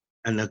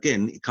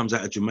again, it comes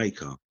out of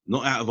Jamaica,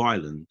 not out of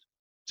Ireland,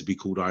 to be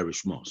called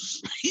Irish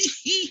moss.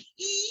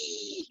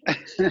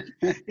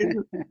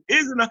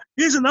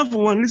 Here's another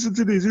one. Listen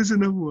to this. Here's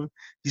another one.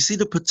 You see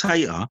the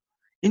potato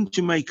in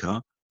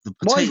Jamaica? The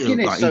potato, why is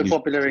Guinness so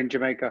popular in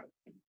Jamaica?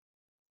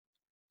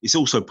 It's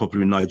also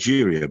popular in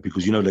Nigeria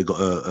because, you know, they've got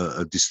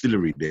a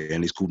distillery there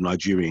and it's called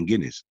Nigerian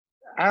Guinness.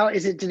 How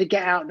is it? Did it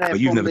get out there?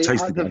 But you've never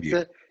tasted it, have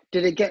you?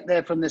 Did it get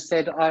there from the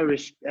said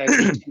Irish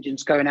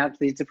contingents going out to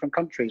these different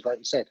countries, like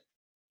you said?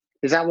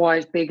 Is that why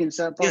it's big in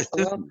certain parts of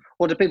the world?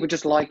 Or do people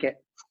just like it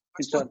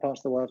in certain parts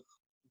of the world?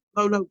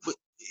 No, but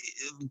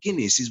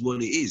Guinness is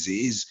what it is. It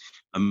is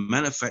and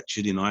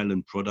manufactured in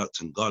Ireland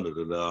product and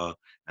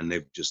and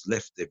they've just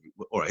left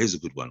all right, here's a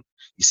good one.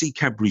 You see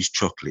Cadbury's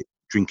chocolate,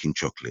 drinking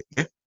chocolate,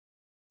 yeah?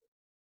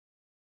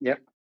 Yep.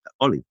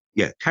 Ollie,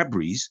 yeah,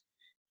 Cadbury's,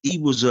 he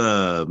was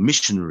a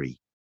missionary,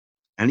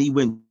 and he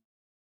went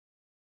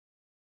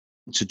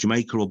to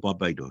Jamaica or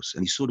Barbados,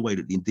 and he saw the way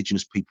that the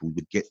indigenous people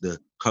would get the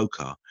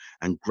cocoa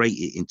and grate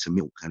it into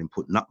milk and then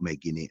put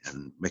nutmeg in it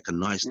and make a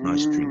nice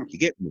drink. You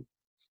get me?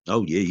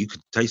 Oh yeah, you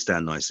could taste how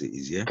nice it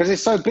is, yeah? Because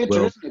it's so bitter,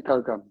 Well, isn't it,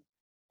 cocoa?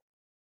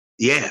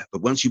 yeah,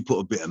 but once you put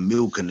a bit of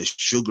milk and the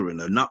sugar and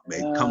the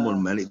nutmeg, come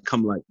on, man, it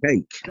come like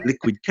cake,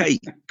 liquid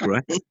cake,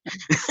 right?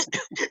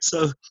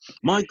 So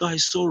my guy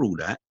saw all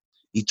that.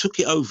 He took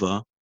it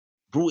over,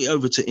 brought it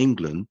over to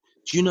England.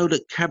 Do you know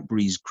that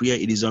Cadbury's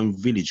created his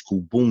own village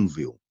called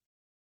Bourneville?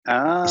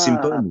 It's in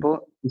Birmingham.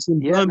 It's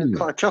in yeah, Birmingham. they've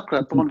got a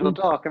chocolate, blonde or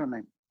dark, haven't they?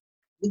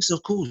 Yes,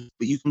 of course,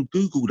 but you can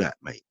Google that,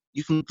 mate.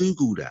 You can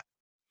Google that.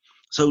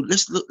 So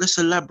let's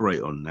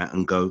elaborate on that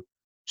and go,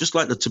 just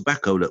like the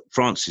tobacco that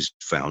Francis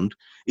found,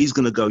 he's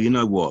going to go, you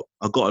know what,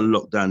 I've got to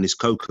lock down this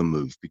coca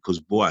move because,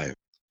 boy,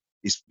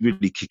 it's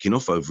really kicking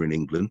off over in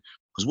England.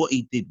 Because what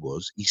he did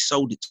was he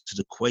sold it to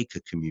the Quaker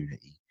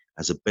community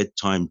as a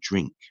bedtime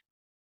drink.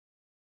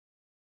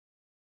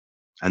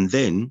 And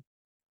then,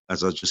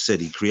 as I just said,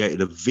 he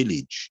created a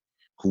village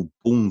called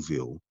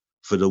Bourneville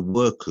for the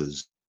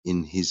workers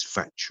in his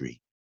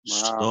factory. Wow.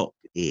 Stop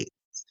it.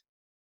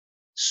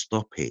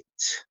 Stop it.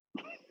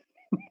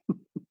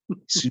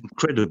 It's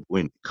incredible.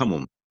 Come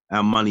on,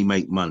 our money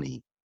make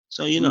money.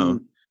 So, you know,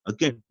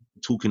 again,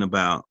 talking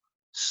about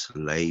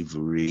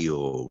slavery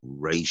or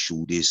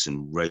racial this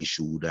and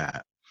racial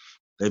that,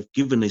 they've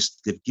given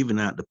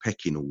out the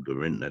pecking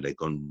order, isn't they? They've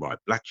gone, right,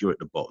 black, you're at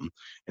the bottom.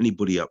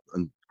 Anybody up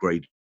and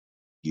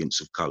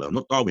gradients of color,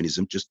 not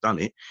Darwinism, just done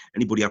it.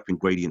 Anybody up in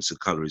gradients of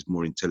color is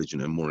more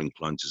intelligent and more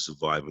inclined to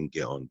survive and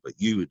get on. But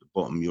you at the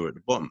bottom, you're at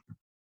the bottom.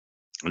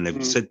 And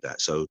they've said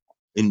that. So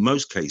in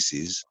most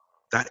cases,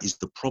 that is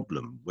the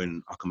problem.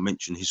 When I can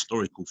mention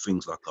historical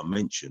things like I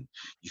mentioned,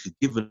 you could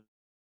you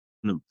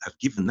can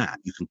give them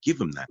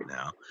that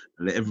now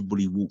and let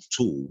everybody walk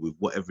tall with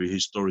whatever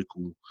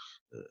historical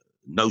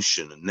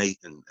notion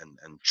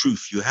and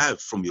truth you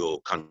have from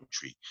your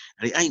country.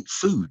 And it ain't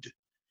food.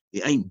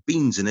 It ain't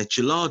beans and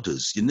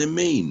enchiladas. You know what I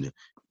mean?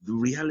 The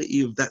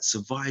reality of that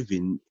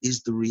surviving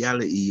is the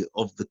reality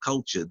of the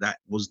culture that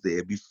was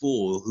there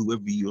before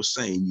whoever you're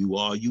saying you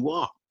are, you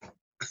are.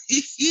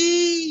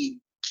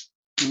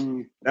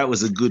 That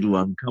was a good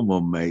one. Come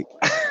on, mate.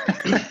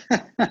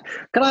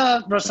 Can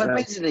I, Russ? So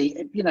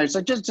basically, you know, so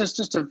just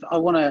I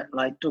want to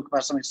like talk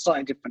about something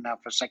slightly different now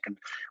for a second.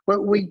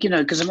 Well, you know,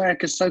 because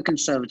America's so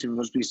conservative,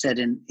 as we said,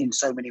 in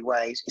so many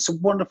ways. It's a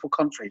wonderful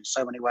country in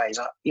so many ways.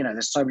 You know,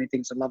 there's so many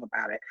things I love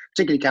about it,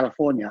 particularly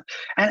California,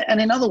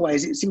 and in other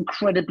ways, it's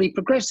incredibly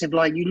progressive.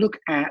 Like you look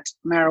at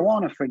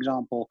marijuana, for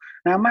example.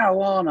 Now,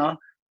 marijuana.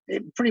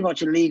 Pretty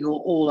much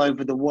illegal all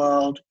over the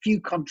world. Few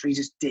countries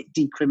is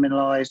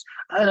decriminalized.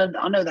 I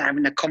know they're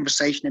having a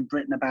conversation in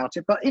Britain about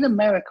it, but in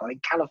America, in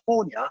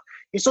California,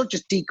 it's not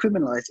just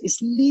decriminalized, it's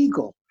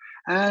legal.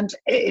 And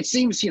it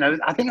seems, you know,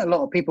 I think a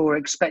lot of people were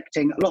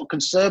expecting, a lot of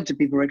conservative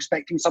people were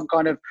expecting some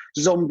kind of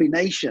zombie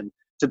nation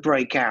to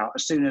break out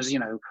as soon as, you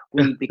know,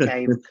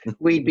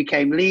 weed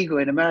became legal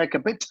in America.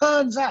 But it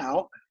turns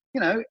out, you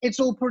know, it's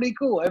all pretty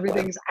cool.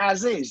 Everything's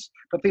as is,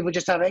 but people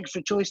just have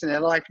extra choice in their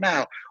life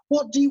now.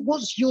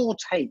 What's your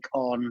take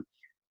on?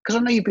 Because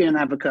I know you've been an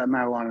advocate of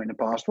marijuana in the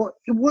past.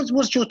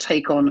 What's your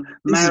take on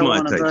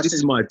marijuana versus? This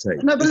is my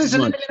take. No, but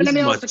listen, let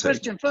me ask the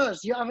question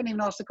first. You haven't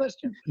even asked the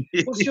question.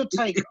 What's your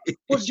take?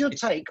 What's your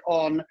take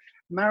on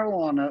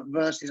marijuana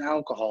versus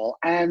alcohol,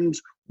 and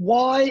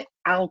why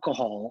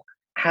alcohol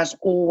has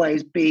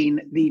always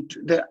been the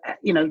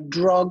you know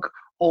drug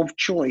of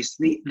choice,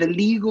 the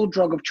legal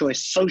drug of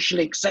choice,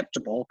 socially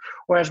acceptable,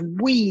 whereas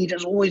weed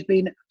has always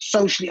been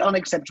socially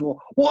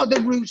unacceptable. What are the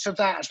roots of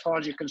that as far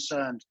as you're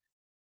concerned?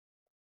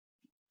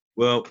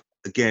 Well,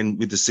 again,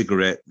 with the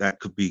cigarette, that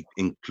could be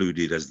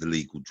included as the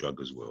legal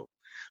drug as well.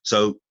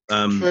 So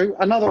true.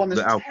 Another one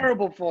that's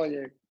terrible for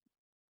you.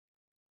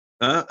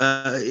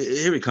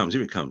 Here it comes.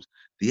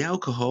 The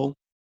alcohol,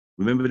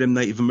 remember them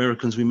Native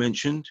Americans we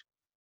mentioned?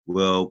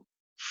 Well,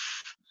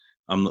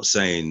 I'm not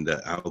saying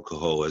that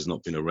alcohol has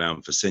not been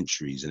around for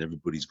centuries and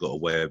everybody's got a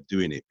way of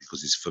doing it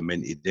because it's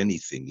fermented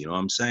anything, you know what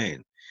I'm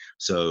saying?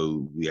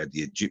 So we had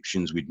the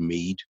Egyptians with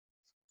mead.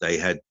 They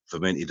had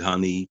fermented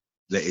honey.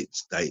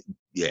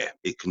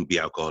 It can be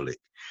alcoholic.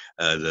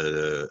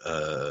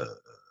 The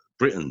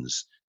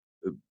Britons,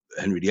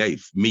 Henry VIII,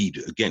 mead,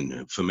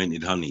 again,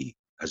 fermented honey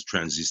has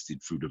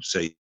transited through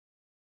the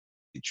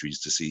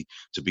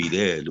to be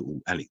their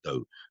little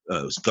anecdote,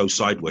 go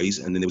sideways,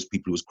 and then there was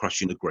people who was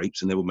crushing the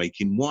grapes and they were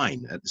making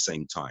wine at the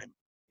same time.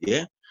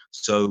 Yeah.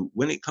 So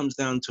when it comes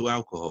down to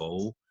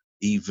alcohol,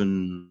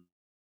 even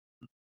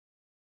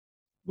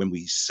when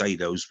we say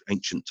those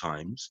ancient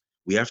times,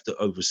 we have to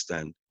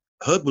understand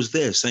herb was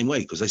there same way,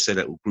 because they said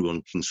that grew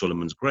on King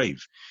Solomon's grave.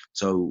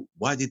 So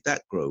why did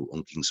that grow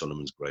on King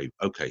Solomon's grave?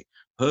 Okay,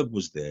 herb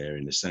was there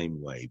in the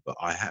same way, but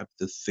I have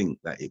to think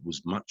that it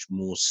was much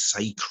more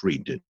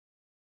sacred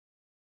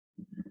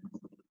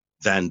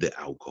than the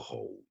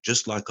alcohol,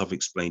 just like I've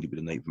explained it with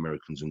the Native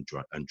Americans and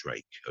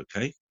Drake.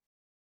 Okay,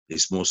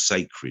 it's more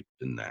sacred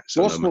than that.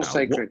 So What's no more matter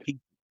sacred? what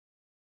people,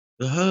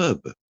 the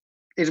herb.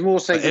 Is more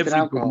sacred than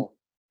alcohol.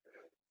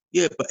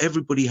 Yeah, but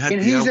everybody had In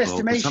the whose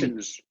alcohol.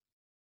 estimations?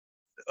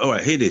 All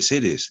right, hear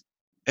this.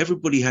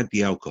 Everybody had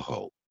the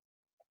alcohol.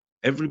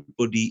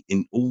 Everybody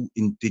in all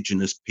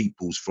indigenous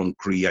peoples from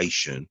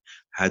creation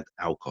had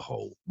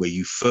alcohol, where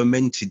you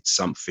fermented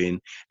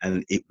something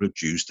and it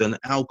produced an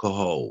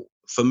alcohol.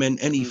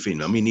 Ferment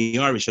anything. I mean, the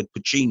Irish had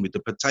poutine with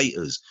the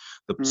potatoes.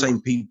 The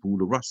same people,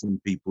 the Russian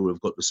people,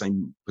 have got the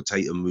same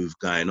potato move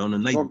going on,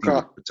 and they deal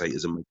with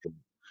potatoes and make them.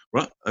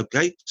 Right?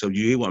 Okay. So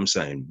you hear what I'm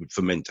saying with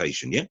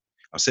fermentation? Yeah.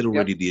 I said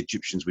already the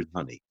Egyptians with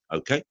honey.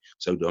 Okay.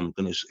 So I'm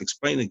going to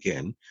explain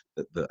again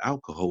that the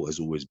alcohol has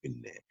always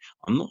been there.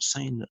 I'm not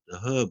saying that the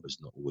herb has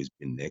not always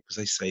been there, because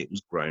they say it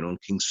was grown on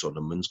King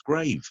Solomon's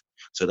grave.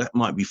 So that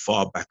might be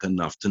far back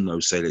enough to know,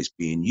 say, that it's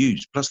being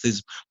used. Plus,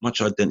 there's much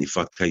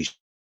identification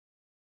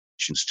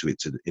to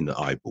it in the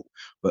eyeball.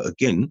 But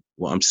again,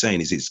 what I'm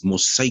saying is it's more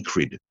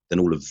sacred than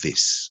all of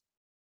this.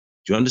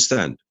 Do you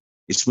understand?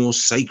 It's more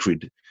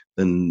sacred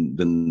than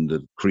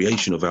the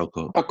creation of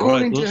alcohol.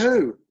 According to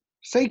who?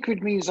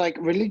 Sacred means like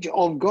religion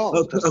of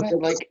God, doesn't it?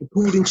 Like,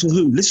 according to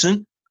who?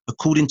 Listen,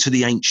 according to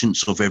the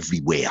ancients of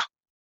everywhere.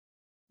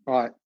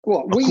 Right.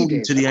 What? Weed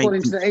is,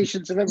 according to the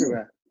ancients of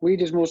everywhere.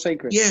 Weed is more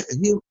sacred. Yeah,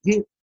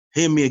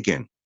 hear me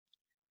again.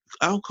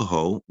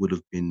 Alcohol would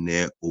have been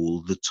there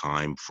all the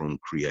time from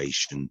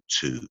creation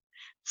too.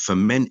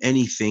 Ferment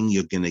anything,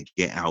 you're going to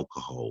get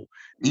alcohol.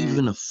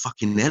 Even a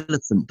fucking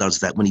elephant does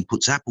that when he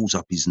puts apples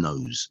up his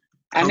nose.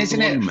 And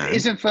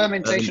isn't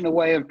fermentation a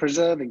way of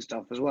preserving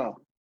stuff as well?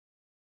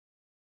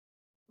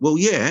 Well,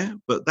 yeah,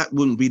 but that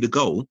wouldn't be the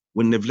goal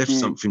when they've left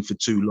something for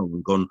too long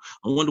and gone,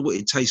 I wonder what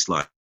it tastes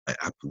like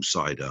apple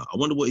cider. I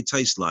wonder what it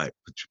tastes like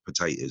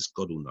potatoes.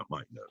 God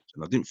might know.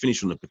 And I didn't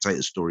finish on the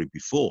potato story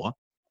before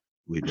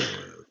with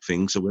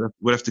things, so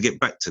we'll have to get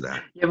back to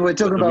that. Yeah, but we're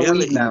talking about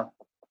weed now.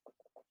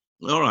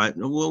 All right.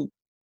 Well,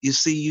 you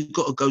see, you've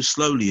got to go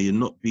slowly and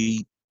not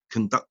be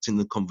conducting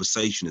the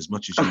conversation as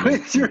much as you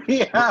need.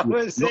 3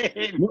 hours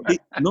in.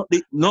 Not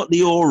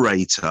the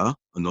orator,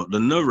 or not the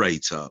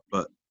narrator,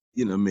 but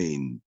you know what I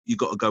mean. You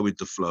got to go with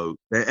the flow.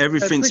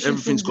 Everything's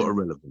got a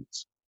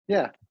relevance.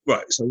 Yeah.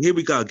 Right. So here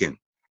we go again.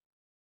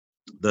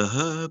 The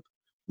herb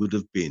would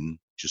have been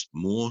just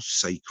more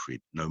sacred,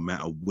 no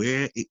matter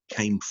where it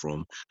came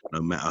from,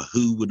 no matter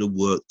who would have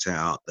worked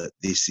out that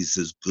this is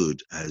as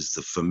good as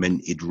the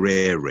fermented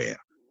rare.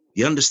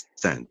 You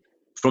understand?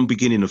 From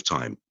beginning of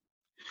time.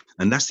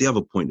 And that's the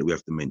other point that we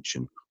have to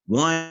mention.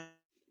 Why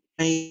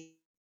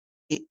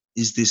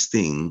is this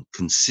thing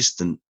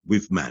consistent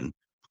with man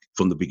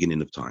from the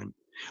beginning of time?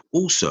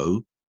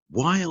 Also,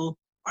 while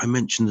I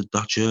mentioned the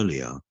Dutch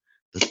earlier,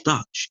 the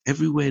Dutch,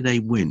 everywhere they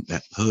went,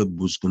 that herb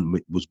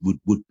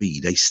would be.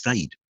 They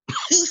stayed.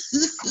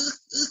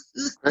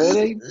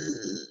 Really?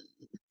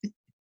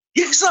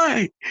 Yes,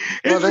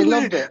 Well, they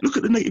loved it. Look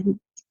at the native.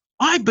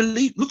 I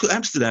believe. Look at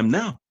Amsterdam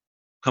now.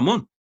 Come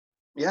on.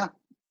 Yeah.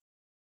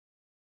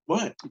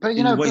 Right. But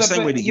you know, but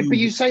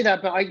you say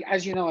that, but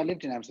as you know, I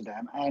lived in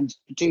Amsterdam and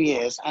for 2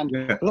 years, and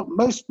look,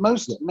 most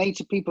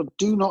native people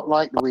do not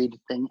like the weed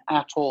thing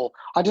at all.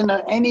 I don't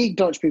know any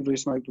Dutch people who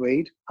smoked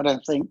weed. I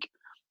don't think.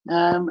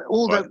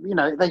 Although you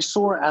know, they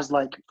saw it as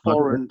like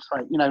foreign,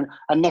 you know,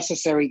 a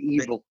necessary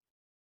evil.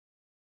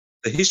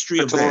 The history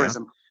of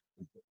tourism.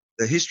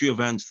 The history of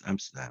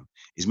Amsterdam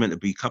is meant to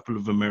be a couple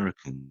of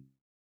Americans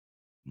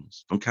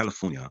from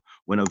California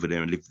went over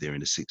there and lived there in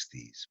the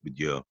 60s with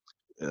your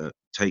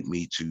take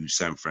me to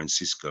San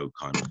Francisco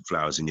kind of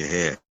flowers in your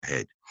hair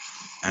head.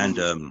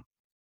 And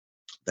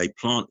they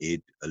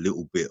planted a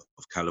little bit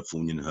of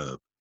Californian herb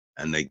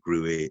and they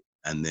grew it,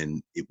 and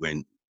then it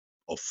went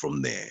off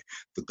from there.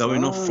 The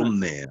going off from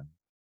there,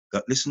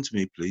 listen to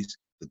me, please.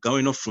 The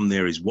going off from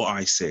there is what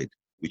I said,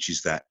 which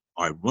is that,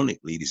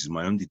 ironically, this is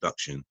my own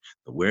deduction,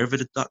 that wherever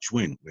the Dutch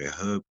went, where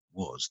herb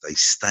was, they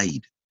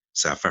stayed.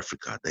 South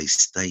Africa, they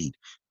stayed.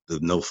 The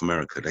North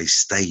America, they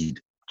stayed.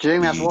 Do you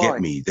think that's why?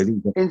 Get me?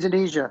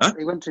 Indonesia. Huh?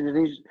 They went to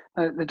Indonesia.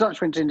 The Dutch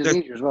went to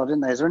Indonesia as well,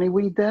 didn't they? Is there any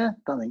weed there?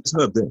 Don't think.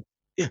 There's herb there.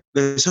 Yeah,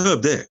 there's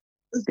herb there.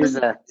 Is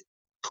there?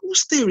 Of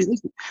course there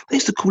is. They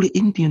used to call it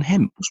Indian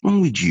hemp. What's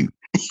wrong with you?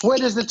 Where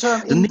does the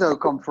term Indo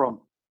come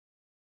from?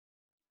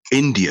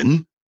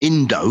 Indo,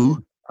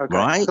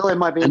 right? So it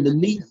might be. And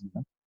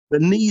the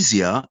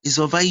Nesia is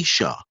of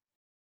Asia,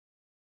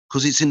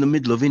 because it's in the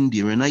middle of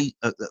India and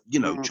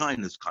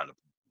China's kind of,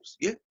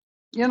 yeah.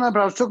 You know, but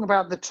I was talking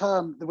about the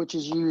term which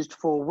is used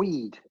for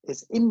weed.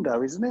 It's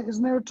Indo, isn't it?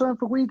 Isn't there a term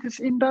for weed that's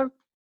Indo?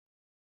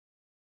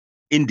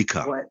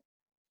 Indica. Right.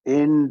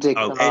 Indica.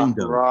 Oh,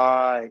 Endo.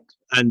 Right.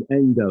 And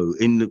Endo.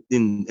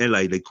 In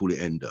LA, they call it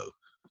Endo.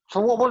 So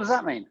what does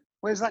that mean?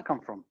 Where does that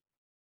come from?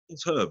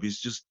 It's herb. It's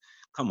just,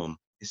 come on.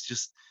 It's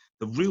just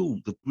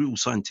The real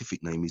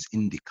scientific name is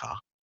indica,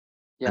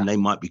 Yeah. and they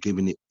might be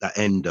giving it that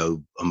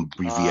endo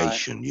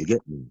abbreviation. You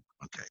get me?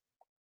 Okay.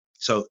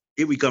 So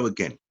here we go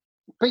again.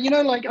 But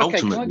like, okay,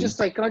 Ultimately,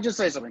 can I just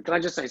say something?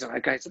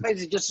 Okay, so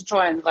basically, just to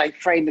try and like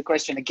frame the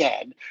question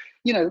again,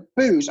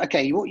 booze.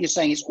 Okay, what you're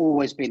saying is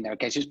always been there.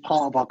 Okay, so it's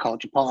part of our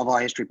culture, part of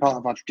our history, part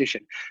of our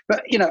tradition.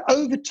 But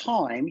over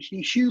time,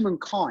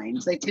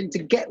 humankind, they tend to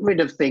get rid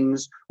of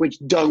things which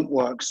don't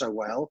work so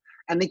well,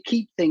 and they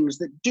keep things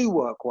that do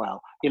work well.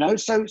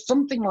 So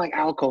something like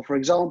alcohol, for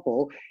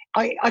example,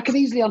 I can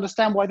easily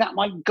understand why that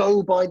might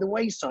go by the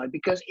wayside,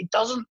 because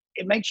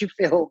it makes you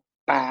feel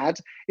bad.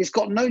 It's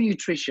got no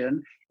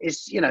nutrition.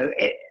 It's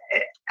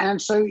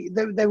and so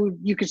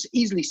you could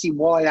easily see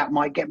why that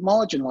might get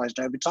marginalized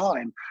over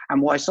time,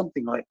 and why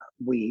something like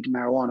weed,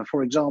 marijuana,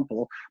 for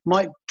example,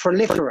 might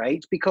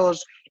proliferate,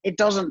 because it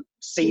doesn't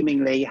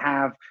seemingly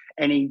have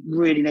any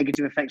really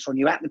negative effects on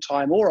you at the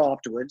time or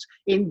afterwards.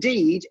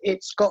 Indeed,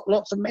 it's got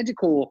lots of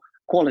medical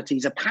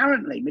qualities,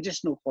 apparently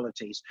medicinal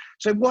qualities.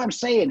 So what I'm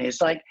saying is,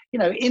 like,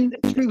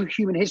 through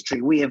human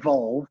history, we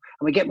evolve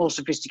and we get more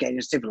sophisticated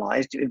and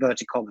civilized,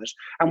 inverted commas,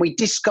 and we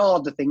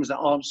discard the things that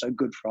aren't so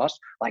good for us,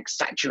 like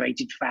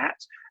saturated fat,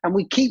 and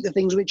we keep the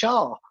things which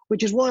are.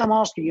 Which is why I'm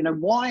asking,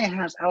 why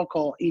has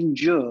alcohol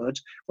endured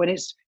when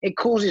it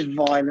causes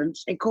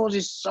violence, it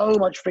causes so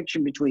much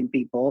friction between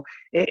people,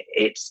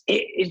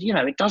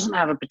 it doesn't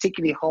have a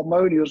particularly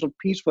harmonious or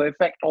peaceful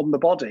effect on the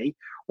body,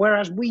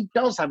 whereas weed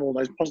does have all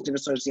those positive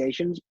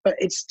associations, but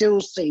it's still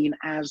seen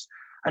as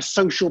a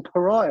social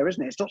pariah,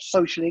 isn't it? It's not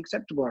socially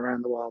acceptable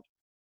around the world.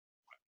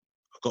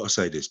 I've got to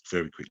say this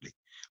very quickly.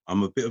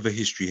 I'm a bit of a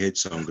history head,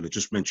 so I'm going to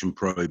just mention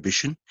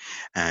prohibition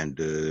and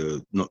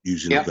not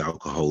using of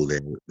alcohol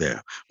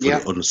there.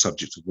 On the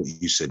subject of what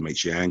you said,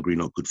 makes you angry,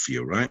 not good for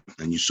you, right?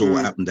 And you saw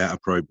what happened out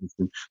of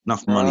prohibition.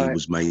 Enough money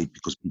was made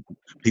because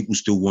people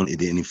still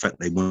wanted it, and in fact,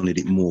 they wanted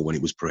it more when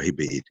it was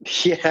prohibited.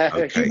 Yeah,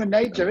 okay. Human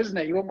nature, isn't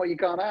it? You want what you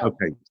can't have.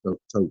 Okay,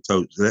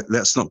 so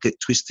let's not get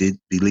twisted.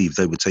 Believe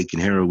they were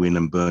taking heroin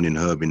and burning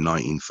herb in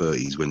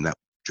 1930s when that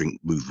drink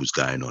move was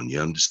going on, you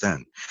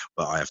understand?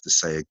 But I have to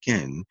say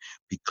again,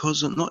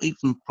 because of not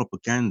even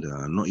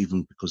propaganda, not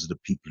even because of the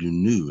people who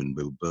knew and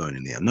were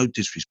burning it. No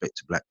disrespect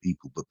to black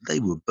people, but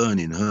they were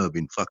burning herb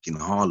in fucking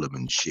Harlem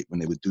and shit when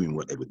they were doing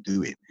what they were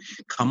doing.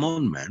 Come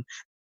on, man.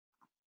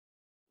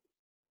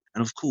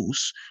 And of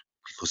course,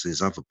 because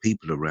there's other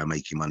people around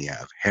making money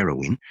out of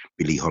heroin,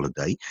 Billie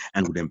Holiday,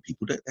 and all them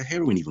people, that the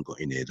heroin even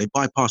got in there. They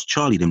bypassed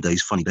Charlie them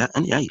days, funny that.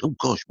 And hey, oh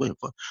gosh, where?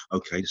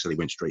 Okay, so they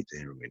went straight to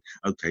heroin.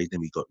 Okay,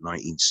 then we got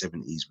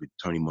 1970s with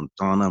Tony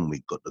Montana, and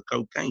we got the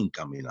cocaine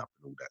coming up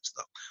and all that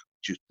stuff.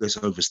 Just let's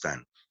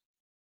overstand.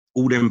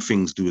 All them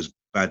things do as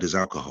bad as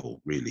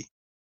alcohol, really.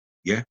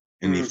 Yeah?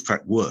 And in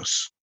fact,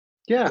 worse.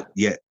 Yeah.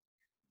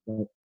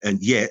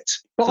 Yet,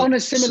 but on a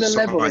similar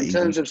level in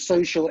terms of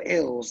social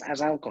ills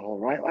as alcohol,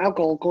 right?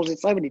 Alcohol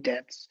causes so many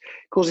deaths,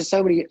 causes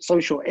so many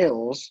social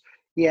ills,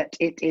 yet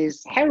it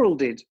is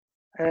heralded,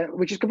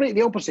 which is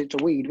completely opposite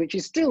to weed, which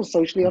is still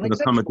socially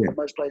unacceptable in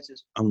most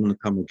places. I'm going to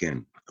come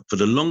again. For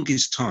the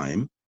longest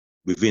time,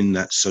 within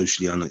that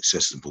socially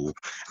unaccessible,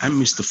 and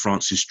Mr.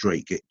 Francis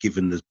Drake get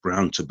given the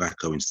brown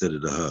tobacco instead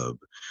of the herb,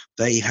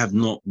 they have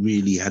not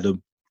really had a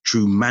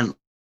true mantle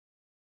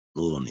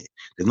on it.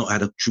 They've not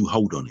had a true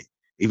hold on it.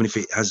 Even if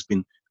it has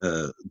been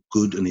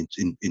good and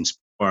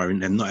inspiring,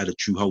 they've not had a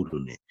true hold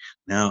on it.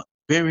 Now,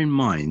 bear in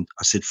mind,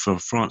 I said for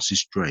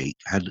Francis Drake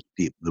had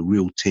the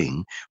real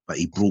thing, but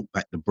he brought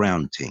back the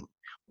brown thing.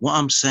 What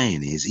I'm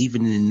saying is,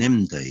 even in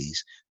them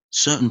days,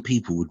 certain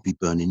people would be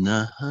burning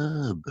the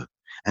herb.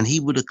 And he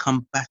would have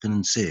come back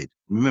and said,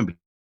 remember,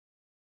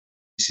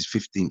 this is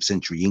 15th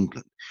century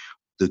England.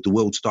 The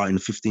world started in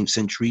the 15th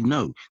century?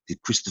 No.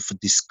 Did Christopher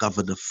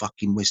discover the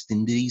fucking West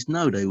Indies?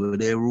 No, they were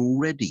there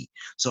already.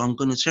 So I'm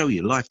going to tell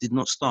you, life did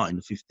not start in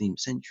the 15th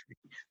century.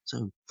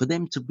 So for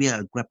them to be able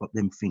to grab up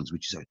them things,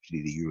 which is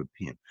actually the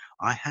European,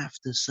 I have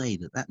to say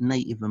that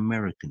Native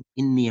American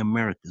in the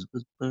Americas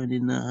was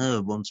burning the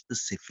herb on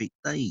specific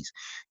days.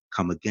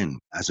 Come again,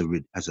 as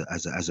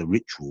a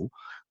ritual.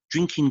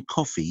 Drinking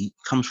coffee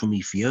comes from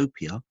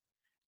Ethiopia,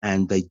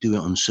 and they do it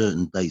on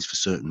certain days for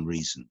certain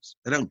reasons.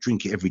 They don't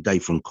drink it every day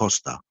from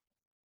Costa.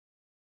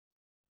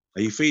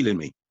 Are you feeling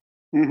me?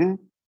 Mm-hmm.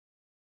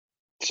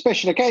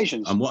 Special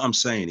occasions. And what I'm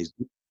saying is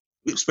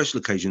special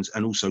occasions,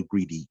 and also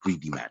greedy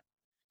man.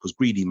 Because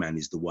greedy man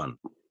is the one.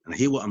 And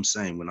hear what I'm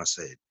saying when I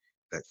said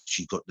that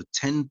she got the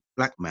 10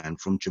 black man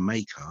from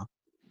Jamaica,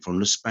 from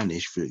the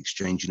Spanish, for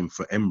exchanging them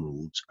for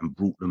emeralds, and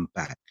brought them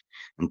back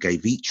and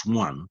gave each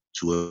one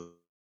to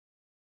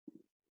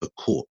a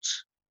court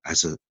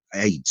as a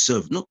aid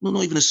servant,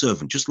 not even a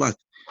servant, just like,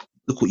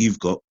 look what you've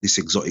got, this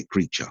exotic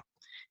creature.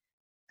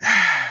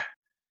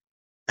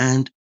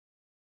 And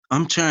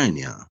I'm telling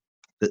you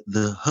that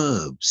the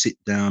herb sit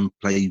down,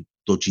 play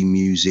dodgy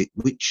music,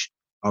 which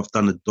I've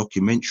done a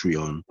documentary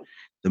on.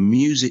 The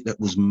music that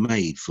was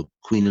made for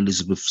Queen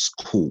Elizabeth's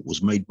court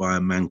was made by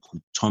a man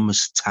called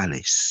Thomas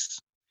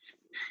Tallis.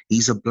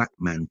 He's a black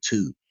man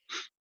too.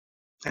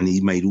 And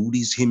he made all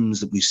these hymns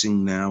that we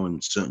sing now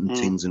and certain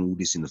things and all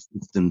this in the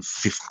fifth and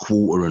fifth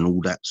quarter and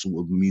all that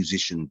sort of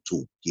musician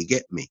talk. You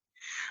get me?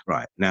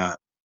 Right. Now,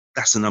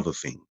 that's another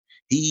thing.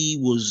 He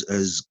was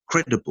as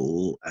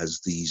credible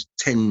as these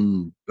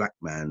 10 black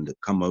men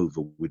that come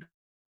over with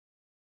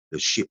the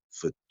ship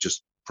for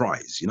just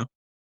prize, you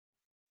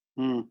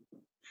know?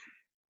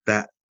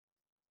 That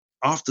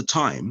after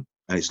time,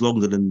 and it's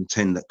longer than the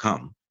 10 that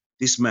come,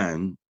 this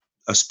man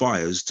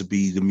aspires to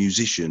be the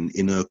musician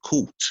in a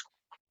court,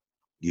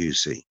 you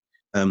see.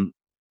 How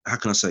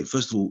can I say?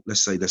 First of all,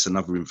 let's say that's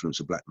another influence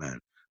of black man.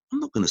 I'm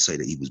not going to say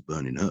that he was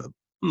burning herb.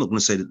 I'm not going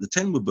to say that the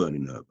 10 were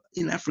burning herb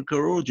in Africa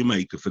or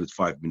Jamaica for the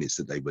 5 minutes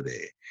that they were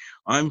there.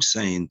 I'm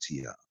saying to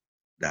you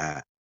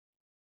that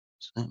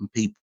certain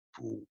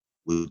people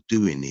were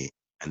doing it,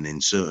 and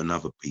then certain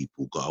other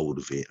people got hold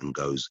of it and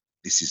goes,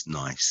 this is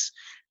nice.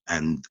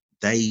 And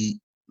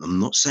I'm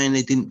not saying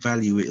they didn't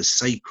value it as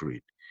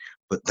sacred,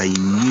 but they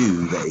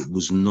knew that it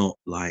was not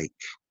like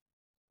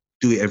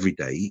do it every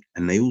day.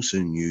 And they also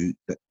knew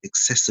that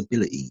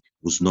accessibility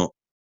was not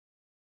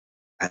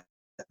at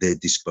their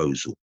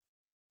disposal.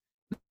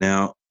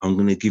 Now, I'm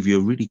going to give you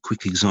a really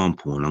quick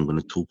example, and I'm going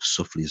to talk as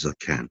softly as I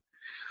can.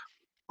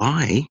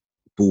 I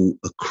bought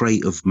a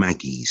crate of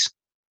Maggie's,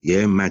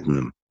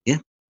 Magnum,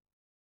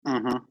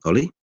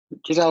 Ollie?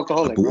 Which is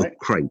alcoholic, I bought right? a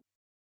crate.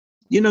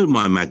 You know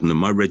my Magnum,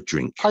 my red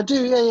drink. I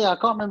do, yeah. I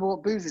can't remember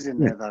what booze is in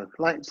there, though.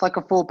 It's like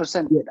a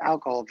 4%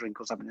 alcohol drink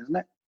or something, isn't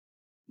it?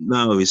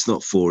 No, it's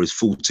not 4, it's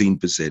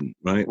 14%,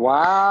 right?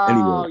 Wow,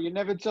 anyway, you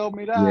never told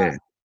me that.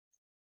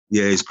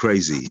 Yeah, it's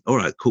crazy. All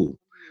right, cool.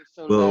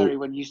 So Larry,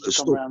 when you used to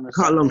come around the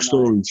cut a long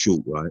story night.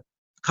 short, right?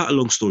 Cut a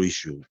long story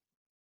short.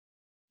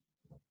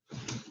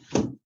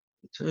 The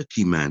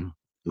Turkey man,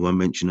 who I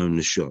mentioned on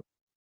the shop,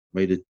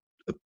 made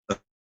a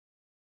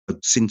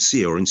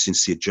sincere or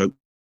insincere joke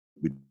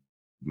with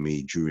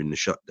me during the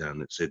shutdown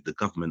that said the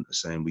government are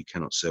saying we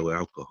cannot sell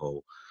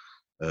alcohol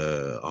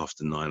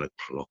after 9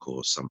 o'clock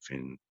or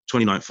something.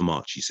 29th of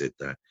March, he said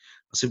that.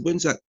 I said,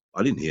 when's that?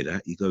 I didn't hear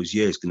that. He goes,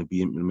 yeah, it's going to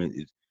be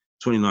implemented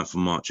 29th of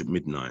March at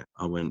midnight.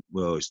 I went,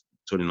 well, it's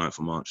 29th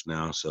of March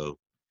now, so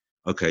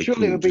okay, surely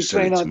cool. It would be just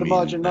sell it to 29th of me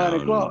March at 9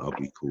 o'clock. I'll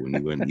be cool. And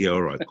he went, yeah,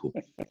 all right, cool.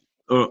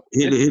 All right,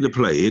 here to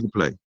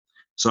play.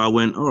 So I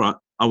went, all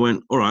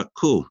right,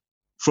 cool.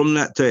 From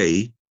that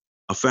day,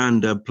 I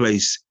found a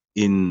place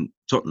in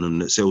Tottenham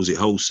that sells it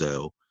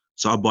wholesale.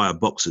 So I buy a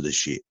box of the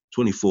shit,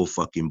 24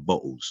 fucking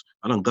bottles.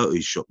 I don't go to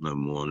his shop no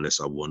more unless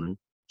I want to.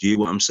 Do you hear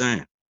what I'm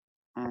saying?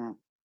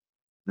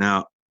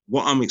 Now,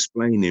 what I'm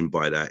explaining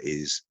by that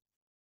is,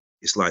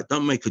 it's like,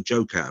 don't make a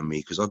joke out of me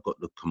because I've got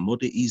the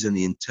commodities and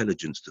the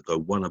intelligence to go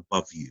one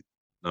above you,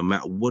 no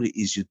matter what it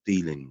is you're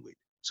dealing with.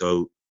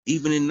 So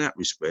even in that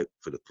respect,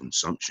 for the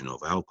consumption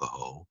of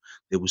alcohol,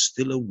 there was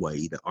still a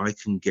way that I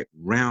can get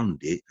round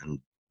it, and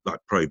like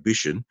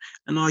prohibition,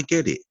 and I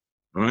get it,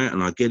 right?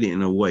 And I get it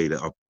in a way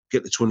that I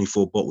get the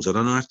 24 bottles. I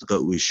don't have to go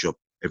to his shop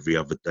every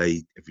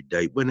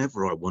day,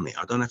 whenever I want it.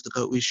 I don't have to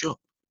go to his shop.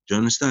 Do you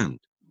understand?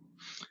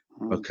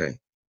 Okay.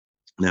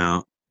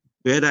 Now,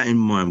 bear that in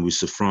mind with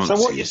Sir Francis.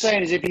 So what you're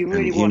saying is if you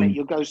really want it,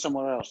 you'll go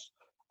somewhere else.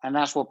 And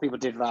that's what people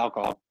did with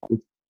alcohol.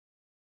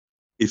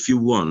 If you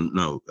want,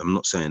 no, I'm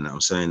not saying that.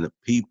 I'm saying that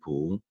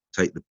people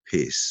take the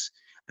piss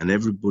and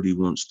everybody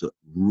wants to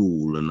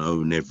rule and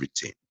own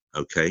everything,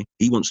 okay?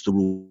 He wants to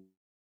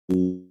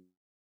rule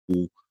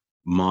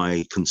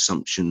my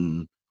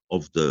consumption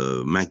of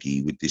the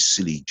Maggie with this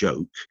silly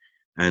joke.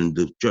 And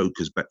the joke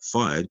has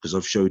backfired because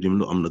I've showed him,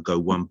 look, I'm going to go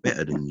one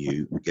better than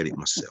you and get it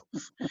myself.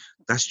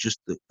 That's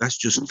just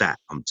that,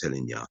 I'm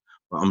telling you.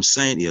 But I'm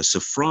saying to you, Sir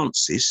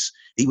Francis,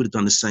 he would have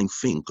done the same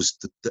thing because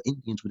the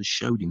Indians would have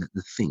showed him that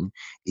the thing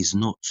is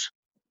not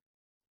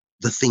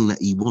the thing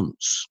that he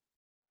wants.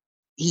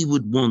 He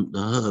would want the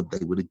herb.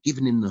 They would have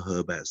given him the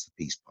herb as the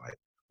peace pipe.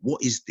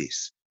 What is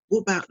this? What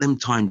about them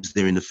times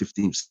there in the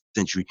 15th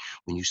century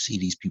when you see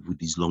these people with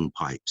these long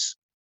pipes?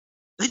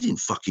 They didn't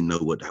fucking know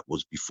what that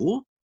was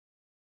before.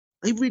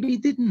 They really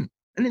didn't.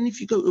 And then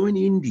if you go to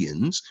any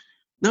Indians,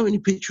 know any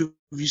picture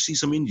of you see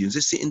some Indians,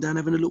 they're sitting down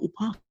having a little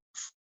puff.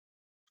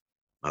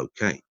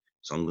 Okay,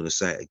 so I'm going to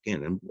say it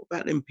again. And what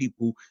about them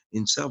people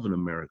in Southern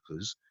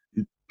Americas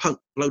who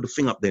blow the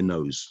thing up their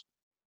nose?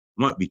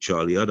 Might be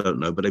Charlie, I don't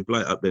know, but they blow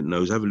it up their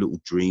nose, have a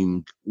little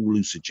dream, all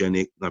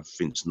hallucinogenic,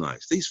 everything's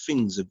nice. These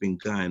things have been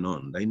going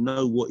on. They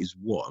know what is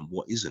what and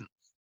what isn't.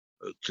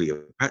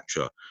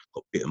 Cleopatra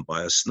got bitten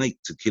by a snake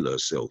to kill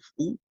herself.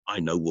 Oh, I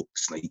know what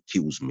snake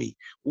kills me.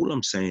 All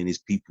I'm saying is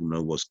people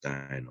know what's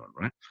going on,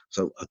 right?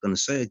 So I'm going to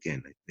say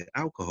again, the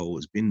alcohol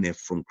has been there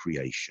from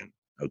creation,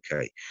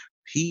 okay?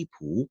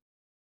 People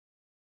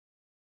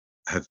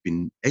have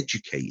been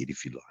educated,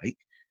 if you like.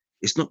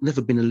 It's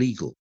never been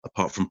illegal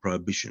apart from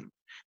prohibition.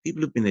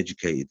 People have been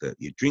educated that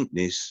you drink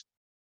this,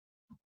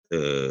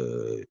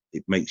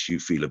 it makes you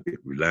feel a bit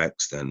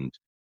relaxed, and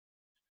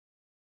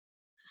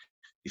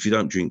if you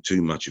don't drink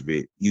too much of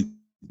it, you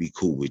be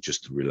cool with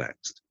just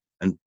relaxed.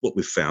 And what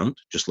we've found,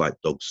 just like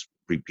dogs,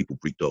 people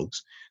breed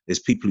dogs, there's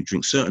people who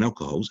drink certain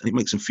alcohols and it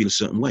makes them feel a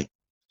certain way.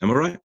 Am I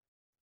right?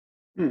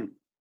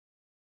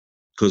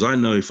 because I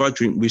know if I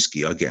drink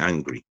whiskey, I get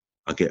angry,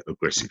 I get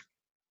aggressive.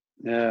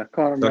 Yeah,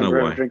 can't Don't know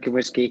remember why. drinking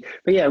whiskey.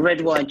 But yeah,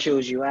 red wine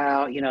chills you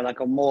out. You know,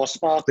 like a more There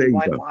sparkling you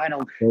white go. wine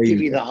will There give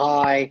you you go. the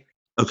high,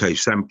 Okay,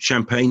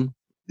 champagne.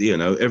 You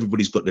know,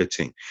 everybody's got their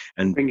thing,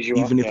 and brings you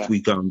even up. if Yeah.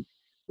 we go,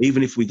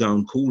 even if we go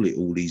and call it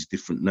all these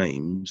different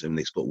names, and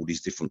it's got all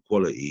these different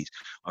qualities,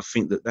 I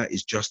think that that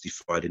is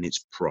justified in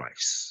its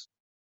price.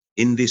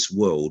 In this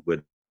world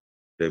where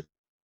they've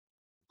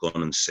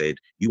gone and said,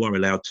 you are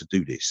allowed to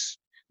do this.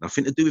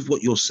 Nothing to do with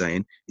what you're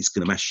saying. It's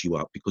going to mash you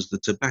up, because the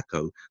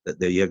tobacco that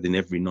they had in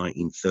every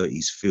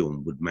 1930s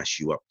film would mash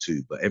you up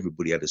too. But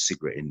everybody had a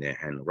cigarette in their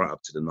hand right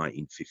up to the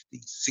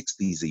 1950s,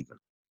 60s even.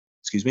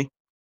 Excuse me?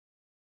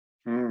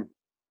 Mm.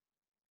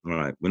 All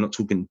right. We're not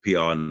talking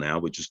PR now.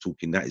 We're just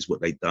talking that is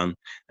what they've done.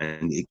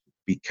 And it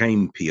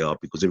became PR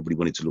because everybody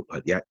wanted to look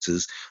like the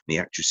actors and the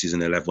actresses,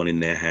 and they'll have one in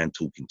their hand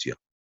talking to you.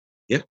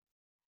 Yeah?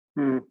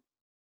 Mm.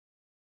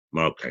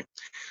 Okay.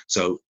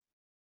 So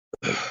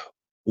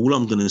all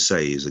I'm going to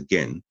say is,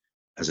 again,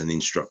 as an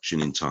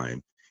instruction in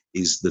time,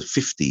 is the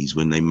 50s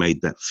when they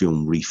made that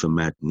film Reefer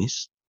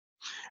Madness,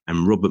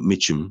 and Robert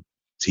Mitchum,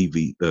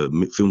 TV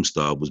film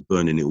star, was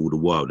burning it all the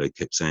while. They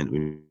kept saying to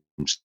him,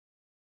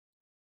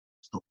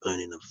 "Stop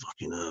burning the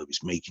fucking herb.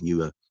 It's making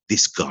you a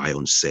this guy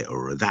on set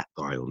or a that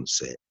guy on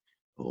set."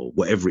 Or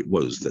whatever it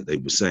was that they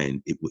were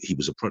saying, he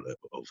was a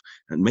product of.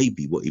 And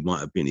maybe what he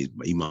might have been is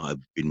he might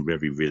have been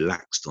very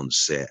relaxed on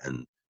set,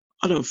 and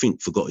I don't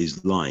think forgot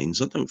his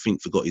lines. I don't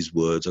think forgot his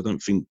words. I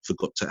don't think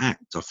forgot to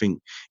act. I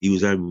think he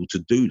was able to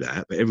do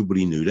that, but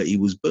everybody knew that he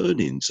was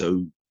burning.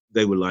 So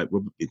they were like,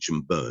 Robert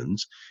Mitchum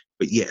burns,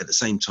 but yet at the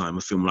same time,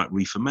 a film like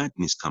Reefer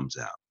Madness comes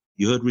out.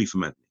 You heard Reefer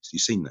Madness? You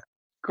seen that?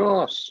 Of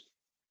course.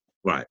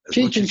 Right. As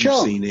Cheech much and as you've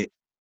Chong. seen it.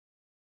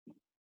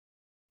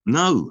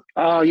 No.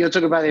 Oh, you're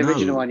talking about the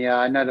original No. one. Yeah,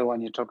 I know the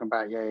one you're talking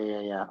about.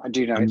 Yeah. I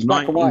do know. A It's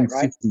black and white,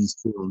 right? 1950s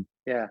film.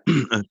 Yeah.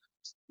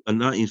 A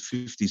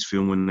 1950s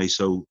film when they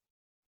saw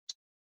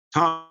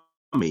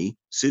Tommy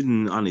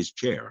sitting on his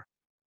chair.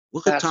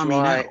 Look at That's Tommy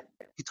right.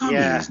 now. Tommy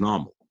Yeah. is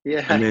normal.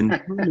 Yeah. And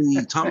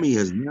then Tommy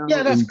has now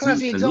Yeah, that's a induced,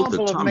 classic and look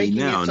example at of Tommy making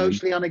now. it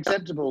socially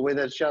unacceptable with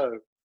a show.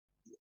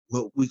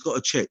 Well, we've got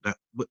to check that.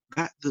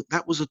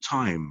 That was a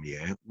time,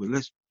 yeah. Well,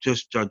 let's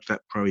just judge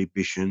that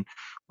prohibition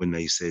when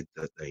they said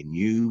that they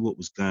knew what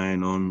was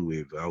going on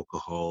with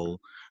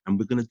alcohol, and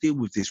we're going to deal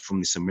with this from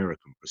this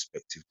American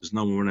perspective because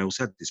no one else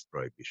had this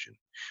prohibition.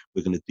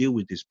 We're going to deal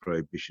with this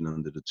prohibition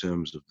under the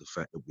terms of the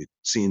fact that we're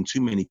seeing too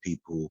many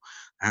people,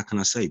 how can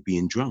I say,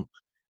 being drunk,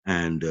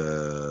 and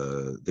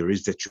there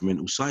is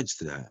detrimental sides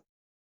to that.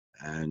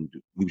 And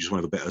we just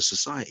want to have a better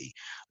society.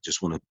 I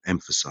just want to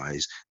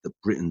emphasize that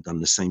Britain done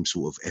the same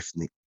sort of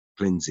ethnic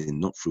cleansing,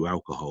 not through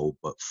alcohol,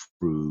 but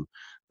through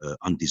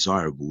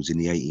undesirables in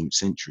the 18th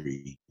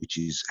century, which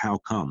is how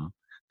come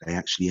they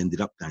actually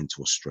ended up going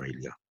to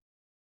Australia.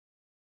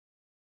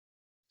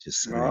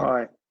 Just saying.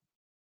 Right.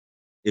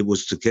 It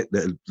was to get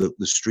the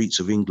streets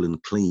of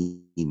England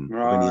clean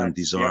of any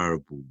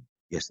undesirable. Yep.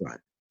 Yes, right.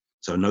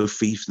 So no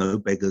thieves, no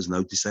beggars,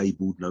 no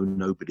disabled, no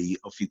nobody.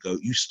 Off you go.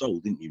 You stole,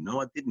 didn't you? No,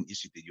 I didn't.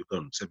 Yes, you did. You're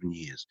gone 7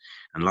 years.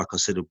 And like I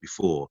said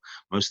before,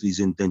 most of these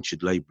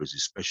indentured labourers,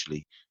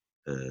 especially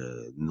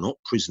not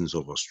prisoners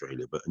of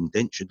Australia, but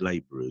indentured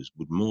labourers,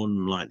 would more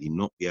than likely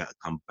not be able to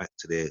come back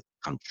to their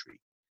country.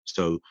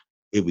 So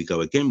here we go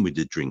again with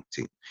the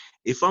drinking.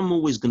 If I'm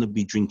always going to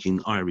be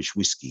drinking Irish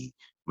whiskey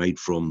made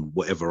from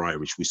whatever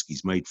Irish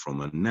whiskey's made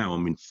from, and now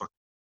I'm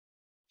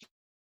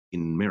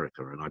in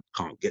America and I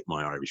can't get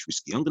my Irish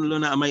whiskey, I'm going to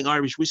learn how to make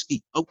Irish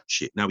whiskey. Oh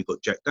shit, now we've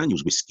got Jack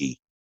Daniel's whiskey.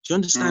 Do you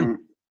understand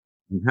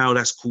how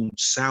that's called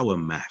sour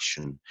mash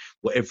and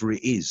whatever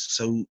it is?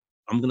 So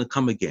I'm going to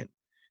come again.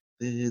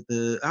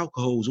 The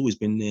alcohol's always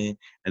been there,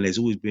 and there's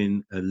always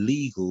been a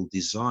legal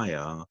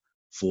desire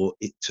for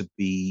it to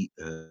be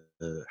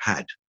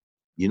had.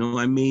 You know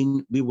what I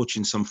mean? We're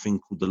watching something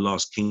called The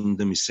Last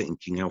Kingdom. It's set in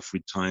King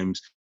Alfred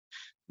times.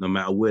 No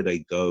matter where they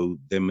go,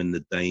 them and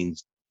the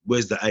Danes,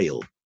 where's the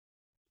ale?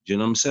 Do you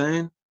know what I'm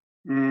saying?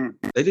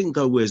 They didn't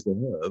go, where's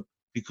the herb?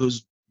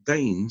 Because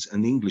Danes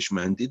and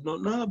Englishmen did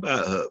not know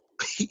about herb.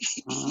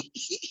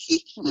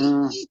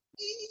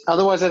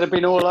 Otherwise, they'd have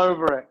been all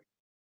over it.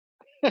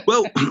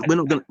 Well, we're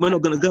not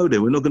going to go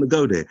there. We're not going to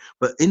go there.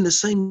 But in the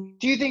same,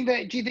 do you think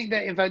that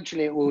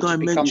eventually it will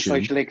dimension, become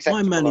socially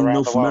acceptable my man in around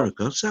North the world?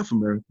 America, South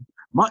America,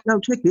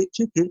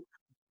 check it.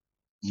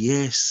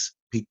 Yes,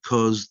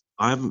 because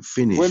I haven't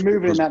finished. We're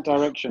moving in that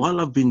direction.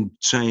 While I've been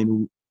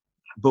saying.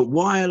 But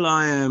while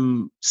I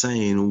am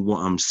saying what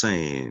I'm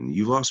saying,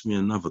 you asked me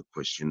another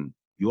question,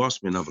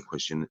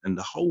 and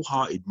the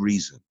wholehearted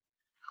reason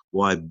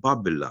why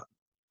Babylon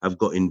have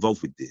got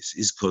involved with this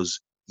is because,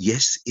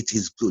 yes, it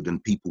is good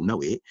and people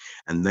know it,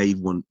 and they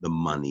want the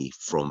money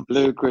from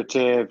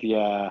lucrative, it.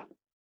 Yeah.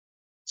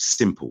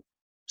 Simple,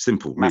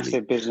 really.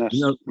 Massive business.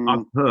 You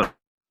know,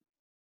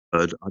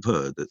 I've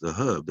heard that the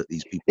herb that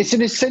these people... It's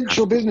an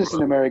essential business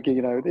in America,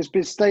 you know. It's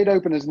been stayed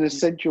open as an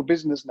essential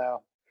business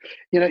now.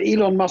 You know,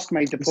 Elon Musk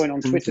made the point on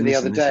Twitter the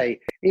other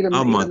day.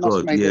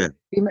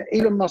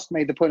 Elon Musk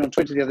made the point on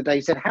Twitter the other day.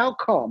 He said, how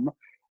come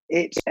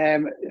it's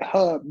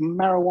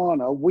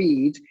marijuana,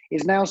 weed,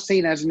 is now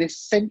seen as an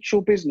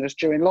essential business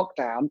during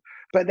lockdown,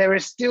 but there are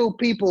still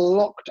people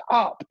locked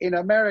up in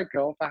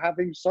America for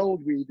having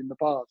sold weed in the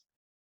past.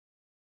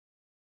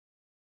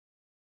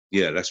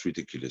 Yeah, that's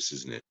ridiculous,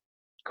 isn't it?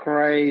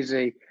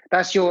 Crazy.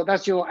 That's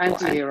your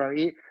anti-hero.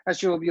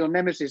 That's your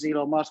nemesis,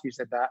 Elon Musk, who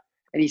said that.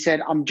 And he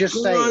said, I'm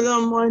just saying. I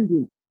don't mind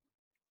him.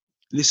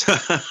 Listen,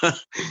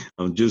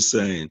 I'm just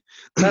saying.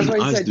 That's what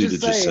he I said, do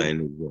just the just saying.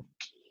 saying as well.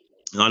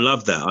 I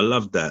love that. I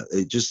love that.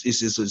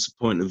 It's a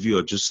point of view.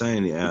 I'm just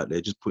saying it out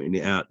there, just putting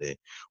it out there.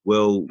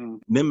 Well,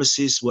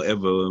 nemesis,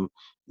 whatever,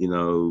 you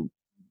know,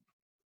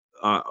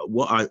 I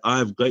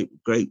have great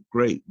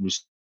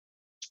respect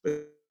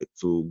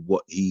for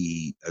what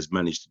he has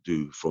managed to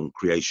do from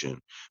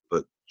creation.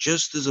 But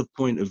just as a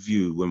point of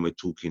view, when we're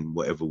talking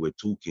whatever we're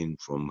talking,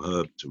 from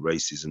herb to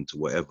racism to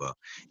whatever,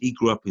 he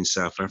grew up in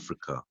South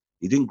Africa.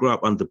 He didn't grow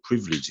up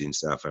underprivileged in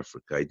South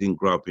Africa. He didn't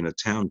grow up in a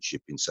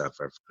township in South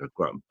Africa.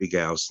 Grew up in a big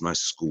house,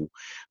 nice school,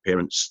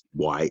 parents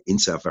white in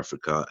South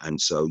Africa. And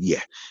so,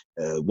 yeah,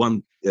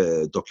 one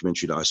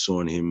documentary that I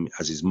saw on him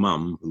has his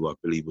mum, who I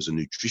believe was a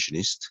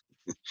nutritionist,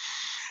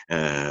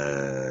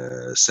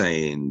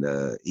 saying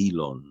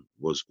Elon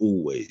was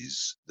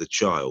always the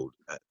child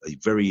at a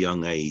very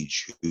young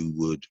age who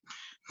would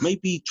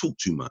maybe talk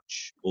too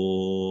much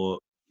or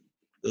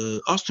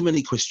ask too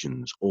many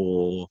questions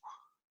or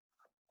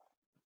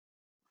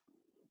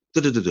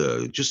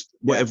just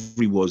whatever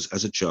he was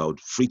as a child,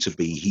 free to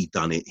be, he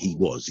done it, he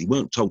was. He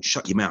weren't told,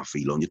 shut your mouth,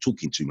 Elon, you're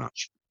talking too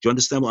much. Do you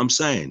understand what I'm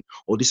saying?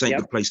 Or this ain't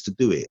the place to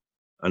do it.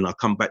 And I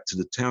come back to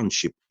the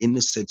township in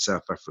the said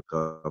South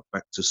Africa,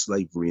 back to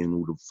slavery and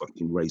all the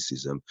fucking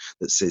racism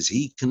that says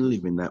he can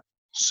live in that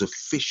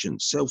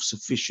sufficient,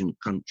 self-sufficient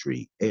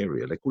country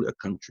area, they call it a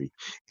country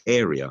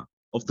area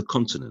of the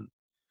continent,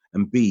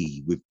 and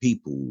be with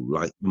people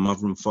like the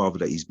mother and father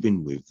that he's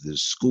been with, the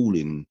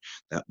schooling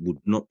that would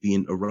not be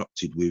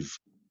interrupted with,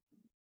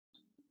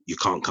 you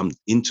can't come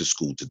into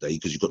school today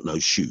because you've got no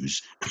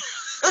shoes.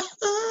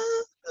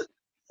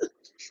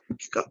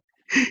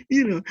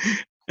 You know,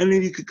 and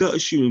then he could go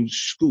to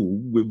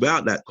school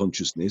without that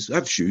consciousness,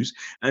 have shoes,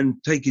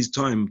 and take his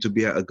time to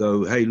be able to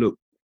go, hey, look,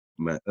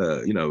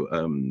 you know,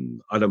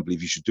 I don't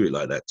believe you should do it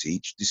like that,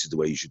 teach. This is the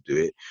way you should do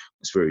it.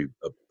 It's very,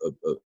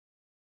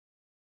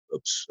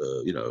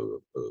 you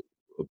know,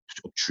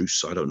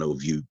 obtuse, I don't know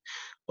of you,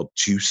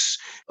 obtuse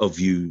of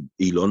you,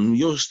 Elon,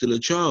 you're still a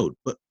child,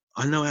 but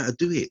I know how to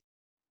do it.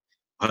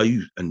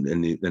 And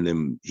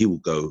then he will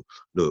go,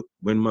 look,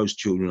 when most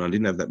children, I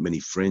didn't have that many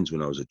friends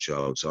when I was a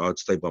child, so I'd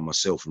stay by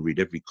myself and read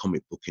every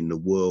comic book in the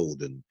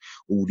world and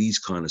all these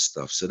kind of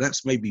stuff. So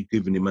that's maybe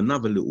giving him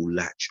another little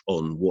latch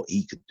on what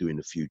he could do in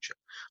the future.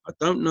 I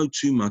don't know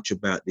too much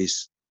about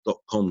this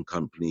 .com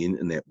company,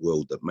 internet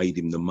world, that made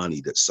him the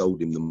money, that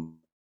sold him the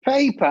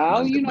PayPal,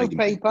 money, you that know made him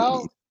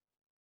PayPal.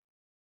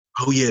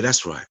 Oh yeah,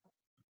 that's right.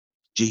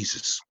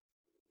 Jesus.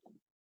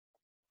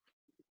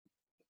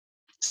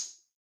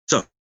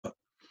 So,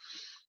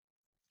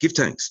 give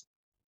thanks.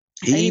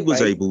 He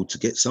was able to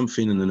get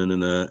something,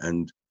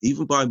 and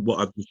even by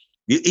what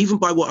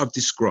I've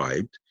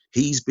described,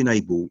 he's been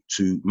able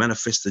to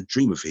manifest a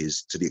dream of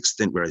his to the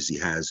extent whereas he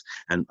has.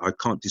 And I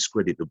can't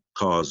discredit the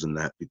cars and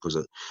that, because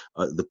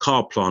the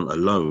car plant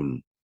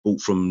alone,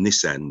 bought from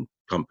Nissan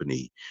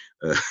company,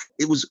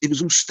 it was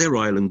all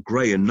sterile and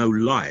grey and no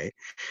light,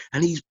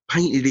 and he's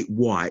painted it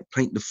white,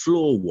 paint the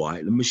floor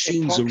white, the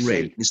machines are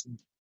red.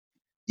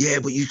 Yeah,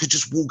 but you could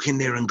just walk in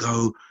there and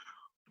go,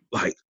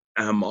 like,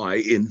 am I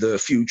in the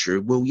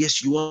future? Well,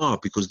 yes, you are,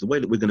 because the way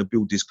that we're going to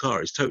build this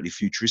car is totally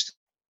futuristic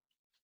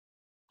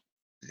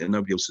and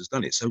nobody else has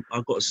done it. So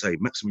I've got to say,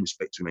 maximum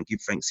respect to him and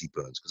give thanks he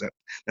burns, because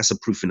that's a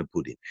proof in the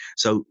pudding.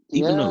 So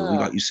even though,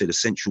 like you said,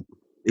 essential,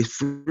 if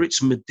for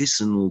its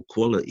medicinal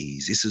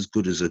qualities, it's as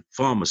good as a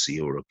pharmacy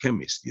or a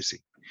chemist, you see.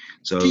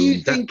 So do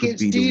you that think could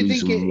be the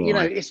reason why. You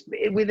know,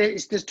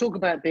 there's talk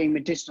about being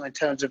medicinal in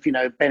terms of, you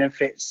know,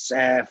 benefits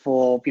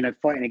for, you know,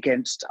 fighting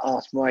against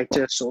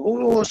arthritis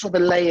or sort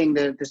of allaying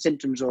the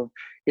symptoms of,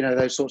 you know,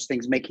 those sorts of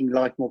things, making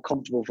life more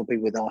comfortable for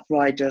people with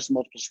arthritis,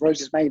 multiple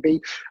sclerosis, maybe.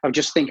 I'm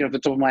just thinking off the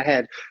top of my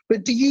head.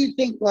 But do you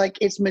think, like,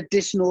 it's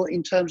medicinal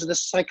in terms of the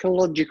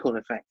psychological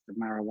effects of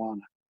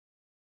marijuana?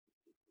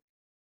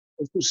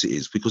 Of course it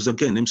is, because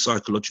again, them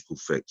psychological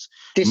effects.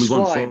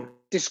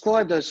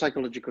 Describe those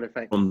psychological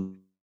effects. From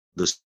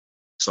the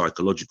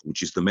psychological,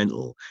 which is the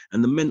mental,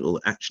 and the mental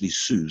actually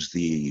soothes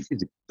the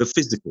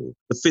physical.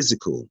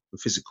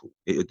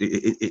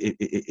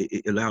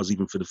 It allows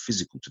even for the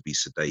physical to be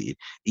sedated,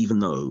 even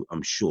though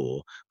I'm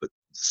sure, but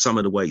some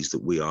of the ways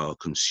that we are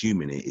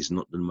consuming it is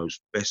not the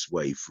most best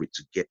way for it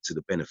to get to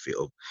the benefit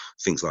of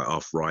things like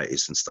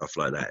arthritis and stuff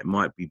like that. It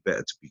might be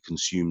better to be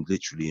consumed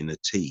literally in a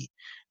tea,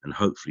 and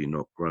hopefully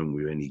not grown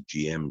with any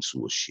GM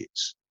sort of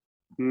shits.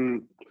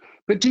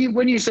 But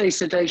when you say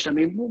sedation,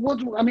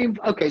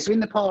 okay, so in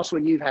the past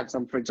when you've had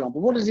some, for example,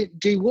 what does it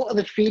do? What are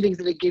the feelings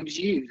that it gives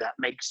you that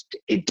makes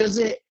it? Does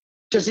it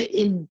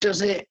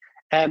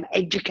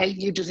educate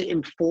you? Does it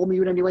inform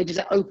you in any way? Does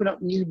it open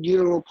up new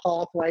neural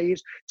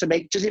pathways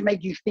does it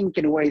make you think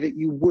in a way that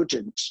you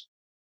wouldn't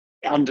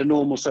under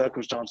normal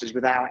circumstances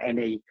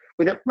maybe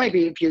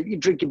if you're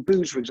drinking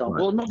booze, for example,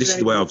 Right. or not This doing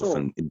is the way anything I've at all?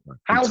 often in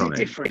How's it time.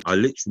 different?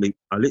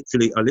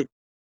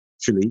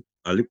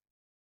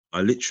 I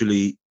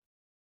literally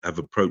have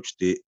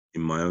approached it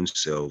in my own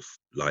self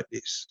like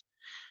this.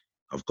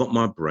 I've got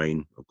my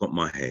brain, I've got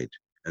my head,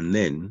 and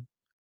then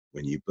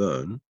when you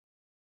burn,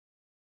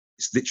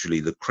 it's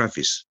literally the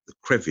crevice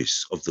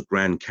of the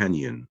Grand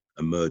Canyon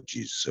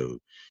emerges. So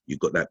you've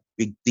got that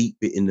big deep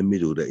bit in the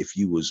middle that if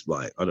you was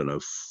like, I don't know,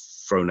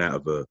 thrown out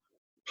of a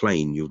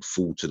plane, you'd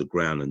fall to the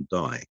ground and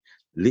die.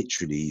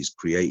 Literally is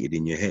created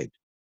in your head.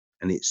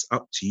 And it's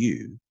up to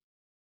you,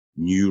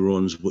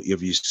 neurons,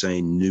 whatever you're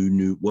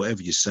saying,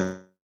 whatever you're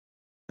saying.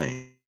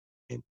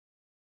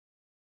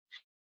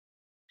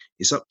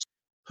 It's up to,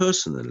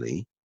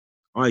 personally,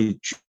 I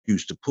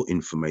choose to put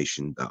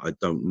information that I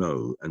don't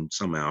know, and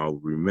somehow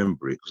I'll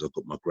remember it because I've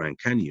got my Grand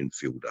Canyon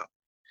filled up.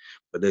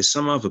 But there's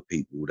some other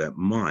people that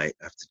might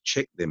have to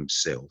check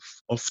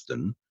themselves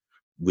often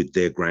with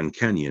their Grand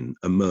Canyon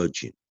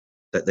emerging,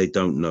 that they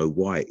don't know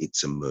why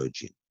it's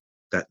emerging,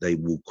 that they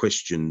will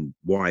question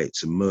why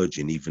it's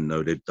emerging, even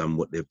though they've done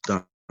what they've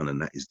done,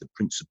 and that is the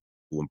principle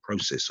and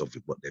process of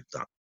it, what they've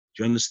done.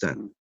 Do you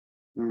understand?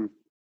 Mm.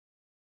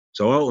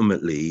 So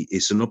ultimately,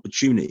 it's an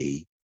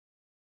opportunity.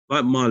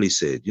 Like Marley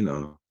said,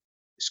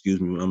 excuse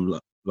me,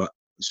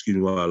 excuse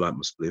me while I light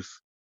my spliff.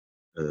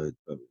 I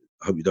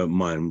hope you don't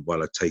mind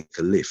while I take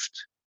a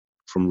lift.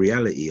 From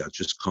reality, I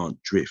just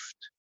can't drift.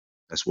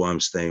 That's why I'm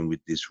staying with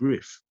this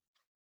riff.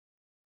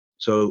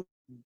 So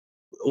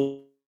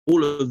all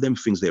of them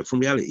things there,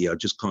 from reality, I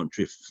just can't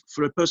drift.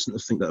 For a person to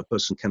think that a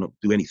person cannot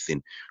do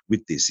anything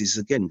with this is,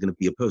 again, going to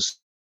be a person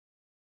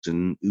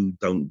who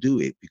don't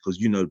do it, because,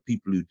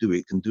 people who do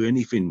it can do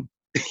anything.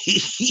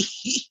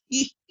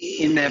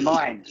 In their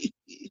mind.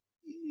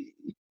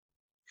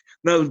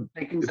 No,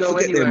 They can go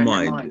forget anywhere their in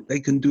mind. their mind. They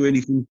can do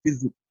anything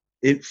physically.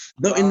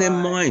 Not in their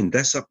mind.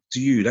 That's up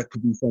to you. That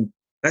could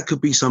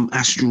be some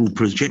astral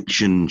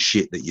projection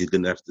shit that you're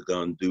gonna have to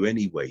go and do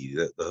anyway.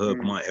 The herb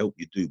might help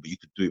you do, but you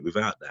could do it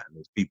without that. And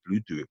there's people who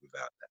do it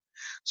without that.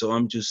 So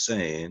I'm just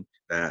saying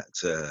that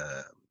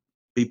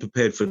be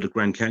prepared for the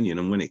Grand Canyon,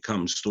 and when it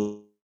comes,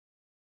 store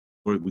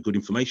it with good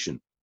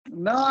information.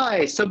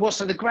 Nice. So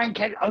the Grand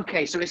Canyon?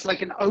 Okay, so it's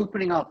like an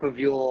opening up of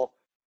your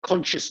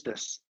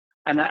consciousness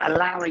and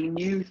allowing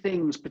new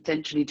things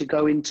potentially to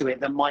go into it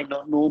that might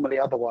not normally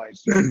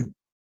otherwise.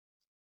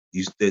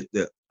 You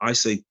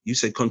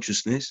say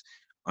consciousness.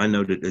 I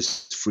know that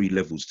there's 3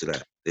 levels to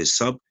that. There's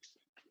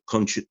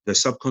subconscious,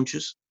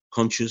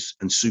 conscious,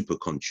 and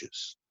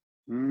superconscious.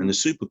 And the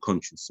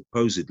superconscious,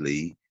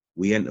 supposedly,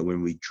 we enter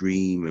when we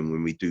dream and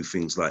when we do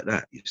things like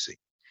that, you see.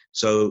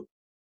 So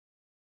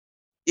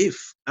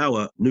if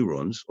our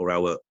neurons, or I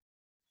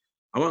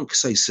won't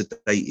say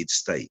sedated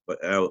state,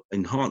 but our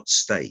enhanced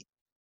state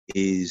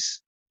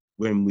is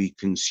when we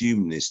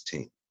consume this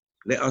thing,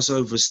 let us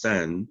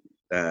understand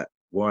that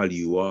while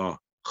you are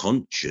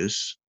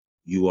conscious,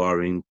 you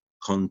are in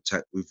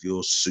contact with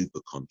your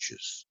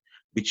superconscious,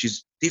 which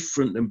is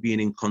different than being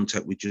in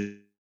contact with your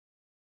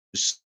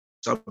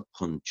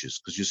subconscious,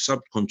 because your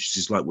subconscious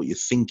is like what you're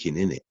thinking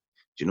in it.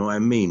 Do you know what I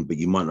mean? But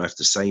you might not have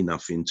to say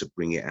nothing to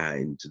bring it out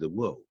into the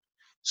world.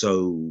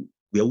 So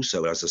we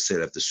also, as I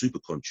said, have the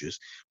superconscious,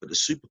 but the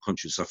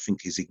superconscious, I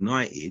think, is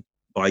ignited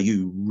by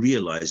you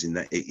realizing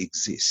that it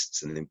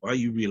exists. And then by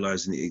you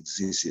realizing it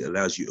exists, it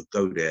allows you to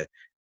go there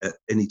at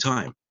any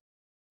time.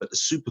 But the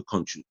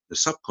subconscious,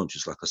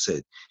 like I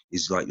said,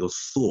 is like your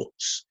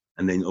thoughts.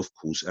 And then, of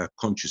course, our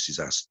conscious is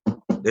us.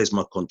 There's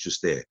my conscious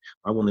there.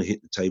 I want to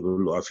hit the table.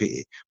 Look, I've hit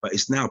it. But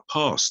it's now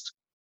past.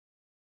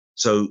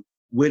 So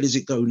where does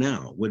it go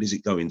now? Where does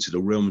it go? Into the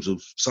realms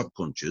of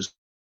subconscious?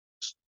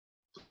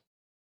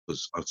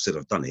 Because I've said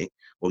I've done it.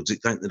 Or does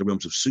it go into the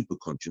realms of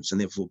superconscious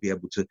and therefore be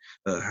able to,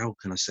 how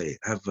can I say it,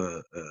 have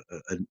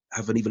an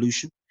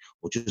evolution?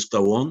 Or just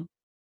go on?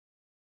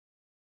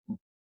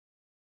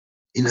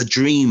 In a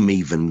dream,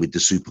 even with the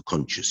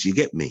superconscious, you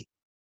get me?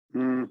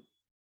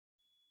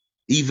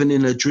 Even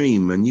in a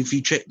dream. And if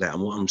you check that,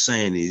 and what I'm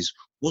saying is,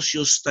 what's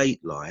your state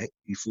like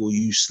before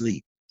you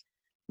sleep?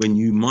 When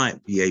you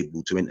might be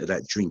able to enter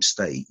that dream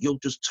state, you're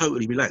just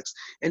totally relaxed.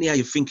 Anyhow,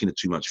 you're thinking of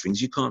too much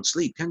things, you can't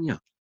sleep, can you?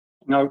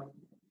 No.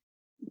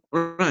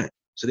 All right.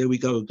 So there we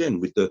go again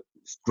with the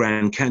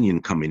Grand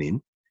Canyon coming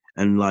in.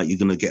 And like, you're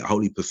going to get a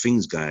whole heap of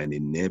things going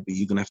in there, but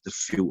you're going to have to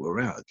filter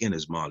out, again,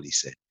 as Marley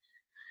said.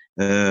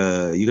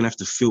 You're going to have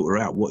to filter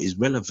out what is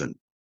relevant,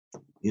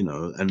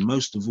 and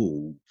most of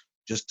all,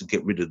 just to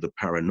get rid of the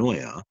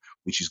paranoia,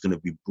 which is going to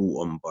be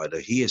brought on by the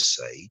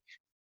hearsay,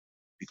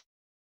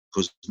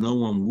 because no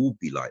one will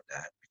be like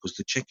that, because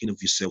the checking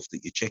of yourself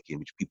that you're checking,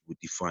 which people would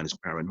define as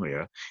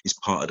paranoia, is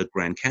part of the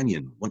Grand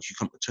Canyon. Once you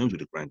come to terms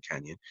with the Grand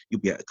Canyon,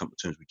 you'll be able to come to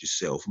terms with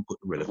yourself and put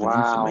the relevant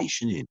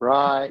information in.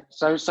 Right.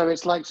 So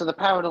it's like, so the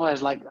paranoia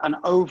is like an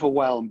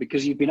overwhelm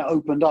because you've been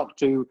opened up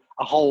to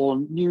a whole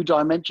new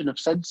dimension of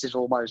senses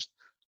almost.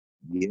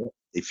 Yeah.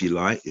 if you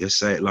like, let's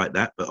say it like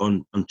that. But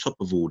on top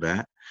of all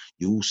that,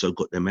 you also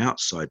got them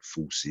outside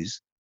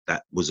forces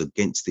that was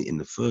against it in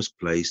the first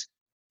place,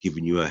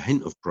 giving you a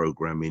hint of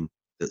programming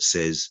that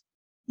says,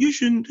 you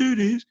shouldn't do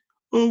this,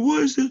 or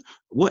what is it?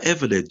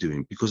 Whatever they're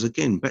doing. Because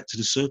again, back to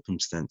the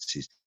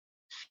circumstances.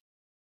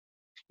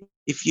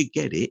 If you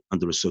get it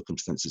under a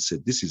circumstance that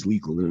said this is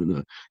legal,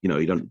 you know,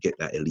 you don't get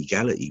that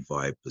illegality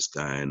vibe that's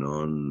going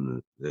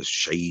on. There's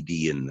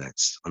shady and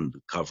that's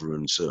undercover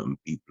and certain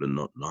people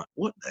are not.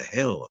 What the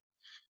hell?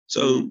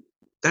 So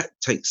that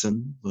takes a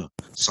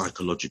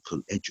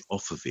psychological edge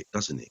off of it,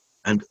 doesn't it?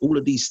 And all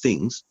of these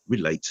things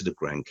relate to the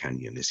Grand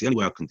Canyon. It's the only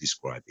way I can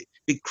describe it.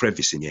 Big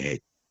crevice in your head.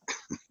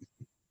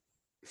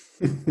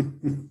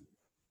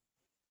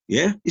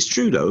 Yeah, it's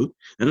true though.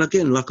 And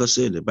again, like I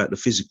said about the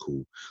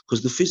physical,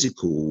 because the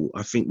physical,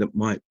 I think that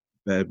might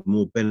have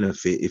more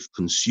benefit if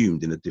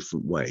consumed in a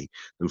different way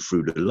than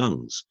through the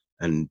lungs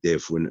and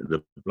therefore in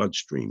the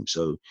bloodstream.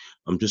 So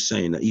I'm just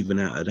saying that even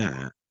out of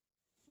that,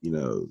 you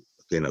know,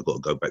 again, I've got to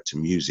go back to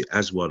music.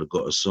 As well, I've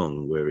got a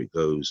song where it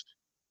goes,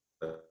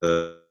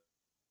 pass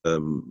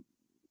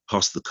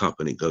the cup,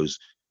 and it goes,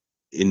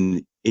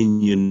 in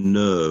your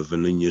nerve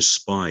and in your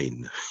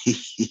spine.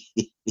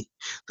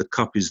 The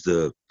cup is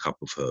the cup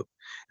of herb,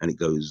 and it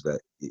goes that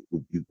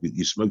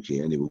you smoke it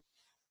and it will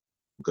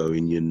go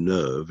in your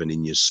nerve and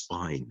in your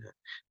spine.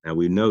 Now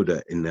we know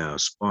that in our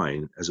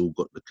spine has all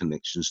got the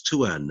connections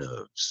to our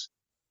nerves.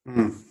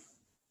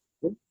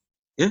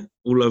 Yeah,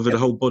 all over the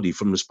whole body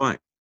from the spine.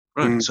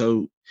 Right.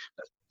 So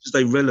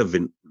they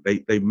relevant.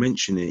 They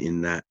mention it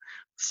in that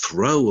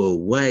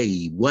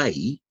throwaway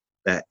way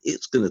that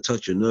it's going to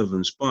touch your nerve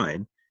and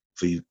spine.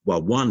 For you,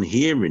 well, one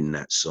hearing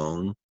that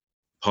song,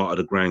 part of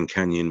the Grand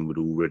Canyon would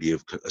already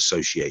have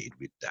associated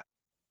with that.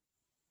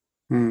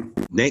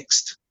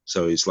 Next,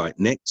 so it's like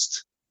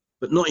next,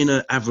 but not in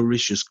an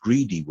avaricious,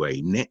 greedy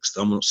way. Next,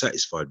 I'm not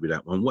satisfied with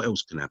that one. What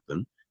else can happen?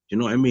 Do you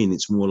know what I mean?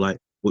 It's more like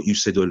what you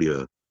said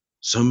earlier.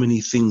 So many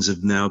things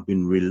have now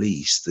been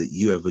released that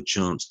you have a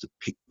chance to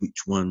pick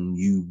which one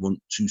you want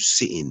to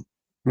sit in.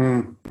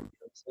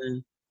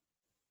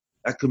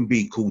 That can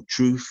be called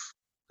truth.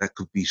 That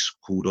could be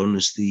called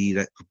honesty.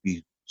 That could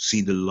be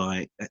see the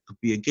light. That could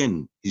be,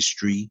 again,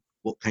 history,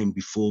 what came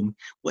before me.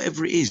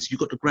 Whatever it is, you've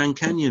got the Grand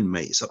Canyon,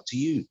 mate. It's up to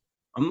you.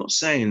 I'm not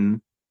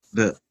saying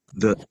that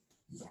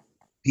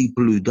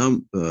people who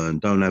don't burn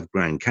don't have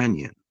Grand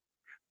Canyon.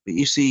 But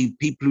you see,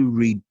 people who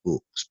read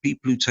books,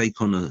 people who take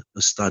on a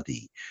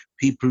study,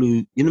 people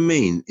who, you know what I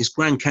mean? It's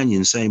Grand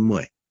Canyon same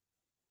way.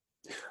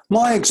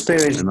 My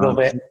experiences of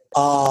it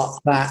are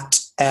that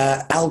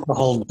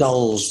alcohol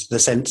dulls the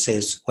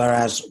senses,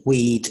 whereas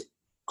weed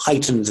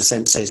heightens the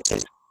senses.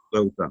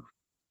 Well done.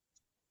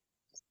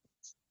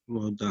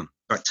 Well done.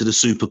 Back to the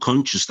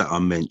superconscious that I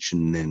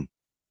mentioned then.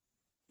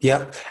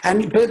 Yep.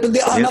 And but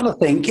another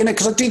thing, you know,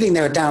 because I do think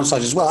there are downsides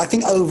as well. I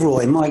think overall,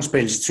 in my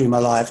experiences through my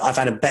life, I've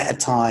had a better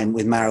time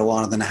with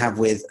marijuana than I have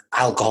with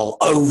alcohol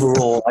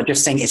overall. I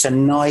just think it's a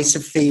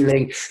nicer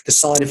feeling. The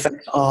side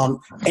effects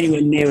aren't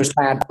anywhere near as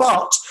bad.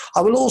 But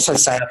I will also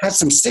say I've had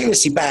some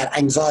seriously bad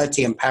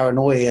anxiety and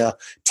paranoia,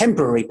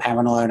 temporary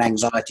paranoia and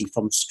anxiety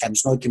from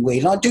smoking weed.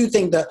 And I do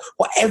think that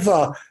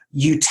whatever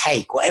you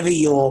take, whatever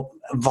your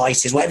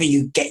vice is, whatever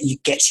you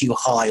gets you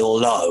high or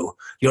low,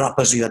 your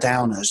uppers or your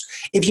downers.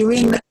 If you're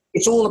in,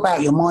 it's all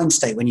about your mind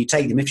state when you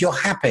take them. If you're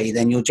happy,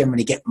 then you'll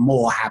generally get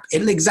more happy.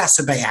 It'll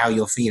exacerbate how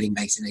you're feeling,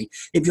 basically.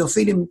 If you're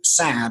feeling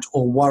sad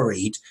or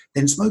worried,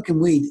 then smoking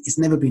weed has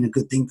never been a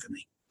good thing for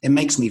me. It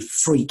makes me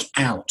freak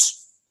out.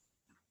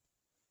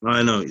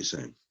 I know what you're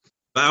saying.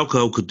 But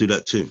alcohol could do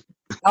that too.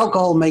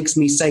 Alcohol makes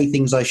me say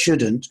things I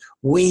shouldn't.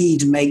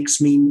 Weed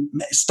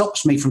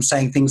stops me from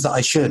saying things that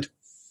I should.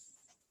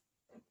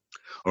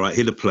 All right,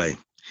 here to play.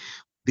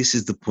 This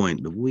is the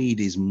point. The weed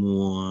is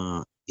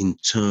more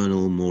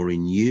internal, more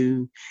in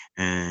you.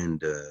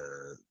 And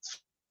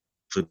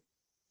for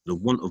the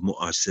want of what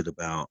I said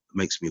about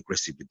makes me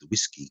aggressive with the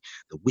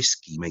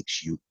whiskey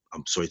makes you,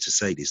 I'm sorry to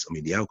say this, I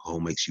mean, the alcohol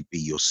makes you be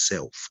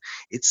yourself.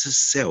 It's a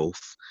self.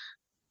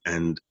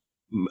 And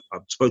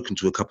I've spoken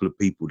to a couple of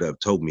people that have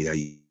told me how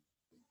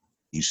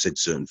you said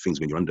certain things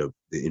when you're under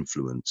the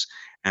influence.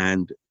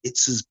 And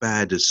it's as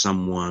bad as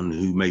someone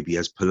who maybe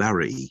has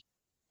polarity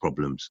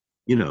problems,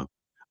 you know,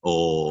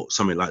 or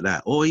something like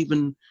that. Or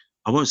even,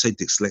 I won't say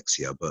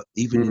dyslexia, but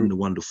even in the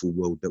wonderful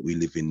world that we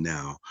live in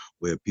now,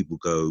 where people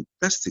go,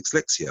 that's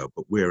dyslexia,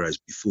 but whereas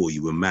before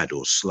you were mad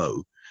or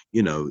slow,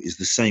 you know, is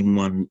the same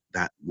one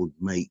that would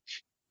make,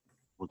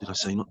 what did I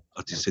say?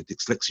 I just said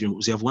dyslexia. What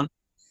was the other one?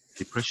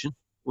 Depression?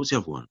 What was the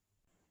other one?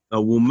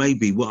 Oh, well,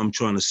 maybe what I'm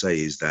trying to say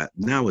is that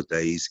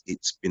nowadays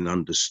it's been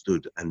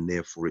understood and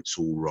therefore it's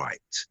all right.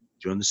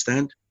 Do you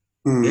understand?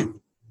 Yeah,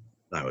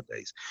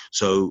 nowadays.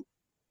 So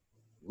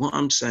what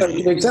I'm saying,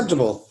 It's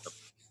acceptable.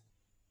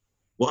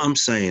 What I'm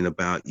saying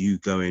about you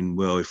going,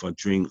 well, if I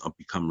drink, I'll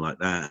become like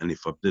that, and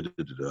if I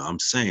I'm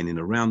saying in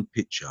a round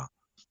picture,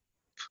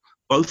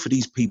 both of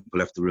these people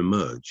have to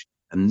emerge,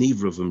 and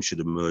neither of them should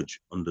emerge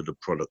under the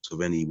product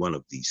of any one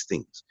of these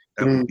things.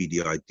 That would be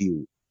the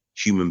ideal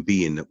human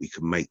being that we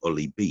can make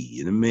Ollie be.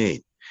 You know what I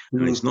mean?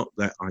 And it's not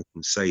that I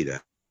can say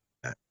that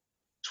at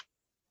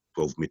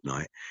 12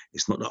 midnight.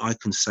 It's not that I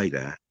can say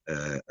that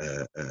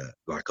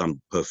like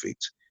I'm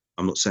perfect.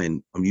 I'm not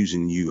saying, I'm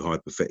using you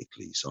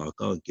hypothetically. So I'll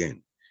go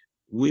again.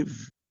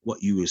 With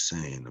what you were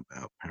saying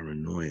about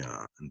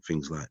paranoia and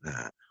things like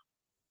that,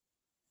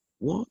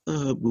 what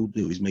we'll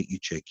do is make you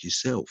check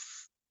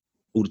yourself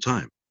all the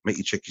time. Make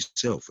you check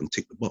yourself and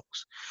tick the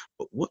box.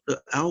 But what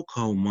the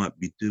alcohol might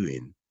be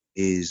doing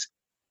is,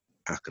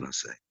 how can I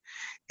say?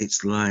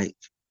 It's like,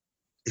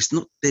 it's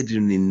not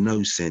deadening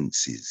no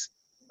senses,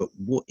 but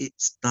what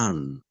it's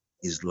done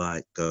is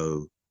like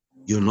go,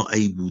 you're not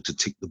able to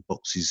tick the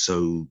boxes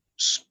so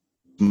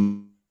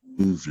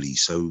smoothly,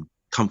 so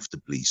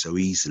comfortably, so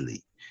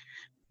easily,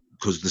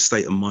 because the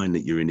state of mind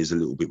that you're in is a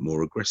little bit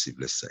more aggressive,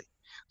 let's say.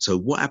 So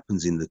what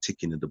happens in the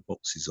ticking of the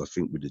boxes, I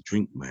think, with the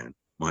drink man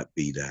might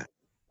be that,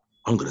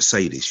 I'm going to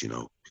say this,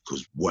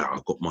 because, wow, I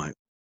got my,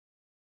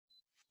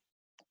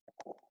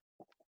 what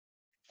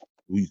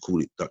do you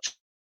call it, Dutch?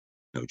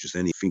 Just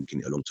any thinking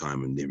it a long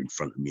time and they're in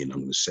front of me and I'm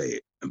going to say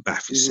it. And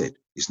Bath is said.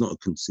 It's not a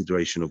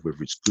consideration of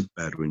whether it's good,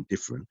 bad, or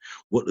indifferent.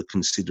 What the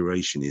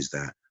consideration is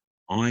that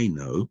I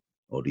know,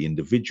 or the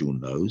individual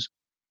knows,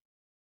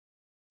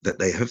 that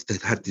they have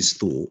had this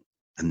thought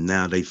and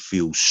now they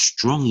feel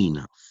strong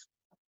enough,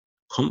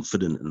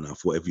 confident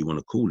enough, whatever you want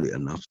to call it,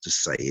 enough to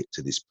say it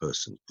to this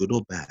person, good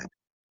or bad.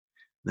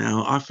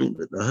 Now, I think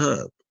that the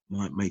herb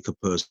might make a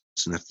person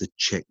have to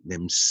check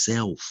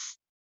themselves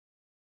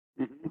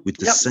with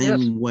the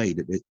same way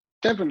that they,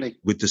 definitely,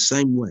 with the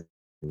same way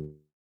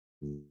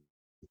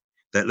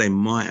that they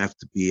might have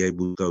to be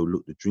able to go,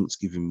 look, the drink's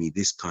giving me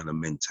this kind of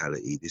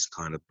mentality, this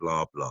kind of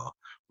blah, blah.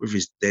 Whether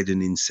it's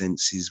deadening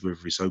senses, whether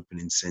it's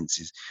opening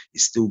senses,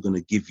 it's still going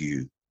to give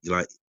you,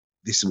 like,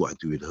 this is what I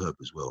do with herb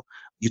as well.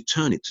 You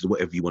turn it to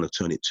whatever you want to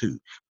turn it to.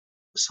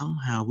 But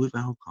somehow with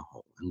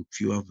alcohol and a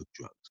few other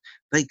drugs,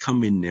 they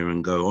come in there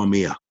and go, I'm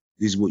here.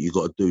 This is what you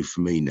got to do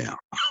for me now.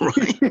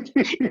 Right?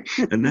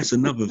 And that's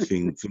another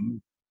thing for me,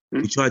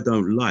 which I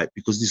don't like,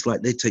 because it's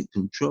like they take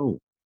control.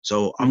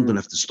 So I'm going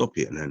to have to stop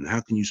it. And then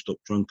how can you stop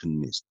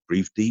drunkenness?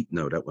 Breathe deep?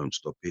 No, that won't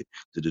stop it.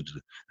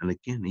 And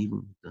again, even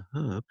with the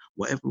herb,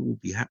 whatever will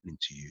be happening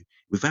to you,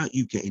 without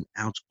you getting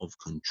out of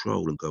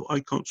control and go,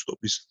 I can't stop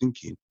this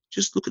thinking,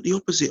 just look at the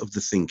opposite of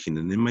the thinking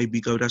and then maybe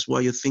go, that's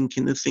why you're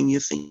thinking the thing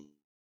you're thinking.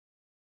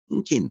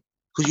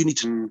 Because you need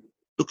to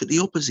look at the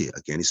opposite.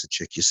 Again, it's a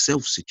check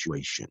yourself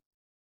situation.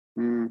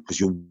 Because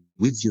you're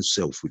with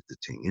yourself with the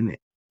thing, isn't it?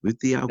 With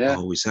the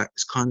alcohol, it's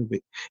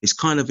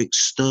kind of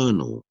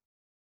external,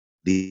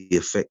 the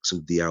effects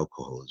of the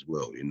alcohol as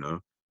well,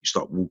 You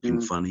start walking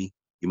funny,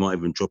 you might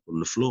even drop on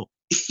the floor.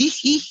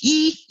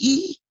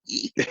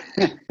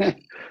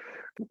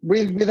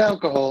 with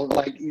alcohol,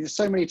 like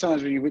so many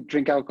times when you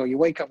drink alcohol, you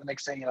wake up the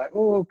next day and you're like,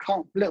 oh,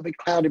 a little bit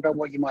cloudy about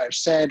what you might have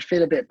said,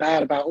 feel a bit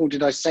bad about, oh,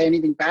 did I say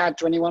anything bad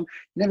to anyone?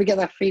 You never get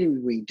that feeling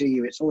with weed, do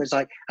you? It's always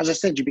like, as I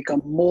said, you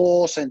become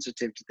more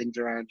sensitive to things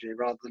around you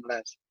rather than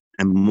less.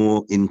 And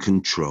more in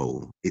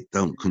control. It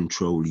don't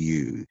control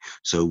you.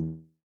 So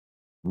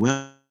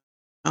while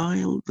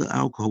the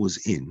alcohol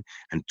was in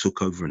and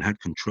took over and had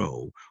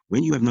control,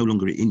 when you have no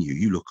longer it in you,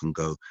 you look and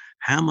go,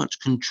 how much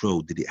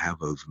control did it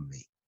have over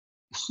me?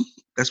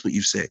 That's what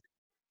you said.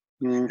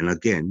 And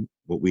again,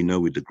 what we know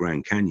with the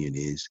Grand Canyon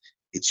is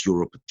it's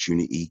your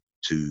opportunity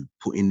to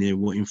put in there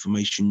what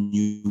information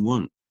you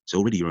want. So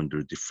already you're under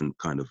a different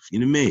kind of, you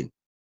know what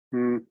I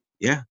mean?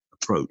 Yeah,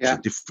 approach, a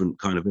different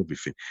kind of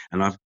everything.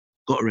 And I've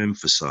got to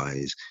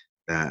emphasize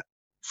that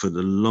for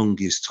the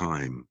longest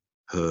time,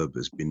 herb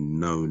has been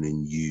known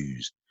and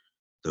used.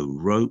 The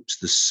ropes,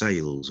 the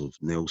sails of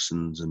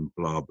Nelson's and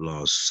blah,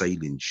 blah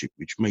sailing ship,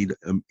 which made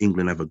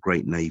England have a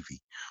great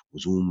navy,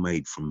 was all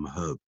made from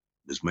herb.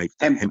 It was made,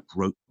 the hemp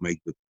rope made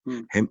the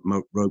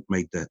rope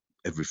made the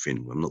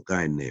everything. I'm not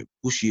going there.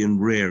 Bushy and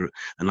rare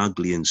and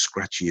ugly and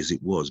scratchy as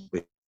it was,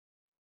 but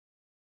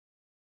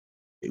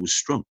it was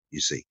strong, you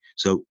see.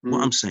 So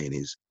what I'm saying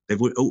is,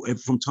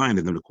 from time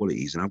they've known the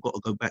qualities, and I've got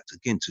to go back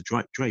again to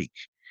Drake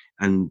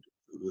and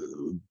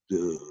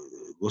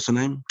what's her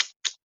name?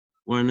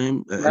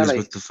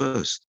 Elizabeth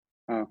I.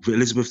 Oh.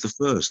 Elizabeth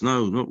I.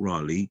 No, not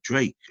Raleigh.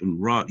 Drake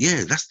and Raleigh.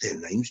 Yeah, that's their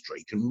names,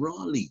 Drake and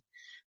Raleigh.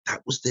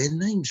 That was their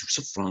names.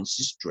 Sir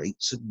Francis Drake,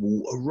 Sir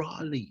Walter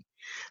Raleigh.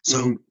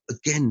 So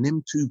again,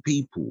 them two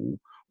people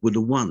were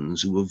the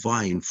ones who were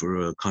vying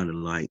for a kind of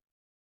like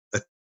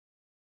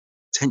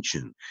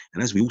attention.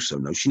 And as we also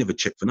know, she never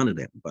checked for none of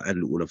them, but had a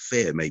little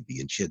affair maybe,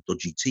 and she had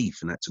dodgy teeth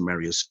and had to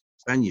marry a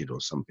Spaniard or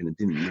something and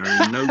didn't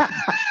marry nobody.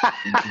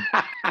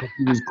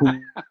 She was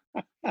called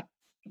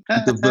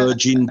the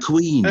Virgin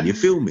Queen, you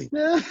feel me?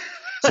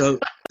 So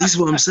this is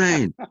what I'm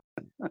saying.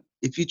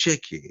 If you check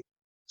it,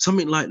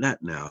 something like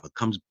that now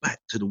comes back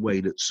to the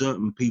way that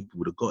certain people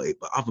would have got it,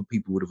 but other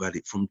people would have had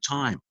it from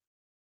time.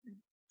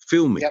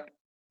 Feel me?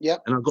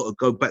 Yep. And I've got to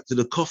go back to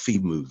the coffee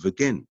move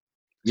again.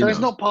 So it's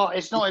not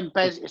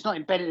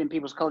embedded in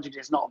people's culture.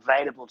 It's not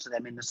available to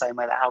them in the same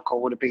way that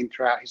alcohol would have been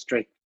throughout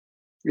history,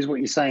 is what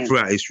you're saying.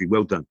 Throughout history,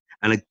 well done.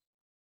 And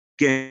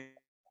again,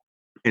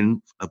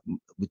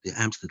 with the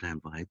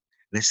Amsterdam vibe,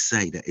 let's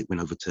say that it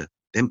went over to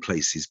them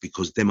places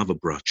because them other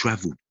bruh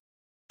travelled.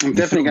 I'm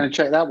definitely going to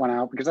check that one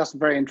out because that's a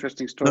very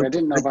interesting story. No, I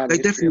didn't know about they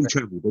the history of definitely it.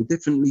 travelled. They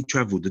definitely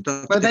travelled. The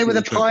Dutch But they were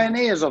the definitely travelled.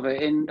 pioneers of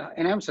it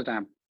in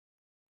Amsterdam.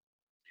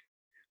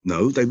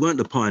 No, they weren't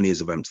the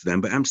pioneers of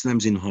Amsterdam, but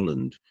Amsterdam's in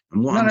Holland.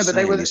 And what No, I'm no, but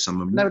they saying were is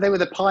they were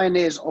the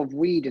pioneers of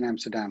weed in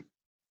Amsterdam.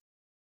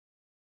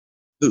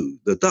 Who?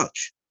 The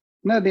Dutch.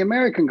 No, the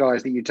American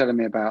guys that you're telling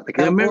me about, the The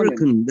Californians.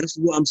 American, that's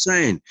what I'm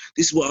saying.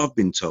 This is what I've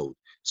been told.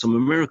 Some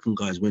American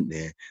guys went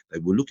there. They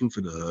were looking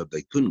for the herb.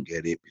 They couldn't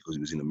get it because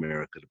it was in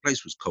America. The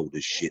place was cold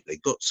as shit. They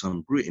got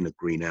some, grew it in a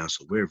greenhouse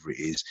or wherever it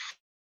is.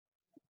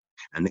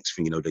 And next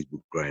thing you know, they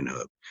would grind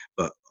herb.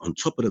 But on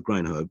top of the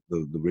grind herb,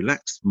 the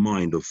relaxed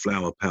mind of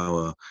Flower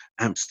Power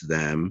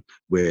Amsterdam,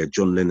 where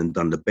John Lennon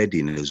done the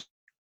bedding as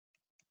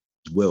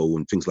well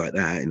and things like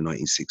that in the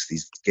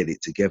 1960s, get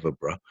it together,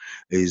 bruh,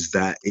 is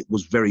that it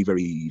was very,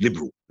 very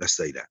liberal, let's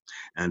say that.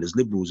 And as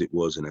liberal as it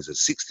was, and as the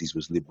 60s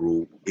was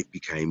liberal, it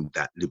became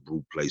that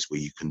liberal place where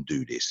you can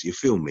do this. You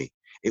feel me?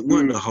 It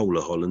weren't the whole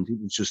of Holland,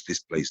 it was just this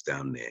place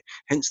down there.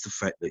 Hence the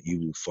fact that you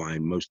will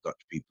find most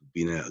Dutch people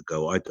being able to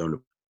go, I don't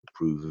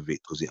approve of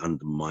it because it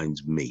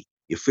undermines me.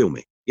 You feel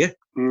me? Yeah?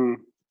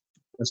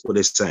 That's what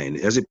they're saying.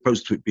 As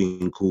opposed to it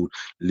being called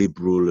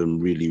liberal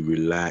and really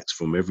relaxed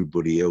from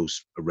everybody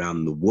else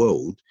around the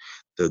world,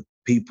 the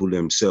people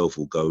themselves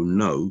will go,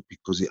 no,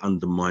 because it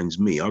undermines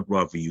me. I'd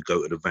rather you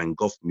go to the Van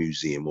Gogh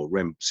Museum or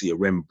see a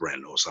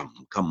Rembrandt or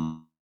something.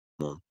 Come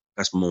on.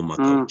 That's more my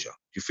culture.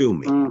 Do you feel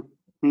me?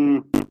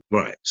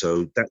 Right.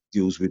 So that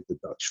deals with the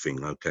Dutch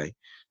thing, okay?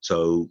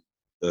 So,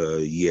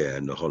 yeah,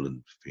 and the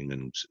Holland thing.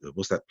 And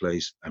what's that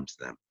place?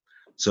 Amsterdam.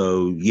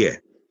 So, yeah.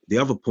 The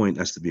other point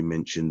has to be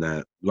mentioned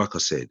that, like I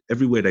said,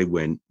 everywhere they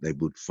went, they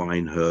would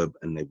find herb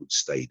and they would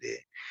stay there.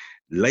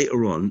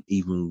 Later on,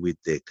 even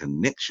with their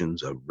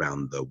connections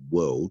around the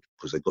world,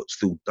 because they've got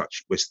still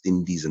Dutch, West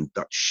Indies and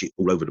Dutch shit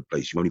all over the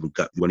place, you won't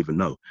even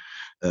know.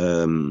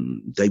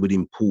 They would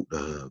import the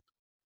herb.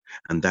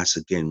 And that's,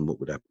 again, what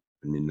would happen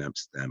in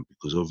Amsterdam,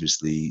 because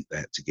obviously they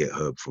had to get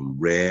herb from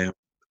rare,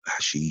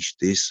 hashish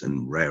this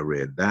and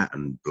rare that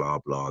and blah,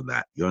 blah,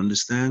 that. You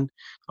understand?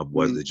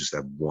 Otherwise, they just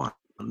have one,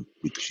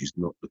 which is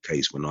not the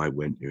case when I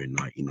went there in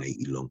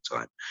 1980, long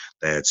time.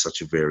 They had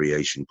such a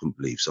variation, couldn't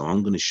believe. So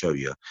I'm going to show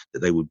you that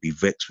they would be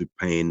vexed with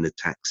paying the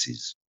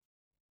taxes.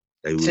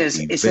 They would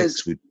be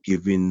vexed with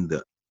giving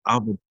the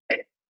other.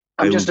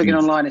 I'm just looking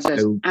online. It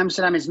says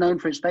Amsterdam is known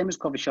for its famous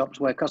coffee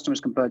shops where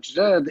customers can purchase.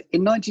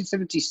 In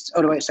 1970,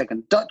 oh, wait a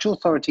second. Dutch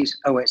authorities.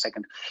 Oh, wait a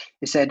second.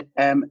 It said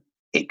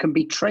it can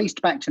be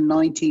traced back to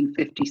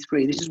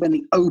 1953. This is when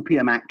the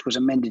Opium Act was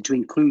amended to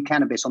include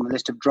cannabis on the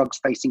list of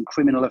drugs facing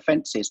criminal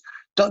offences.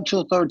 Dutch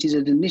authorities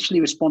had initially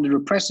responded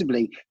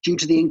repressively due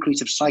to the increase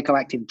of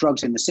psychoactive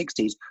drugs in the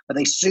 60s, but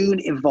they soon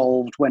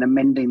evolved when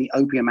amending the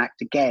Opium Act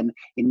again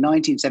in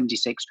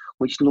 1976,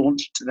 which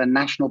launched the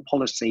national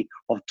policy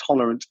of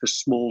tolerance for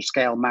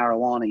small-scale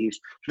marijuana use.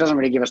 It doesn't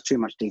really give us too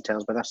much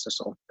details, but that's the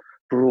sort of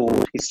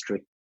broad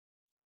history.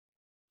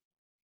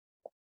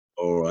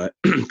 All right,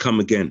 come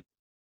again.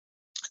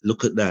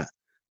 Look at that.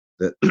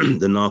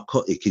 The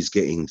narcotic is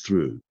getting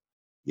through,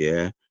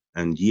 yeah?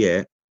 And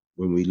yet,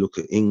 when we look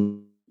at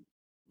England,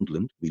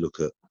 we look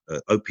at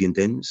opium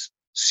dens,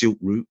 silk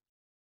route,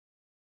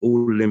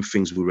 all of them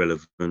things were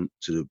relevant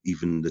to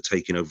even the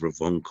taking over of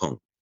Hong Kong.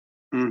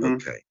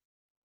 Okay.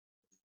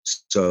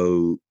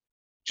 So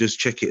just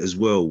check it as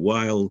well.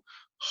 While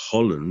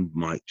Holland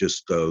might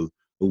just go,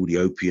 all the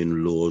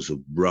opium laws of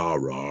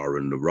rah-rah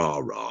and the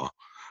rah-rah,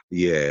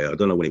 yeah, I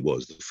don't know when it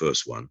was, the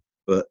first one.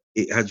 But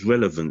it has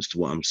relevance to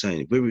what I'm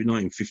saying. We're in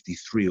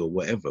 1953 or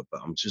whatever,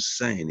 but I'm just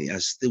saying it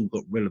has still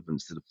got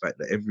relevance to the fact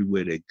that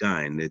everywhere they're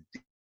going, they're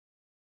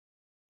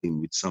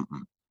dealing with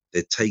something.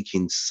 They're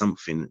taking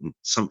something, and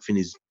something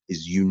is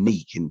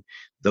unique in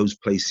those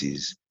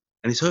places,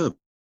 and it's herb.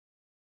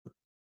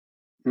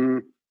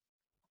 Even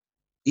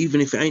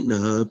if it ain't the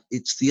herb,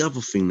 it's the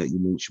other thing that you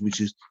mentioned,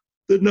 which is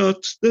the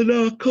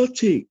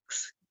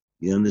narcotics.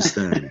 You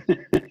understand?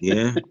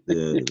 Yeah?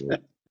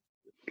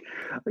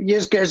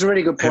 Yes, it's a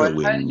really good point.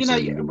 You know,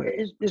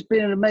 it's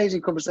been an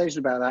amazing conversation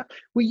about that.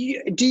 Well,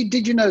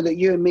 did you know that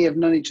you and me have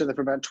known each other for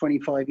about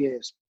 25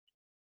 years?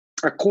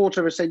 A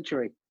quarter of a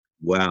century.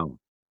 Wow.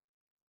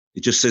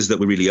 It just says that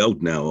we're really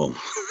old now.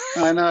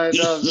 I know it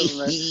does,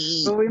 doesn't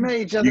it? But we met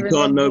each other. You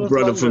can't know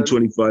brother from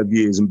 25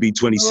 years and be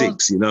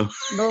 26, you know?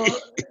 No,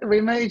 we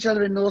met each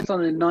other in North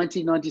London in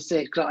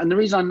 1996. And the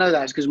reason I know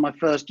that is because my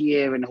first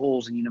year in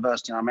halls in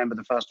university. And I remember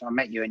the first time I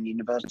met you in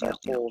university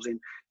halls in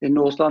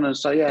North London.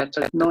 So, yeah,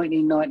 so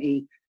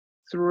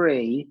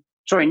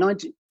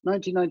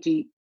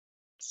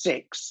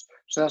 1996.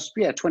 So that's,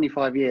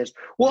 25 years.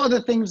 What are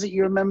the things that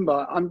you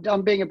remember?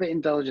 I'm being a bit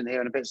indulgent here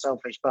and a bit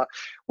selfish, but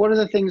what are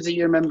the things that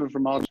you remember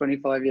from our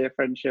 25-year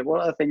friendship?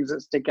 What are the things that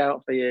stick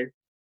out for you?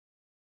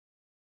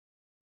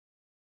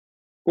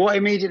 What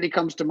immediately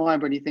comes to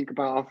mind when you think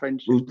about our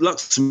friendship? Well,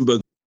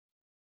 Luxembourg.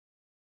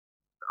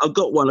 I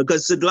got one. I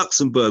said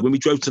Luxembourg when we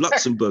drove to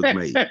Luxembourg,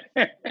 mate.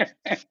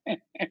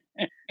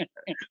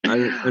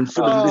 And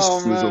for the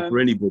listeners or for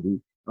anybody,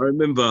 I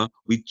remember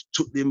we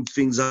took them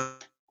things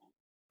up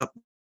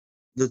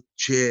the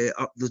chair,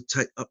 up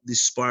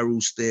this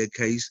spiral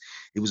staircase.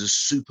 It was a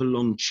super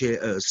long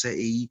chair,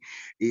 settee.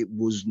 It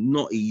was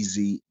not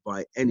easy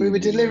by any means. We were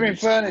delivering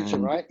furniture,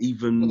 right?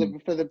 Even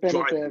for the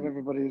benefit of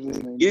everybody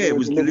listening. Yeah, it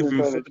was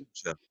delivering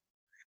furniture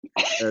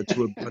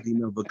to a bloody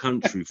another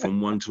country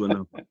from one to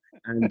another.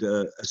 And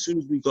as soon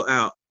as we got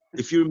out,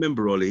 if you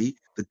remember, Ollie,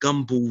 the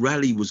Gumball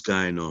Rally was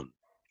going on.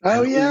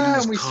 Oh, yeah,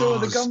 and we saw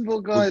the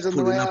Gumball guys on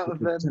the way out of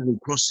the Channel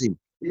Crossing.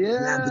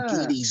 Yeah.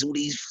 Lamborghinis, all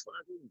these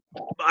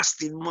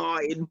Aston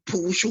Martin,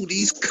 Porsche, all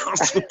these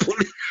cars were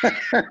pulling.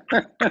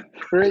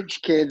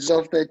 Rich kids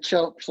off their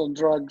chops on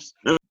drugs.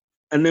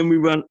 And then we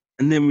ran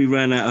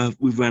out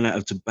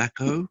of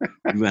tobacco,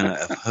 we ran out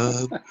of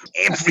herb,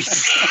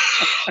 everything.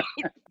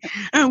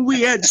 And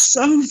we had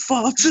so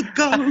far to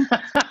go.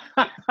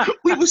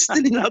 We were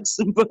still in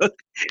Luxembourg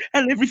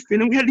and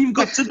everything, and we hadn't even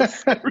got to the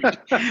ferry.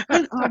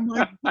 And oh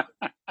my God,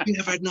 we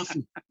never had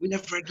nothing.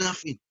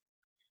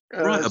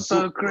 Right,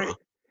 so crazy.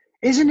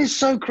 Isn't it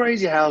so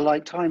crazy how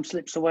like time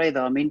slips away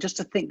though? I mean, just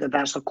to think that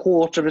that's a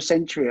quarter of a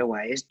century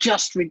away is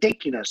just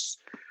ridiculous.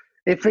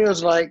 It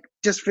feels like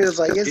yesterday,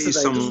 it is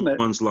doesn't it?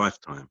 Someone's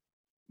lifetime.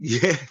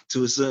 Yeah,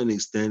 to a certain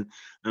extent.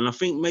 And I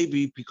think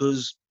maybe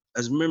because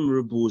as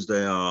memorable as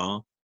they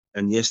are,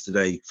 and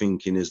yesterday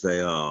thinking as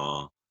they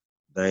are,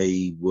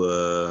 they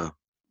were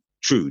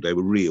true. They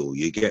were real.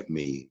 You get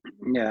me?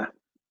 Yeah.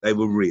 They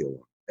were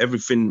real.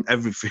 Everything.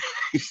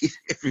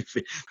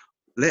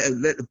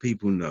 Let the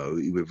people know,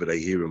 whether they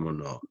hear them or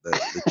not,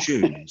 that the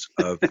tunes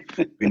have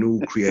been all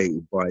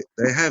created by,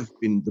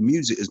 the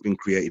music has been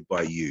created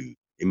by you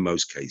in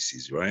most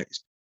cases, right?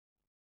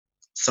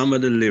 Some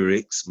of the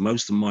lyrics,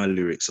 most of my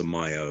lyrics are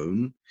my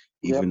own,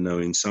 even though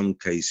in some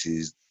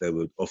cases they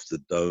were off the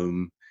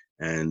dome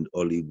and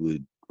Ollie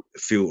would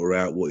filter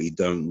out what he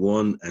don't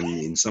want. And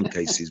in some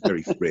cases,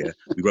 very rare,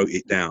 we wrote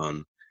it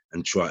down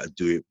and tried to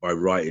do it by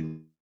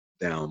writing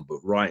it down, but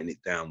writing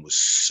it down was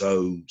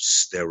so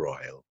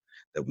sterile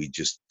that we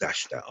just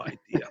dashed that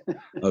idea.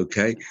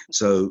 Okay,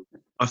 so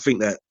I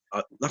think that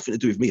nothing to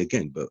do with me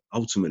again, but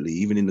ultimately,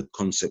 even in the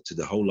concept of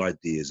the whole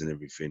ideas and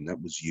everything,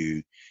 that was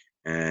you.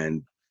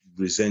 And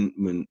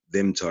resentment,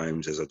 them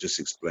times, as I just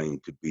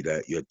explained, could be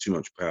that you had too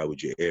much power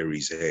with your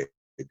Aries head.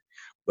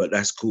 But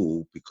that's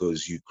cool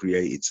because you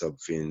created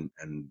something,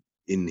 and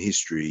in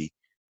history,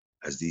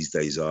 as these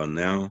days are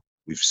now,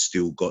 we've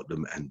still got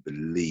them, and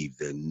believe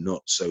they're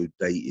not so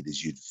dated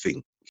as you'd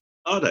think,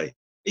 are they?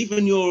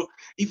 Even your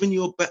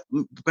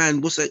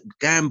band, what's that?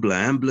 Gambler,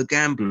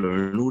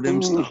 and all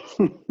them stuff.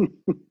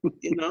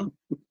 You know,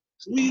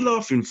 so what are you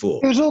laughing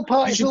for? It was all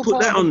part. You It's should all put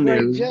part that of a on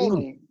there. great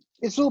journey.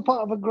 It's all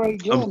part of a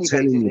great journey. I'm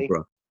telling basically. you,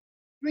 bro.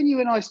 When you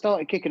and I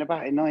started kicking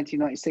about in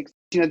 1996,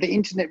 you know, the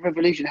internet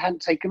revolution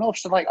hadn't taken off.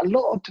 So, like, a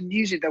lot of the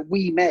music that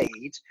we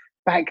made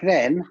back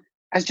then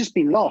has just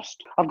been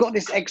lost. I've got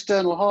this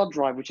external hard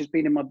drive, which has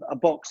been in a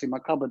box in my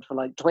cupboard for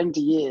like 20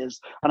 years.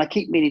 And I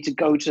keep meaning to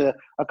go to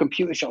a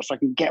computer shop so I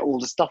can get all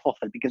the stuff off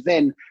it, because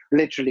then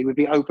literally we'd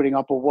be opening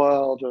up a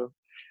world of,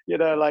 you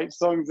know, like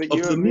songs that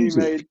you and me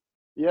made.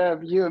 Yeah,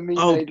 you and me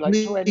made like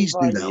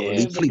 25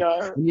 years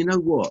ago. And you know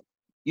what?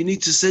 You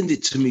need to send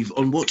it to me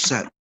on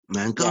WhatsApp,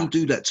 man. Go and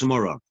do that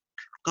tomorrow.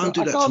 Go and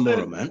do that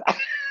tomorrow, man.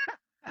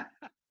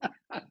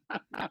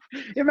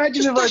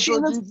 Imagine if I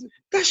told you.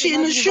 Dash it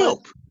in the shop.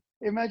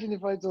 Imagine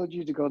if I told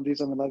you to go and do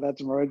something like that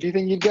tomorrow. Do you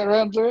think you'd get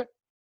around to it?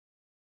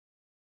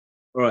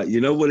 All right,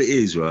 you know what it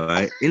is,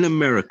 right? In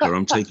America,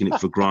 I'm taking it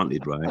for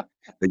granted, right,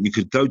 that you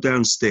could go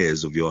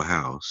downstairs of your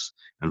house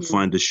and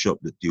find a shop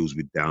that deals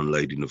with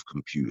downloading of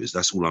computers.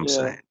 That's all I'm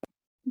saying.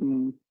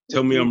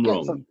 Tell me I'm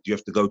wrong. Do you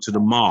have to go to the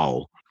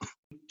mall?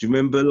 Do you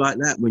remember like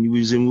that when you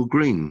was in Wood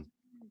Green?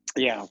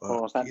 Yeah, of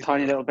course. That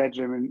tiny little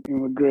bedroom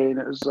in Wood Green.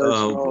 It was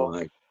so small.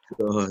 My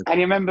God. And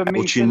you remember me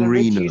watching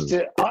Reno.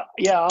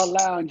 Our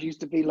lounge used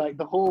to be like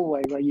the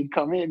hallway where you'd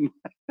come in.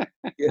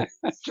 Yeah.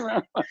 The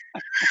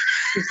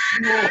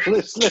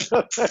smallest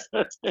little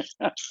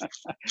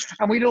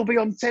and we'd all be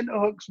on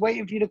tenterhooks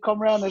waiting for you to come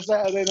round on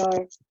Saturday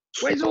night.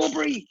 Where's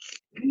Aubrey?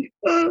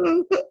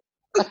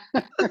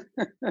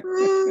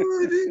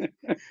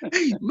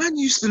 Hey, man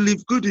used to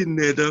live good in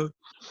there, though.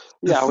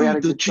 We had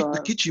a the good time.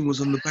 The kitchen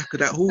was on the back of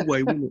that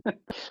hallway, wasn't it?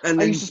 And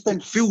I then used to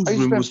spend- Phil's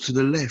room was to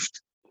the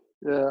left.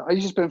 Yeah, I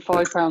used to spend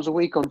 £5 a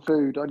week on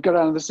food. I'd go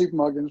down to the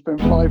supermarket and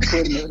spend £5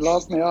 and it would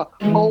last me a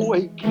whole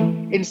week.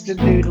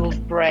 Instant noodles,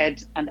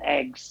 bread, and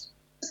eggs.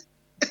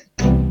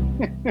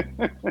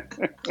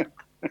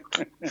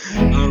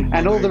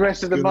 And all the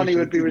rest of the money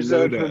would be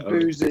reserved for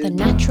boozing. The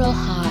natural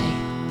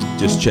high.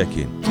 Just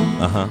checking.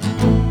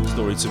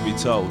 Story to be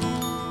told.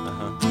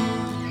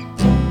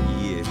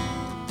 Yeah.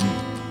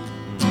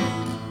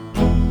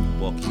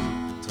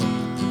 Walking,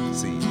 talking,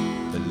 see,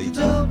 believe.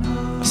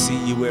 I see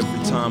you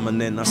every time and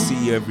then I see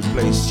you every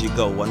place you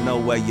go. I know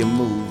where you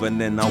move and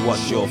then I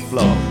watch your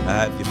flow. I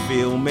have you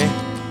feel me?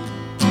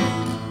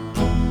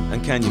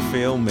 And can you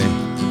feel me?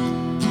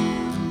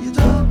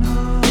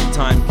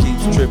 Time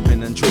keeps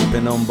tripping and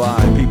tripping on by.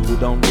 People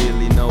don't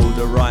really know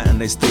the right and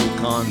they still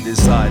can't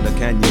decide. Or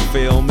can you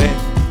feel me?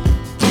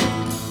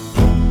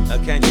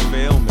 but can you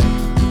feel me?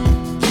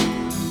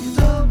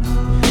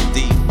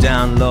 Deep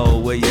down low,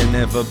 where you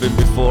never been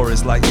before,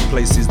 it's like the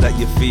places that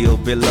you feel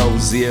below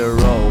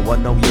zero. I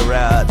know you're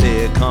out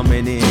there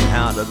coming in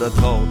out of the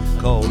cold,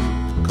 cold,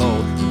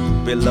 cold,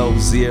 below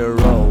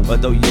zero.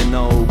 But though you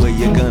know where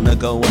you're gonna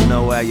go and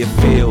know how you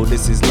feel,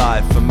 this is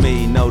life for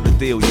me, know the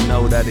deal, you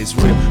know that it's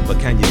real. But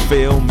can you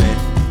feel me?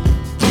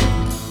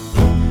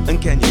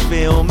 And can you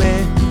feel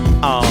me?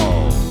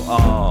 Oh,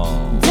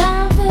 oh.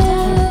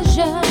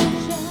 Diversion,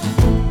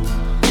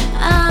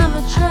 I'm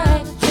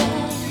attracted.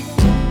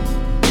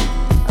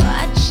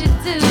 What you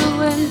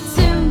doing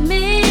to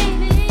me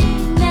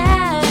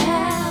now?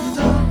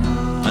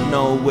 I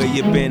know where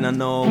you've been, I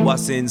know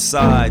what's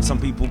inside. Some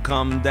people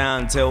come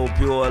down, tell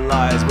pure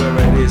lies. Where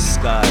it is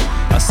sky,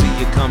 I see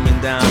you coming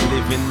down,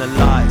 living the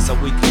light, so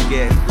we can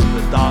get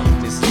through the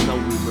darkness and know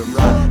we were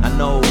right. I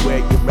know where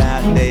you're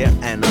out there,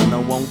 and I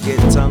know I won't get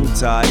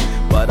tongue-tied,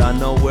 but I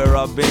know where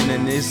I've been,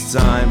 and this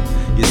time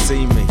you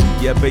see me,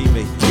 you be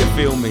me, you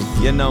feel me,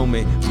 you know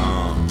me.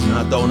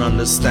 I don't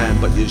understand,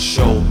 but you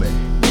show me.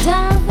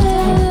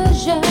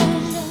 Diversion,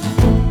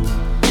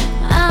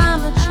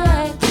 I'm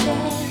attracted.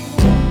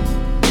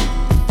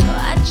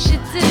 What you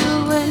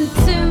doing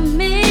to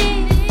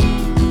me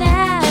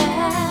now?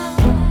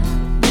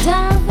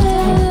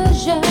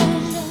 Diversion,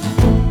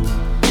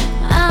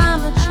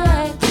 I'm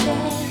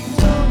attracted.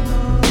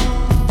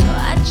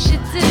 What you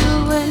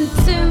doing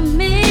to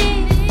me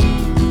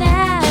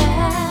now?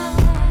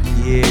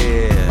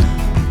 Yeah,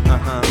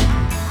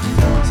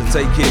 So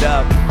take it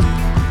up,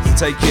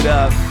 take it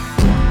up.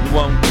 You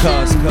won't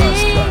cuss.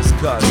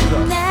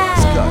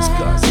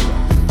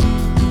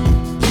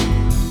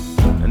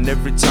 And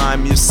every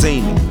time you've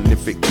seen it, and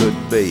if it could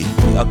be,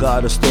 I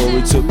got a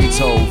story to be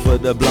told for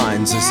the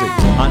blind to see.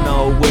 I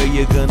know where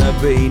you're gonna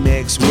be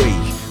next week,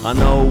 I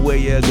know where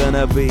you're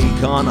gonna be,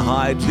 can't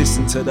hide,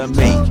 listen to the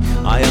meek.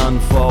 I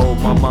unfold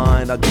my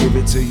mind, I give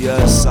it to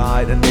your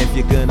side, and if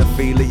you're gonna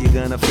feel it, you're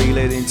gonna feel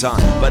it in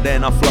time. But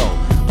then I flow,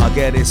 I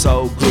get it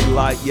so good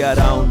like you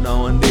don't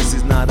know. And this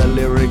is not a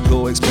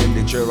lyrical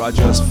expenditure, I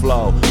just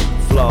flow,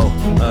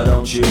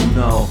 don't you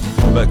know?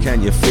 But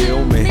can you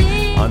feel me?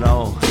 I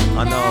know,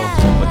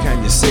 but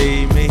can you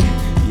see me?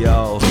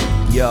 Yo,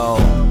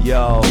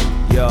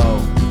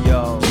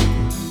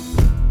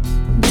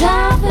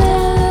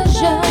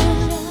 Diversion,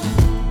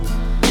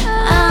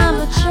 I'm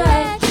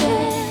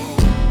attracted.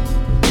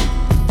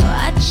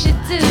 What you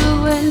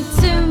doing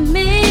to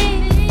me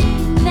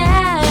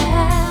now?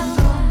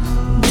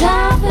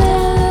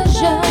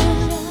 Diversion,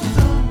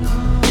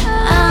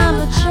 I'm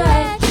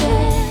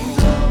attracted.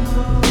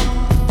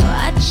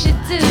 What you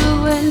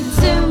doing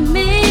to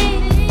me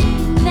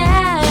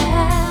now?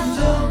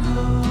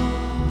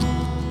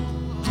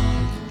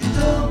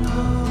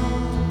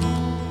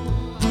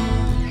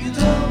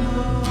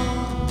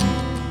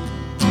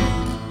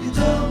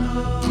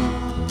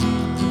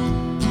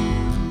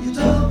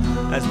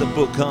 As the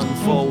book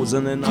unfolds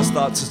and then I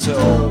start to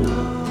tell,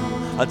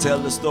 I tell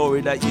the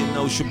story that you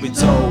know should be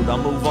told. I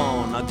move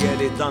on, I get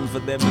it done for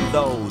them and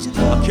those.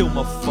 I kill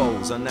my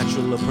foes, a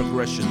natural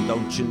progression,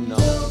 don't you know?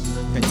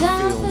 Can you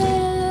feel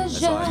me?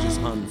 As I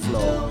just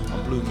unflow,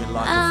 I'm blooming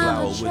like a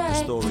flower with the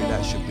story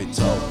that should be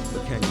told.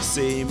 But can you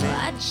see me?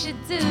 What you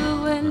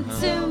doing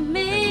to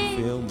me Can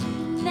you feel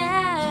me?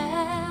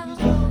 now?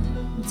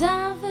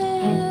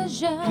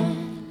 Diversion,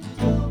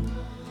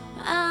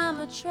 I'm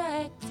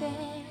attracted.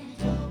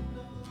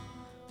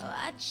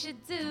 What you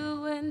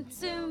doing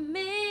to